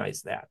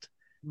recognize that.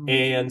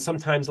 And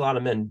sometimes a lot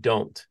of men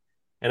don't.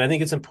 And I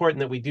think it's important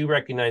that we do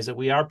recognize that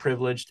we are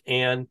privileged.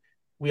 And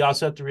we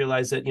also have to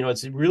realize that,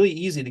 it's really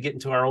easy to get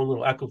into our own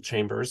little echo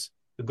chambers,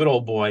 the good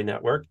old boy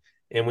network,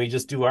 and we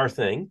just do our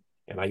thing.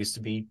 And I used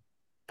to be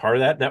part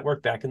of that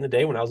network back in the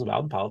day when I was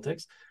involved in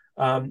politics.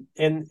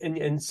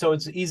 And so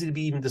it's easy to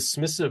be even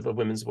dismissive of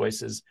women's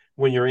voices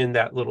when you're in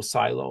that little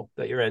silo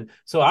that you're in.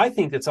 So I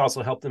think it's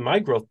also helped in my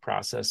growth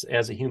process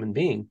as a human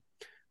being,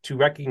 to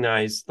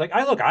recognize, like,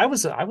 I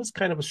was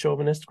kind of a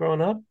chauvinist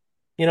growing up.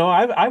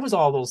 I was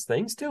all those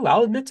things too.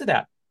 I'll admit to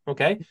that.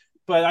 Okay.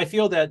 But I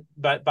feel that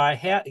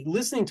by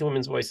listening to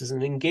women's voices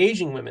and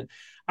engaging women,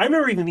 I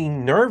remember even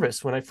being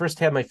nervous when I first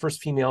had my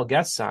first female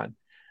guests on.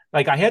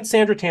 Like, I had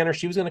Sandra Tanner,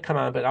 she was going to come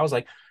on, but I was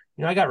like,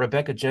 I got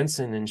Rebecca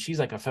Jensen, and she's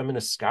like a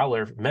feminist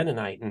scholar,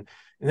 Mennonite. And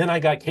then I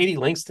got Katie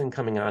Langston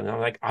coming on, and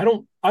I'm like, I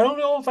don't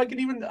know if I could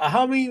even,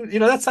 how many,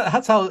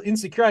 that's how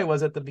insecure I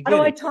was at the beginning.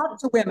 How do I talk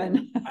to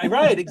women?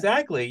 Right,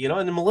 exactly.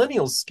 And the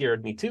millennials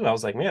scared me too. I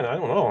was like, man, I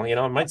don't know,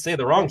 I might say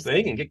the wrong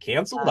thing and get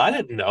canceled. I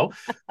didn't know.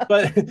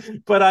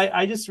 But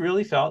I just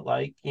really felt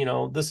like,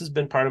 this has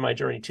been part of my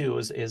journey too,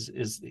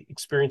 is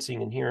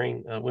experiencing and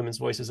hearing women's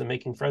voices and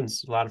making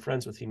friends, a lot of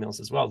friends with females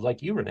as well,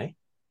 like you, Renee,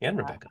 and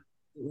Rebecca.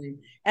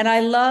 And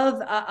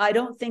I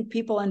don't think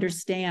people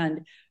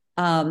understand.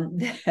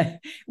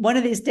 One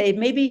of these days,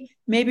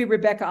 maybe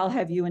Rebecca, I'll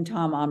have you and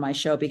Tom on my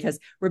show, because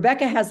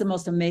Rebecca has the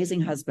most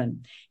amazing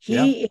husband.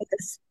 He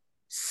is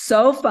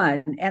so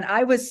fun. And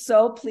I was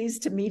so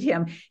pleased to meet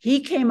him.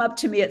 He came up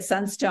to me at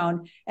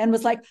Sunstone and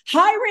was like,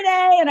 "Hi,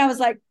 Renee." And I was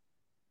like,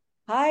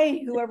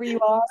 "Hi, whoever you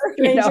are."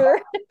 Stranger.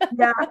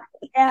 Yeah.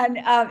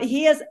 And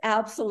he has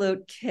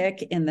absolute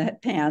kick in the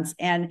pants.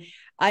 And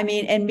I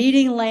mean, and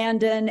meeting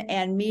Landon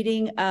and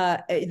meeting,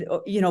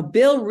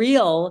 Bill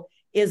Reel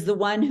is the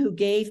one who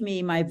gave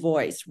me my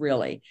voice,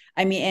 really.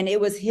 I mean, and it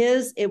was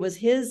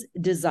his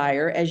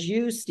desire, as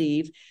you,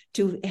 Steve,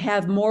 to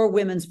have more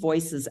women's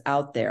voices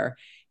out there.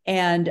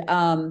 And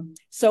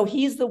so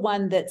he's the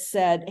one that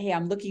said, "Hey,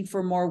 I'm looking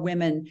for more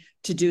women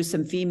to do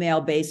some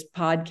female-based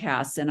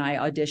podcasts." And I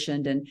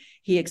auditioned, and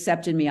he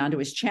accepted me onto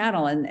his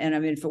channel. And I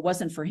mean, if it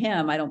wasn't for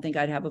him, I don't think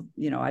I'd have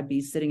I'd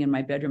be sitting in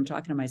my bedroom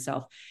talking to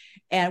myself,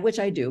 and which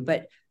I do.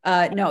 But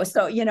no,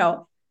 so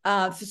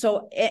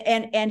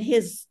and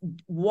his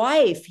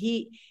wife,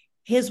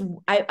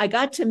 I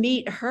got to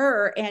meet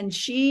her, and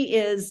she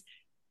is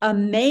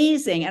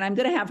amazing. And I'm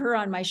going to have her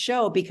on my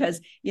show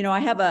because, I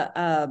have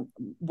a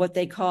what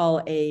they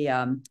call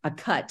a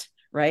cut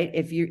right?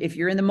 If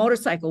you're in the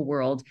motorcycle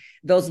world,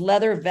 those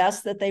leather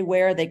vests that they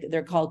wear,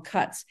 they're called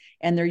cuts,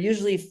 and they're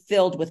usually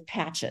filled with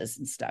patches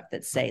and stuff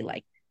that say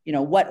like,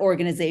 what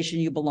organization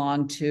you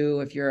belong to,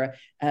 if you're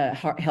a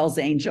Hell's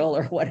Angel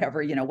or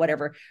whatever,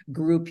 whatever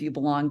group you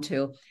belong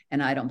to.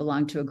 And I don't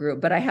belong to a group,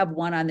 but I have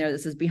one on there that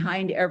says,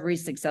 behind every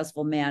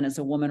successful man is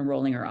a woman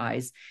rolling her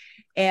eyes.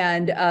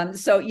 And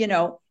so,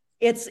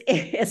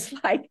 it's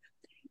like,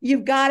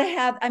 you've got to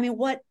have, I mean,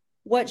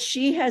 what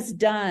she has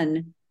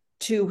done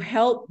to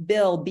help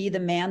Bill be the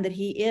man that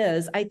he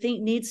is, I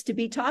think needs to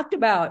be talked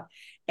about.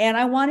 And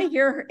I want to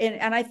hear her,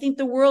 and I think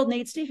the world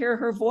needs to hear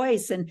her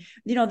voice. And,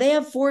 they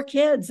have 4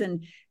 kids,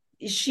 and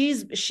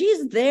she's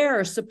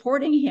there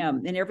supporting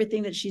him in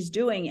everything that she's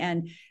doing.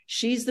 And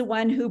she's the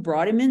one who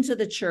brought him into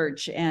the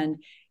church.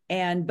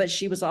 But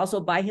she was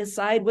also by his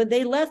side when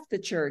they left the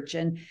church.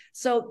 And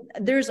so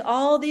there's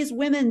all these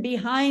women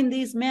behind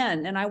these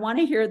men, and I want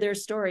to hear their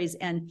stories.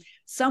 And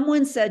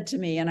someone said to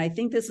me, and I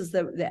think this is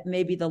that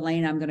maybe the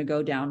lane I'm going to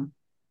go down,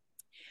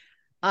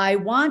 I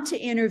want to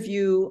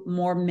interview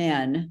more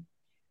men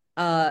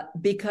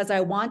because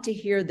I want to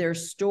hear their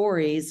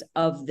stories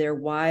of their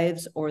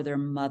wives or their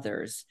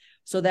mothers.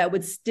 So that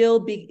would still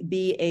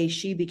be a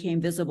She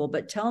Became Visible.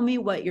 But tell me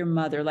what your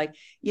mother, like,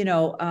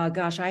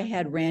 gosh, I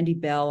had Randy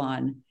Bell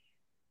on.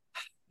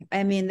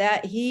 I mean,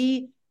 that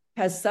he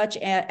has such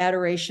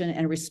adoration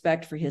and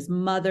respect for his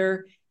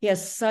mother. He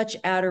has such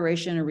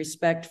adoration and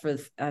respect for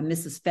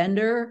Mrs.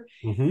 Fender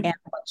and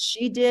what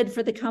she did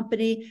for the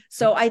company.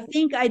 So I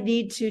think I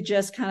need to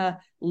just kind of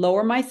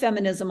lower my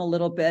feminism a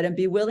little bit and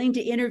be willing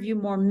to interview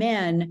more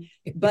men,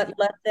 but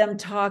let them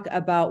talk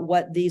about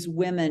what these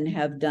women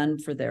have done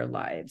for their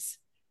lives.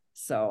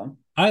 So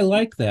I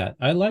like that.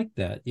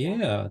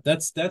 Yeah,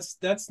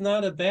 that's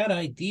not a bad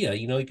idea.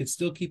 You could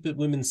still keep it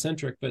women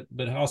centric,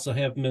 but also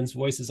have men's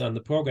voices on the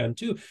program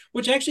too.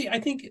 Which actually, I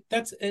think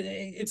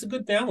it's a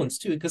good balance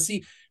too. Because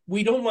see,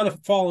 we don't want to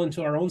fall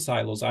into our own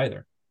silos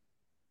either.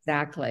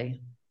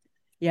 Exactly.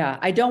 Yeah,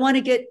 I don't want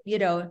to get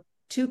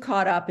too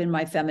caught up in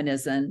my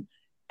feminism,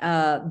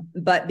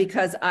 but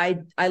because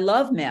I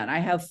love men. I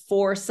have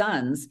 4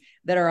 sons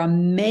that are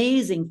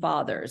amazing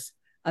fathers,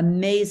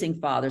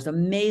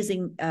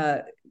 amazing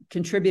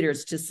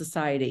contributors to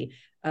society.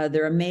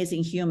 They're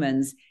amazing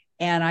humans.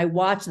 And I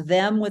watch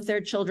them with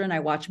their children. I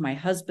watch my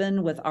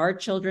husband with our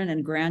children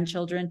and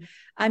grandchildren.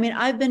 I mean,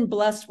 I've been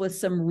blessed with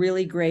some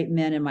really great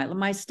men in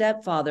my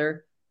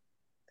stepfather,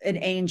 an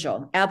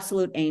angel,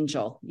 absolute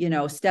angel,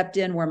 stepped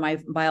in where my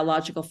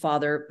biological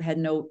father had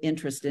no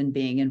interest in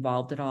being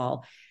involved at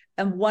all.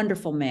 A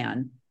wonderful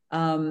man.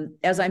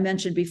 As I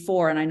mentioned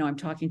before, and I know I'm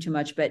talking too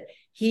much, but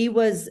he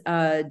was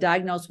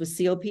diagnosed with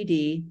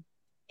COPD.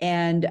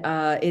 And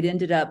it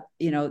ended up,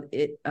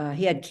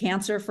 he had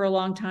cancer for a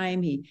long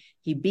time.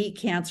 He beat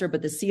cancer,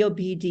 but the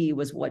COPD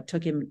was what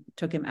took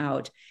him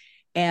out.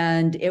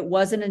 And it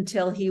wasn't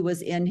until he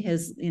was in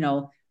his,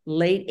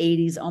 late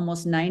 80s,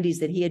 almost 90s,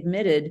 that he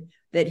admitted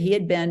that he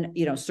had been,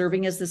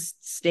 serving as the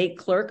state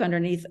clerk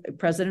underneath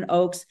President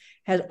Oaks,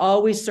 had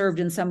always served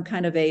in some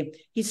kind of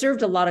he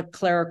served a lot of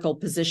clerical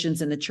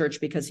positions in the church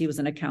because he was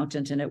an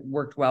accountant and it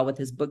worked well with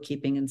his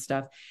bookkeeping and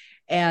stuff.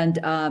 And,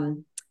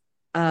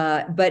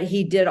 but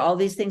he did all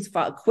these things,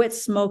 quit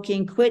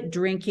smoking, quit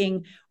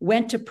drinking,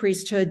 went to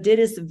priesthood, did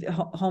his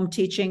home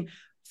teaching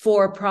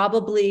for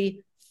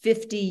probably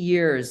 50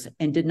 years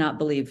and did not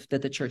believe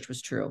that the church was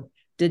true,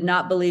 did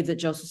not believe that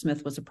Joseph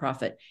Smith was a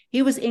prophet.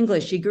 He was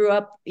English. He grew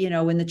up,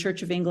 in the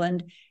Church of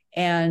England.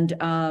 And,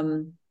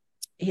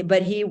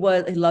 but he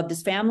loved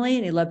his family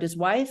and he loved his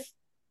wife.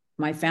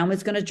 My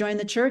family's going to join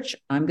the church.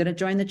 I'm going to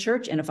join the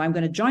church. And if I'm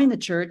going to join the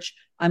church,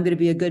 I'm going to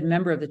be a good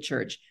member of the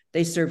church.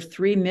 They served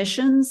 3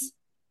 missions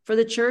for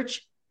the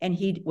church, and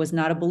he was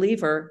not a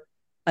believer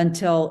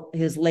until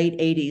his late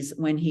 80s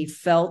when he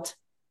felt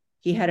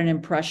he had an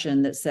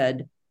impression that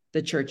said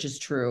the church is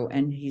true,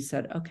 and he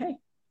said, okay,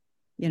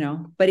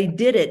 but he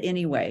did it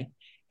anyway.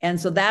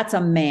 And so that's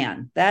a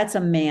man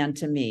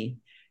to me,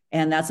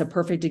 and that's a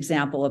perfect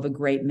example of a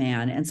great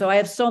man. And so I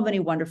have so many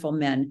wonderful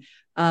men,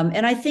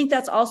 and I think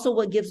that's also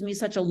what gives me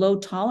such a low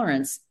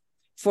tolerance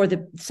for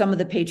some of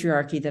the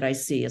patriarchy that I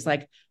see. It's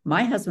like,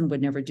 my husband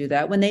would never do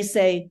that. When they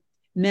say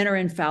men are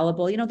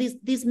infallible,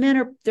 these men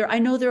are there. I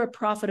know they're a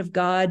prophet of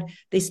God.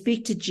 They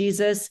speak to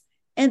Jesus,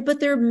 but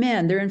they're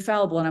men, they're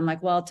infallible. And I'm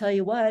like, well, I'll tell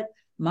you what,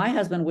 my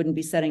husband wouldn't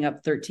be setting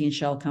up 13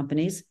 shell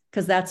companies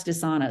because that's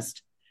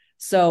dishonest.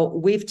 So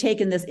we've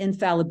taken this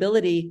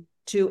infallibility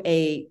to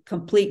a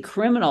complete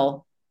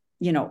criminal,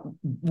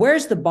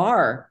 where's the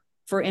bar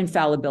for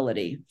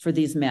infallibility for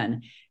these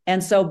men?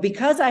 And so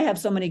because I have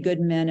so many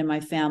good men in my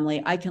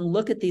family, I can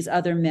look at these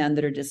other men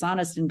that are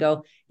dishonest and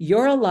go,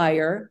 you're a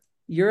liar,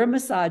 you're a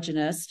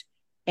misogynist,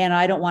 and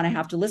I don't want to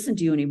have to listen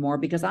to you anymore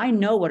because I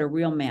know what a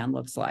real man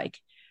looks like.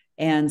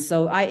 And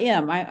so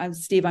I'm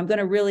Steve, I'm going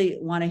to really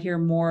want to hear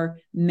more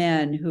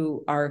men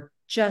who are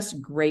just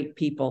great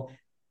people,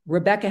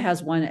 Rebecca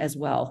has one as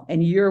well,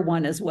 and you're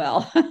one as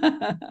well.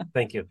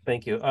 Thank you.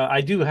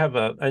 I do have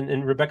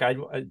and Rebecca,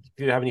 if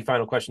you have any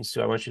final questions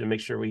too, I want you to make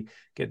sure we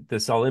get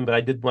this all in. But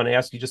I did want to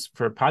ask you, just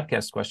for a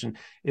podcast question,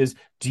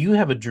 do you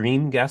have a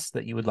dream guest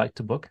that you would like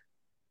to book?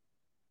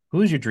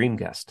 Who is your dream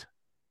guest?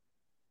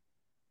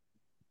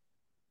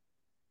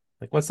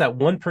 Like, what's that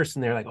one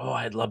person there? Like, oh,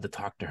 I'd love to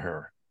talk to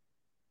her.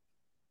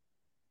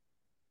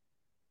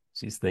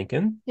 She's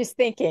thinking. She's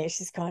thinking.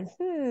 She's going,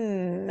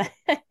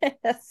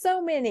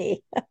 so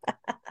many.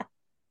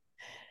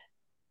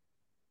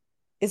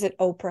 Is it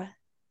Oprah?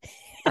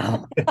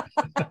 Oh.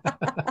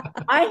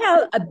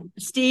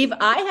 Steve,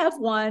 I have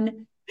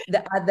one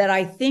that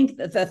I think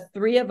that the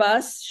three of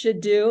us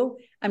should do.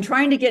 I'm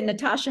trying to get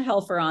Natasha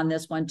Helfer on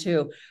this one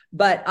too.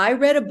 But I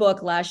read a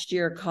book last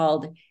year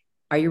called,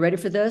 are you ready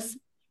for this?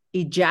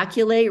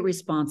 Ejaculate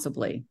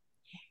Responsibly.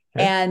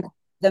 Okay. And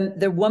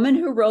the woman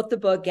who wrote the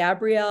book,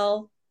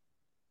 Gabrielle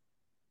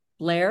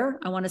Blair,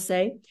 I want to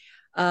say,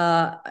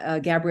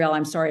 Gabrielle,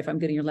 I'm sorry if I'm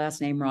getting your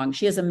last name wrong.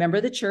 She is a member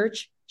of the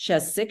church. She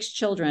has 6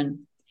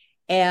 children,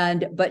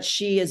 but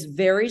she is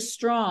very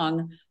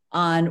strong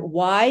on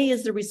why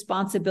is the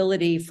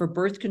responsibility for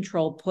birth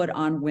control put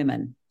on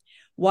women?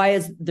 Why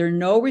is there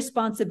no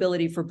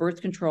responsibility for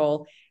birth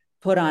control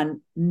put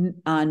on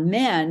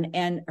men?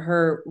 And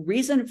her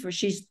reason for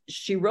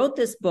she wrote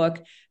this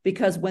book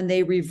because when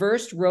they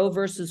reversed Roe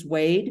versus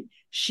Wade,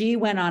 she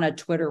went on a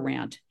Twitter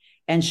rant.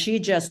 And she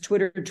just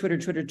Twitter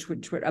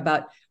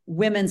about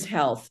women's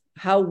health,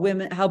 how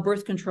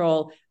birth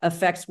control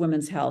affects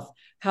women's health,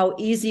 how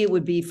easy it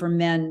would be for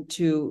men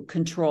to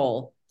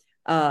control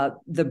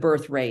the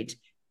birth rate,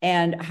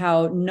 and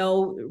how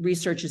no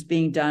research is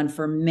being done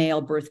for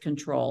male birth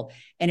control.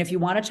 And if you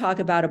want to talk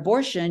about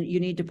abortion, you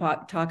need to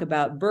talk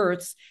about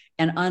births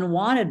and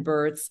unwanted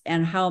births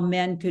and how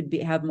men could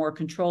have more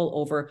control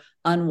over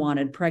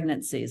unwanted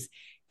pregnancies.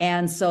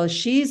 And so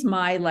she's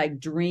my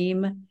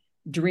dream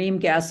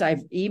guest.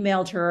 I've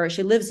emailed her.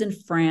 She lives in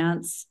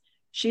France.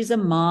 She's a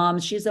mom.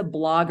 She's a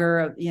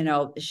blogger.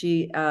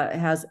 She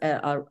has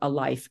a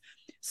life.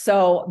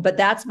 So, but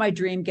that's my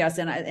dream guest.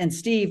 And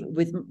Steve,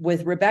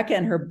 with Rebecca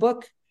and her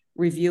book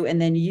review,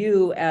 and then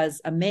you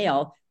as a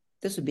male,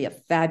 this would be a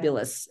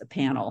fabulous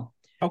panel.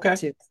 Okay.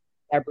 To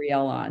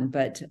Gabrielle on.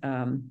 But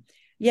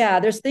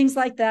yeah, there's things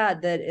like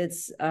that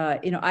it's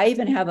I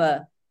even have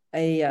a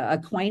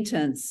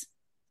acquaintance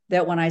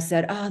that when I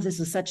said, oh,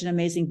 this is such an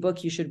amazing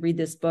book, you should read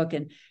this book.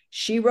 And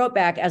she wrote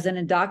back, as an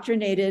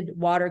indoctrinated,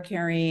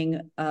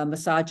 water-carrying,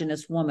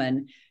 misogynist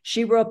woman,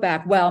 she wrote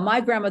back, well,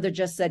 my grandmother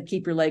just said,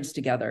 keep your legs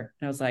together.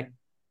 And I was like,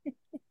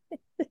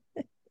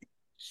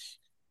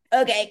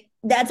 okay,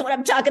 that's what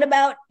I'm talking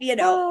about.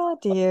 Oh,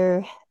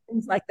 dear.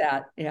 Things like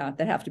that. Yeah,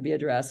 that have to be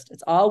addressed.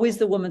 It's always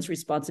the woman's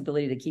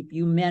responsibility to keep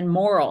you men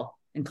moral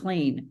and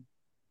clean,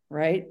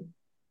 right?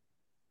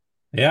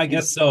 Yeah, I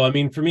guess so. I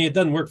mean, for me, it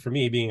doesn't work for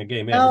me being a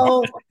gay man.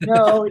 No.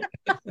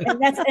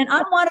 And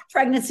unwanted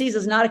pregnancies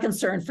is not a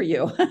concern for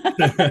you.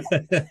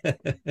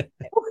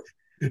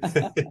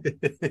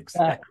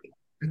 Exactly.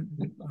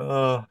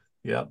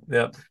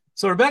 Yeah.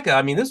 So, Rebecca,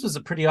 I mean, this was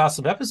a pretty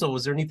awesome episode.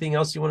 Was there anything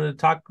else you wanted to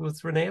talk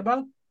with Renee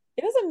about?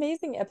 It was an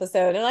amazing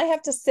episode. And I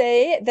have to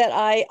say that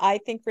I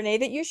think, Renee,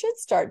 that you should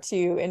start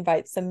to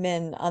invite some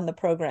men on the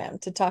program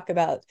to talk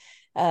about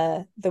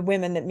the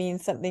women that mean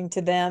something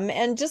to them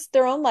and just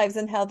their own lives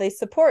and how they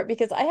support.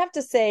 Because I have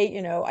to say,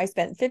 I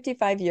spent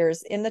 55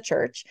 years in the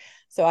church.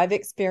 So I've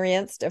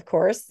experienced, of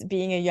course,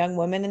 being a young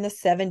woman in the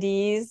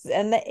 70s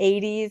and the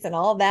 80s and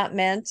all that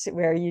meant,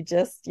 where you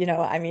just,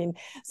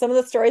 some of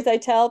the stories I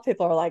tell,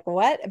 people are like,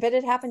 what? But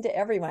it happened to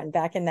everyone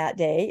back in that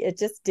day. It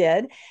just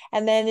did.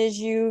 And then as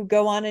you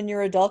go on and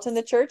you're adult in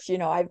the church,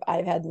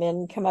 I've had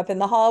men come up in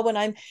the hall when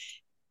I'm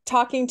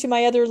talking to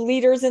my other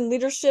leaders in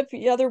leadership,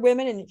 other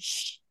women, and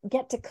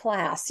get to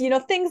class,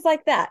 things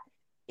like that.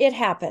 It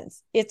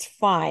happens. It's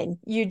fine.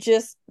 You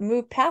just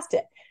move past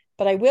it.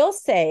 But I will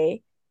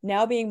say,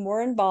 now being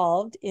more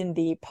involved in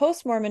the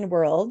post-Mormon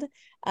world,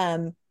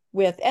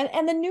 with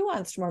and the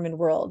nuanced Mormon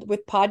world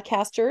with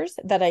podcasters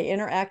that I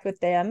interact with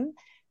them,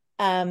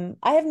 I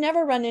have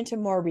never run into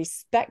more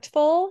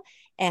respectful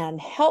and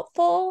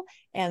helpful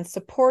and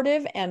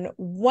supportive and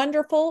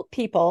wonderful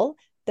people,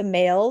 the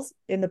males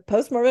in the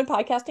post-Mormon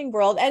podcasting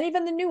world, and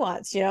even the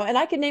nuance, and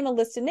I could name a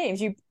list of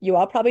names. You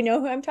all probably know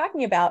who I'm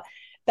talking about,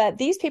 but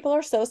these people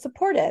are so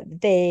supportive.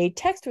 They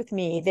text with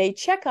me, they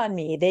check on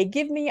me, they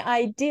give me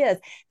ideas,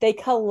 they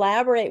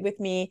collaborate with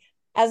me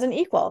as an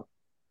equal.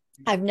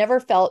 I've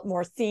never felt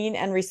more seen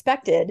and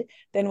respected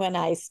than when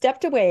I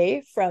stepped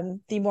away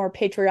from the more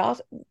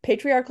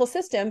patriarchal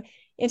system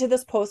into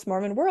this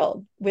post-Mormon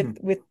world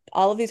with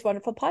all of these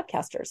wonderful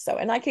podcasters. So,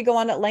 and I could go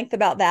on at length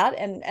about that.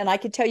 And I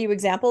could tell you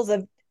examples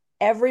of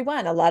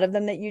everyone, a lot of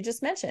them that you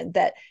just mentioned,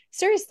 that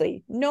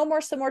seriously, no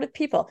more supportive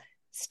people.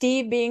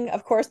 Steve being,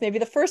 of course, maybe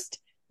the first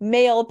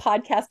male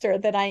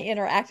podcaster that I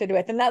interacted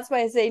with. And that's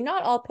why I say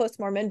not all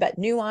post-Mormon, but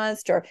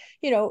nuanced or,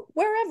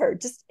 wherever,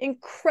 just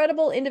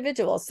incredible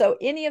individuals. So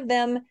any of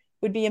them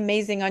would be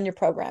amazing on your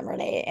program,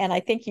 Renee. And I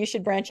think you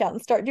should branch out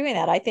and start doing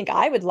that. I think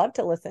I would love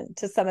to listen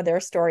to some of their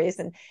stories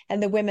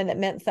and the women that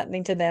meant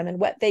something to them and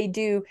what they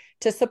do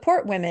to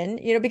support women,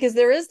 because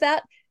there is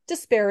that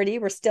disparity.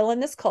 We're still in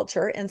this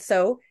culture. And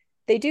so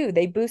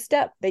they boost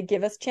up, they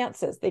give us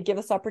chances, they give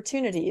us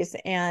opportunities.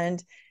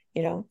 And,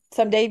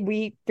 someday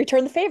we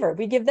return the favor,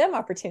 we give them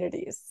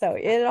opportunities. So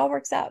it all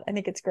works out. I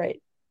think it's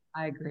great.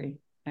 I agree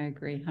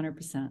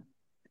 100%.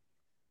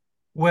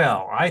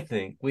 Well, I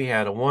think we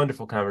had a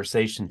wonderful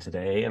conversation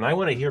today, and I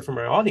want to hear from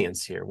our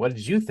audience here. What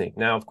did you think?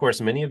 Now, of course,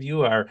 many of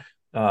you are,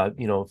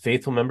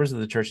 faithful members of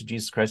the Church of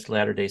Jesus Christ of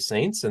Latter-day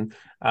Saints. And,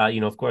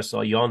 of course,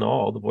 you all know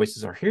all the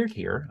voices are heard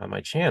here on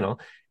my channel.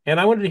 And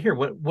I wanted to hear,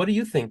 what do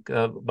you think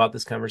about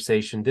this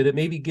conversation? Did it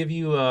maybe give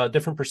you a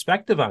different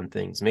perspective on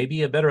things?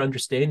 Maybe a better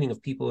understanding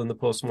of people in the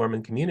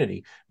post-Mormon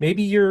community?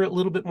 Maybe you're a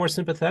little bit more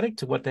sympathetic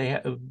to what they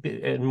have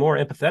and more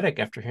empathetic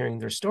after hearing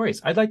their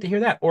stories. I'd like to hear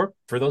that. Or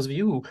for those of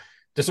you who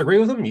disagree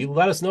with them, you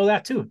let us know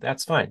that too.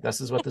 That's fine. This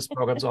is what this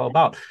program's all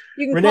about.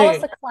 You can Renee, call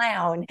us a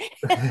clown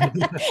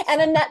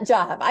and a nut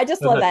job. I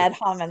just love that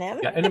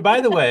homonym. Yeah. And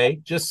by the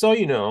way, just so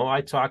you know, I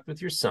talked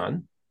with your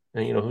son,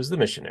 and who's the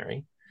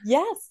missionary.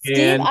 Yes,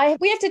 Steve.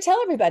 We have to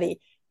tell everybody.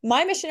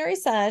 My missionary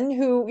son,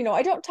 who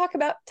I don't talk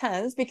about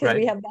tons because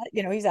we have that.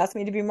 He's asked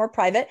me to be more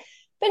private,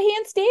 but he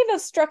and Steve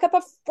have struck up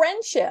a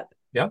friendship.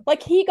 Yeah.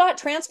 Like he got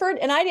transferred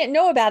and I didn't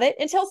know about it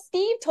until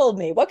Steve told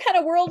me. What kind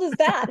of world is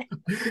that?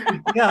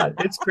 Yeah,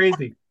 it's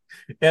crazy.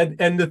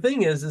 And the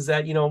thing is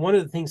that, one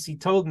of the things he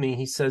told me,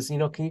 he says,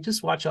 can you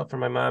just watch out for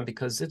my mom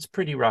because it's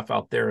pretty rough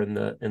out there in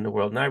the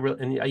world.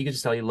 And you can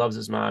just tell he loves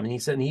his mom.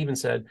 And he even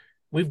said,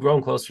 we've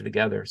grown closer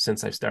together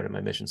since I've started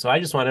my mission. So I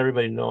just want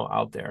everybody to know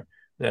out there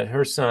that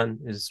her son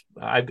is,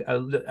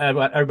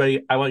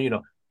 everybody, I want you to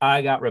know,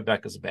 I got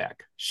Rebecca's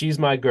back. She's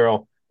my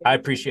girl. I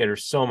appreciate her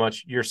so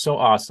much. You're so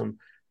awesome.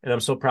 And I'm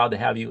so proud to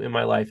have you in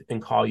my life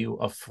and call you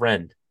a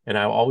friend. And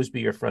I'll always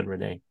be your friend,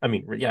 Renee. I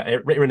mean, yeah,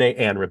 Renee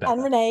and Rebecca.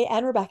 And Renee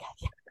and Rebecca.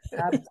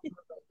 Yeah.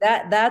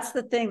 That's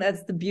the thing.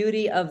 That's the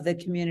beauty of the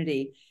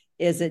community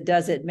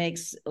it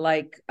makes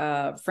like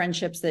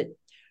friendships that,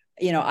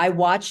 I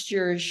watched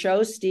your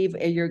show, Steve,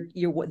 you're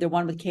the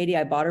one with Katie.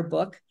 I bought her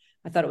book.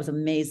 I thought it was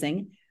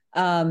amazing.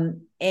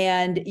 And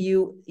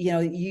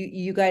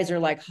you guys are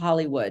like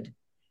Hollywood.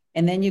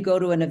 And then you go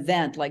to an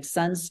event like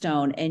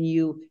Sunstone and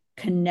you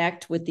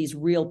connect with these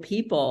real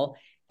people.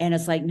 And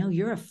it's like, no,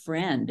 you're a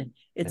friend.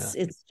 It's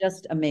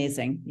just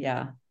amazing.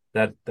 Yeah.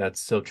 That's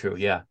so true.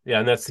 Yeah. Yeah.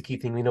 And that's the key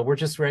thing. We're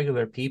just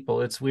regular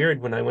people. It's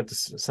weird when I went to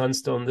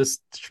Sunstone this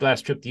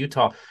last trip to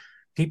Utah,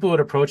 people would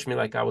approach me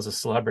like I was a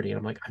celebrity. And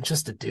I'm like, I'm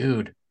just a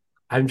dude.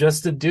 I'm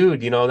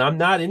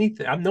not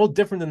anything. I'm no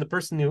different than the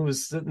person who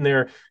was sitting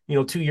there,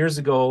 2 years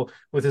ago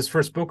with his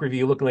first book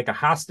review looking like a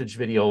hostage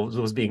video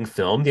was being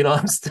filmed.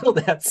 I'm still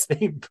that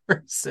same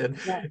person.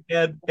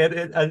 Yeah.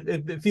 And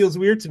it feels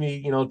weird to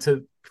me,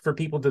 for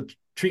people to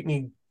treat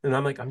me. And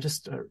I'm like,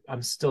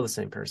 I'm still the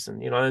same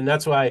person, and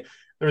that's why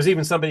there was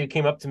even somebody who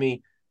came up to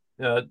me,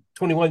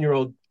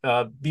 21-year-old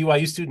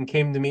BYU student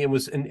came to me and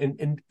was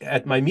in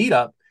at my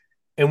meetup.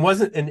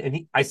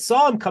 And I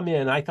saw him come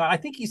in. I thought, I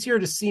think he's here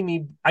to see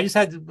me. I just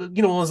had, one of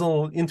those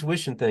little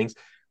intuition things.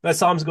 But I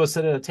saw him go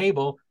sit at a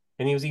table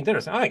and he was eating dinner.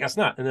 I said, I guess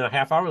not. And then a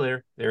half hour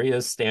later, there he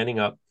is standing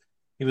up.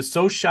 He was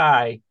so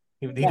shy.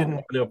 He didn't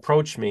want to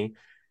approach me.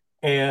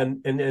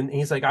 And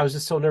he's like, I was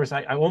just so nervous.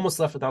 I almost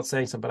left without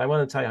saying something, but I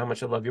want to tell you how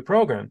much I love your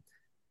program.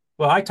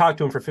 Well, I talked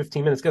to him for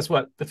 15 minutes. Guess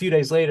what? A few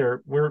days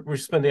later, we're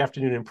spending the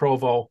afternoon in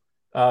Provo,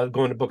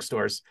 going to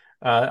bookstores.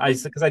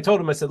 Because I told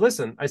him, I said,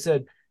 listen,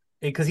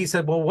 because he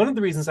said, well, one of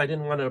the reasons I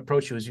didn't want to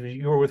approach you is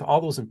you were with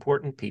all those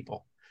important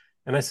people.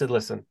 And I said,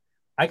 listen,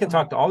 I can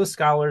talk to all the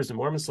scholars and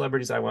Mormon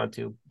celebrities I want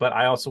to, but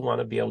I also want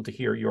to be able to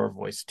hear your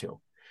voice too.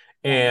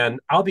 And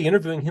I'll be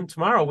interviewing him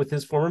tomorrow with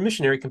his former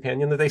missionary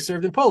companion that they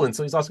served in Poland.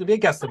 So he's also going to be a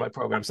guest on my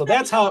program. So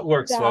that's how it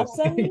works, folks.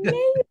 That's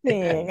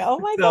amazing. Oh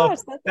my so gosh.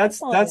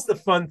 That's the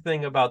fun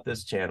thing about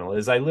this channel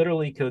is I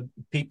literally could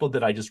people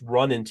that I just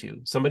run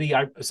into. Somebody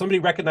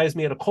recognized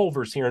me at a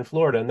Culver's here in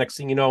Florida. Next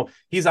thing you know,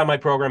 he's on my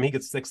program. He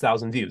gets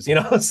 6,000 views,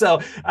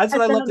 So that's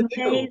what I love to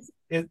do.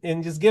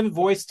 And just give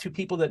voice to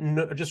people that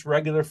are just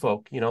regular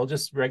folk,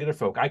 just regular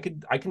folk. I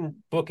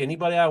can book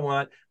anybody I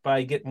want, but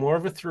I get more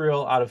of a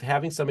thrill out of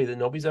having somebody that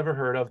nobody's ever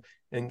heard of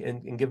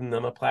and giving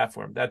them a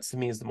platform. That to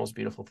me is the most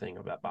beautiful thing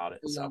about it.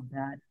 I love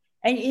that.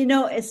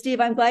 And Steve,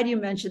 I'm glad you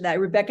mentioned that.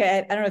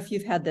 Rebecca, I don't know if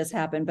you've had this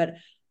happen, but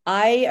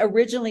I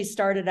originally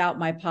started out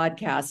my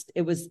podcast.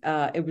 It was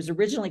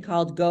originally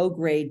called Go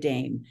Gray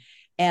Dame.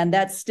 And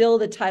that's still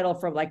the title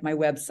for like my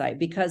website,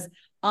 because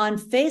on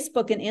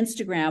Facebook and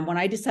Instagram, when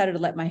I decided to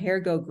let my hair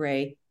go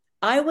gray,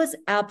 I was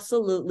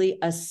absolutely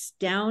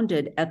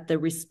astounded at the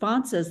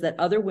responses that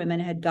other women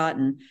had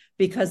gotten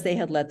because they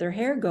had let their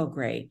hair go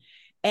gray.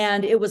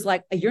 And it was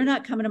like, you're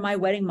not coming to my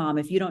wedding, Mom,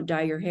 if you don't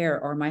dye your hair,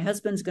 or my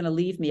husband's going to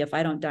leave me if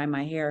I don't dye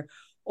my hair.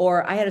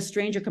 Or I had a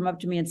stranger come up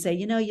to me and say,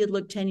 you'd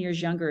look 10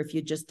 years younger if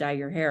you just dye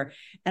your hair.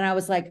 And I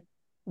was like,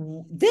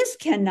 this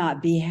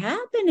cannot be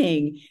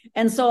happening.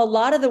 And so a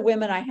lot of the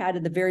women I had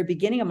at the very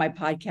beginning of my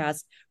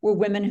podcast were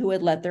women who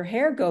had let their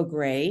hair go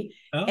gray.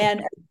 Oh.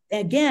 And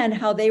again,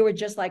 how they were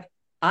just like,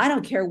 I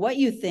don't care what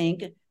you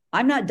think,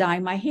 I'm not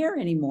dyeing my hair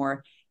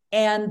anymore.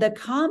 And the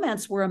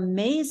comments were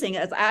amazing.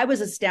 I was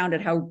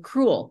astounded how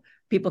cruel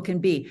people can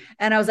be.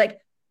 And I was like,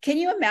 can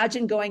you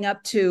imagine going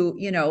up to,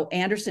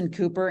 Anderson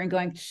Cooper and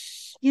going,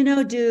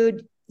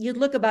 dude, you'd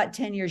look about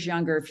 10 years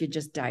younger if you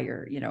just dye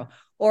your,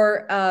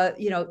 or,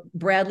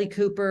 Bradley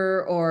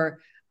Cooper or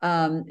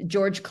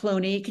George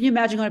Clooney. Can you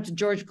imagine going up to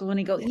George Clooney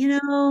and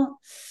go,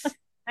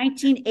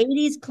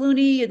 1980s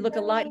Clooney, you'd look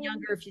a lot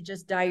younger if you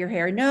just dye your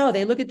hair. No,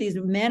 they look at these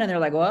men and they're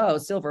like, whoa,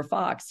 silver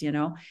fox,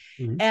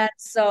 Mm-hmm. And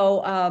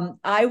so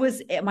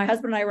my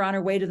husband and I were on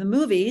our way to the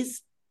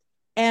movies,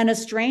 and a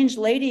strange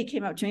lady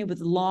came up to me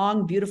with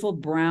long, beautiful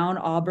brown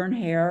auburn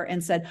hair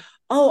and said,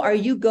 oh, are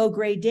you Go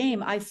Gray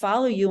Dame? I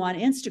follow you on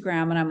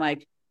Instagram. And I'm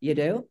like, you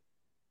do?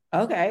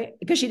 Okay.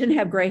 Because she didn't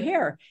have gray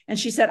hair. And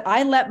she said,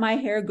 I let my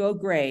hair go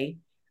gray,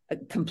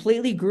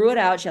 completely grew it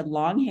out. She had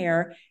long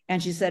hair.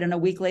 And she said, and a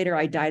week later,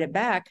 I dyed it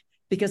back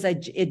because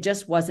it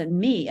just wasn't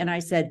me. And I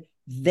said,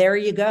 there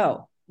you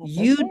go.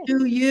 You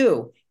do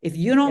you. If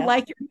you don't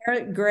like your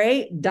hair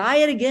gray, dye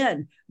it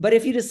again. But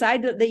if you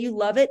decide that you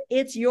love it,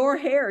 it's your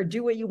hair.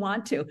 Do what you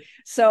want to.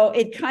 So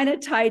it kind of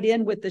tied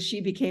in with the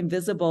She Became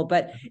Visible.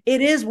 But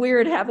it is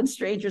weird having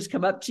strangers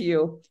come up to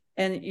you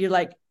and you're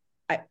like,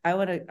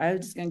 I'm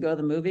just going to go to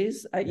the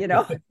movies,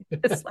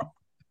 it's like,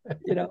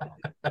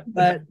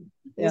 but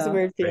it's a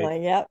weird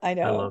feeling. Yeah, I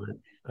know. I love it.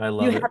 I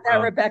love you it. have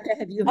that, Rebecca?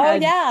 Have you? Oh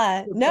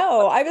yeah,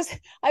 no. I was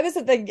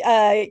at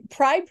the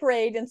Pride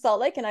Parade in Salt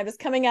Lake, and I was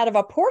coming out of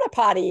a porta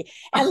potty,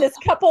 and this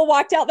couple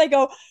walked out. They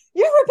go,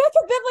 "You're Rebecca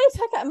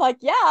Bibley." I'm like,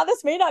 "Yeah,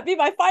 this may not be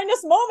my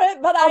finest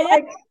moment, but I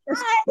am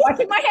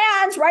washing my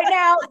hands right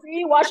now.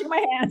 See, washing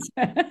my hands."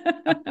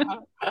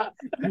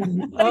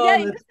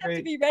 You just have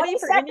to be ready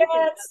for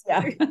anything.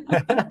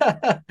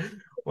 Yeah.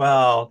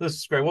 Wow, this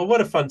is great. Well, what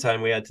a fun time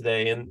we had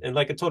today. And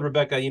like I told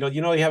Rebecca, you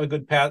have a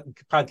good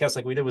podcast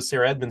like we did with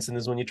Sarah Edmondson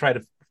is when you try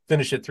to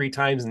finish it 3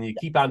 times and you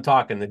keep on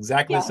talking.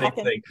 Exactly the same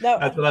thing. No.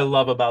 That's what I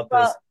love about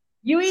this.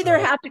 You either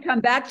have to come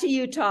back to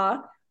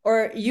Utah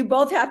or you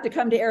both have to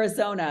come to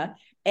Arizona.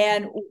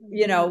 And,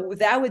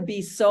 that would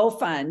be so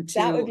fun.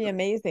 That would be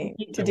amazing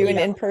to do an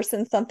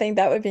in-person something.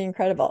 That would be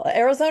incredible.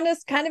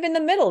 Arizona's kind of in the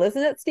middle,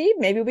 isn't it, Steve?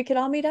 Maybe we could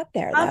all meet up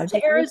there. Come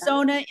to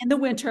Arizona in the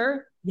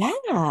winter. Yeah.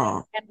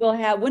 And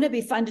wouldn't it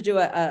be fun to do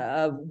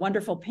a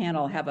wonderful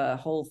panel, have a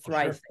whole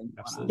Thrive thing?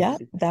 Absolutely. Yeah,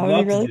 that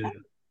would be really fun.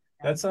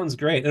 That sounds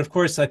great. And of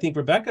course, I think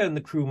Rebecca and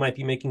the crew might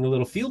be making a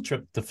little field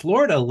trip to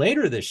Florida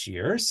later this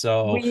year.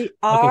 So we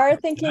are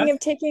thinking of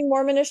taking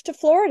Mormonish to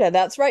Florida.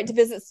 That's right, to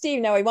visit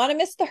Steve. Now we want to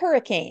miss the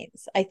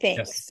hurricanes, I think.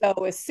 Yes. So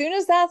as soon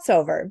as that's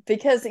over,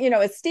 because,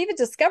 as Steve had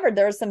discovered,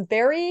 there are some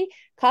very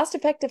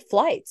cost-effective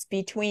flights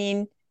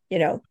between,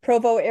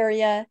 Provo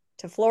area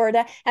to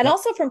Florida and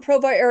also from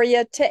Provo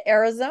area to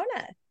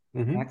Arizona.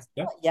 Mm-hmm.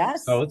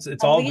 Yes. So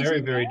it's all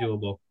very, very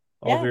doable.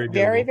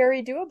 Very,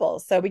 very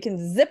doable. So we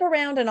can zip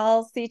around and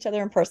all see each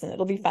other in person.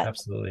 It'll be fun.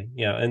 Absolutely.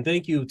 Yeah. And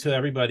thank you to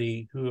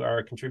everybody who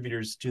are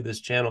contributors to this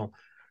channel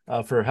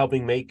for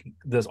helping make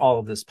all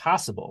of this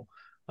possible.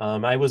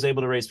 I was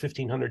able to raise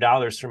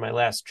 $1,500 for my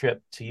last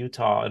trip to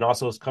Utah, and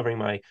also is covering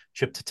my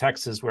trip to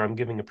Texas, where I'm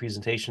giving a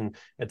presentation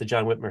at the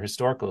John Whitmer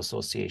Historical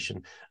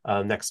Association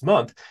next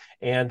month.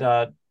 And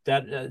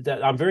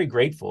that I'm very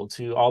grateful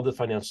to all the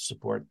financial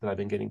support that I've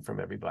been getting from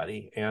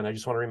everybody. And I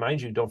just want to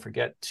remind you, don't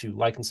forget to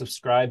like and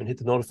subscribe and hit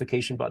the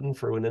notification button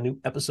for when a new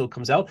episode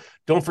comes out.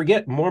 Don't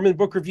forget,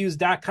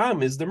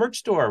 MormonBookReviews.com is the merch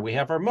store. We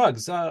have our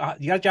mugs. You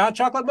got your hot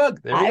chocolate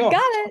mug. There we go. I've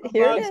got it.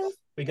 Here it is.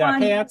 We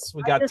got hats.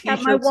 We got t-shirts.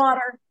 Have my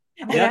water.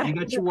 Yeah, you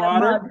got your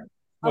water.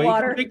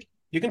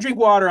 You can drink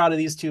water out of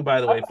these too,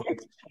 by the way,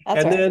 folks.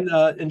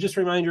 And just a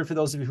reminder for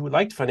those of you who would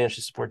like to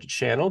financially support the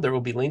channel, there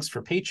will be links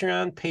for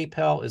Patreon,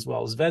 PayPal, as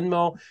well as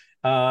Venmo,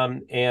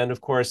 and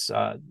of course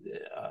our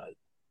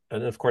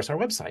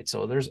website.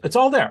 So it's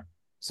all there.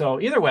 So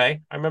either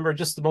way, I remember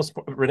just the most.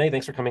 Renee,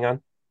 thanks for coming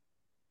on.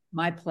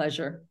 My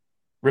pleasure.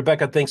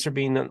 Rebecca, thanks for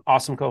being an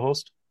awesome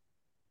co-host.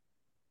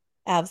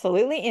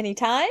 Absolutely,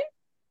 anytime.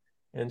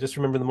 And just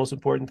remember, the most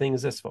important thing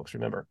is this, folks.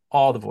 Remember,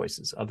 all the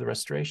voices of the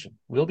restoration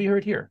will be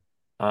heard here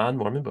on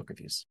Mormon Book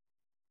Reviews.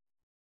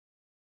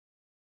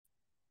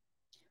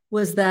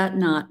 Was that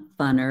not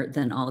funner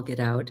than all get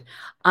out?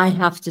 I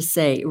have to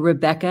say,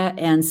 Rebecca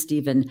and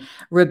Stephen,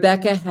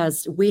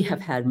 we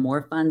have had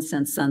more fun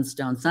since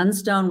Sunstone.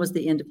 Sunstone was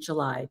the end of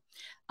July.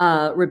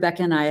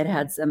 Rebecca and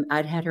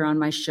I'd had her on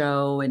my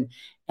show and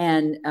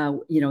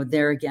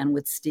there again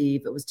with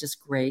Steve, it was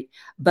just great.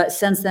 But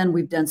since then,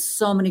 we've done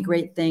so many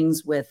great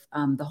things with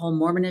the whole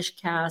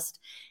Mormonish cast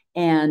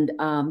and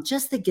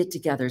just the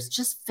get-togethers,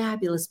 just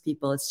fabulous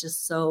people. It's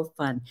just so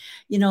fun.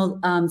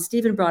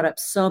 Stephen brought up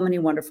so many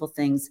wonderful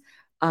things.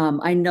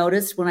 I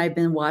noticed when I've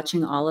been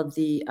watching all of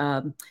the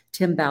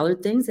Tim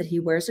Ballard things that he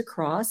wears a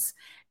cross.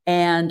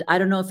 And I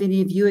don't know if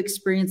any of you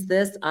experienced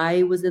this.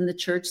 I was in the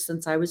church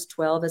since I was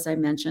 12, as I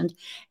mentioned.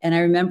 And I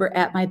remember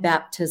at my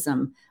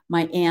baptism,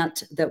 my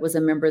aunt that was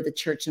a member of the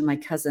church and my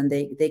cousin,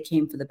 they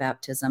came for the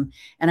baptism.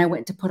 And I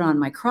went to put on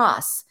my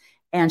cross.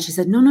 And she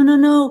said, no, no, no,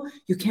 no,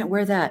 you can't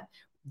wear that.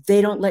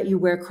 They don't let you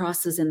wear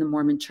crosses in the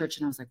Mormon church.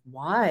 And I was like,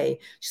 why?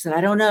 She said,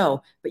 I don't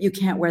know, but you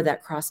can't wear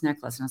that cross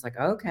necklace. And I was like,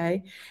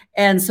 okay.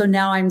 And so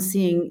now I'm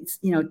seeing,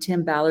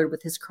 Tim Ballard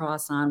with his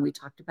cross on. We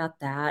talked about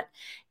that.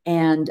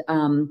 And,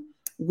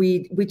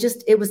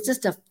 it was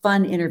just a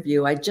fun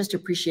interview. I just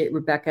appreciate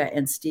Rebecca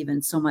and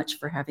Stephen so much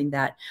for having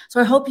that. So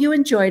I hope you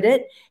enjoyed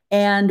it.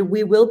 And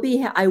I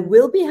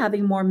will be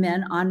having more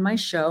men on my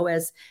show,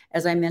 as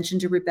I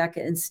mentioned to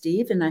Rebecca and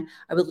Steve. And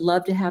I would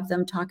love to have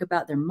them talk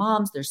about their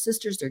moms, their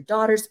sisters, their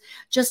daughters,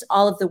 just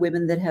all of the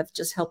women that have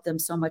just helped them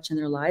so much in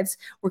their lives.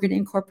 We're going to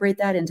incorporate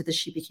that into the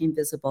She Became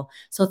Visible.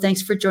 So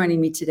thanks for joining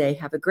me today.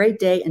 Have a great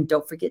day. And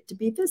don't forget to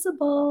be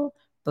visible.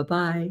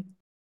 Bye-bye.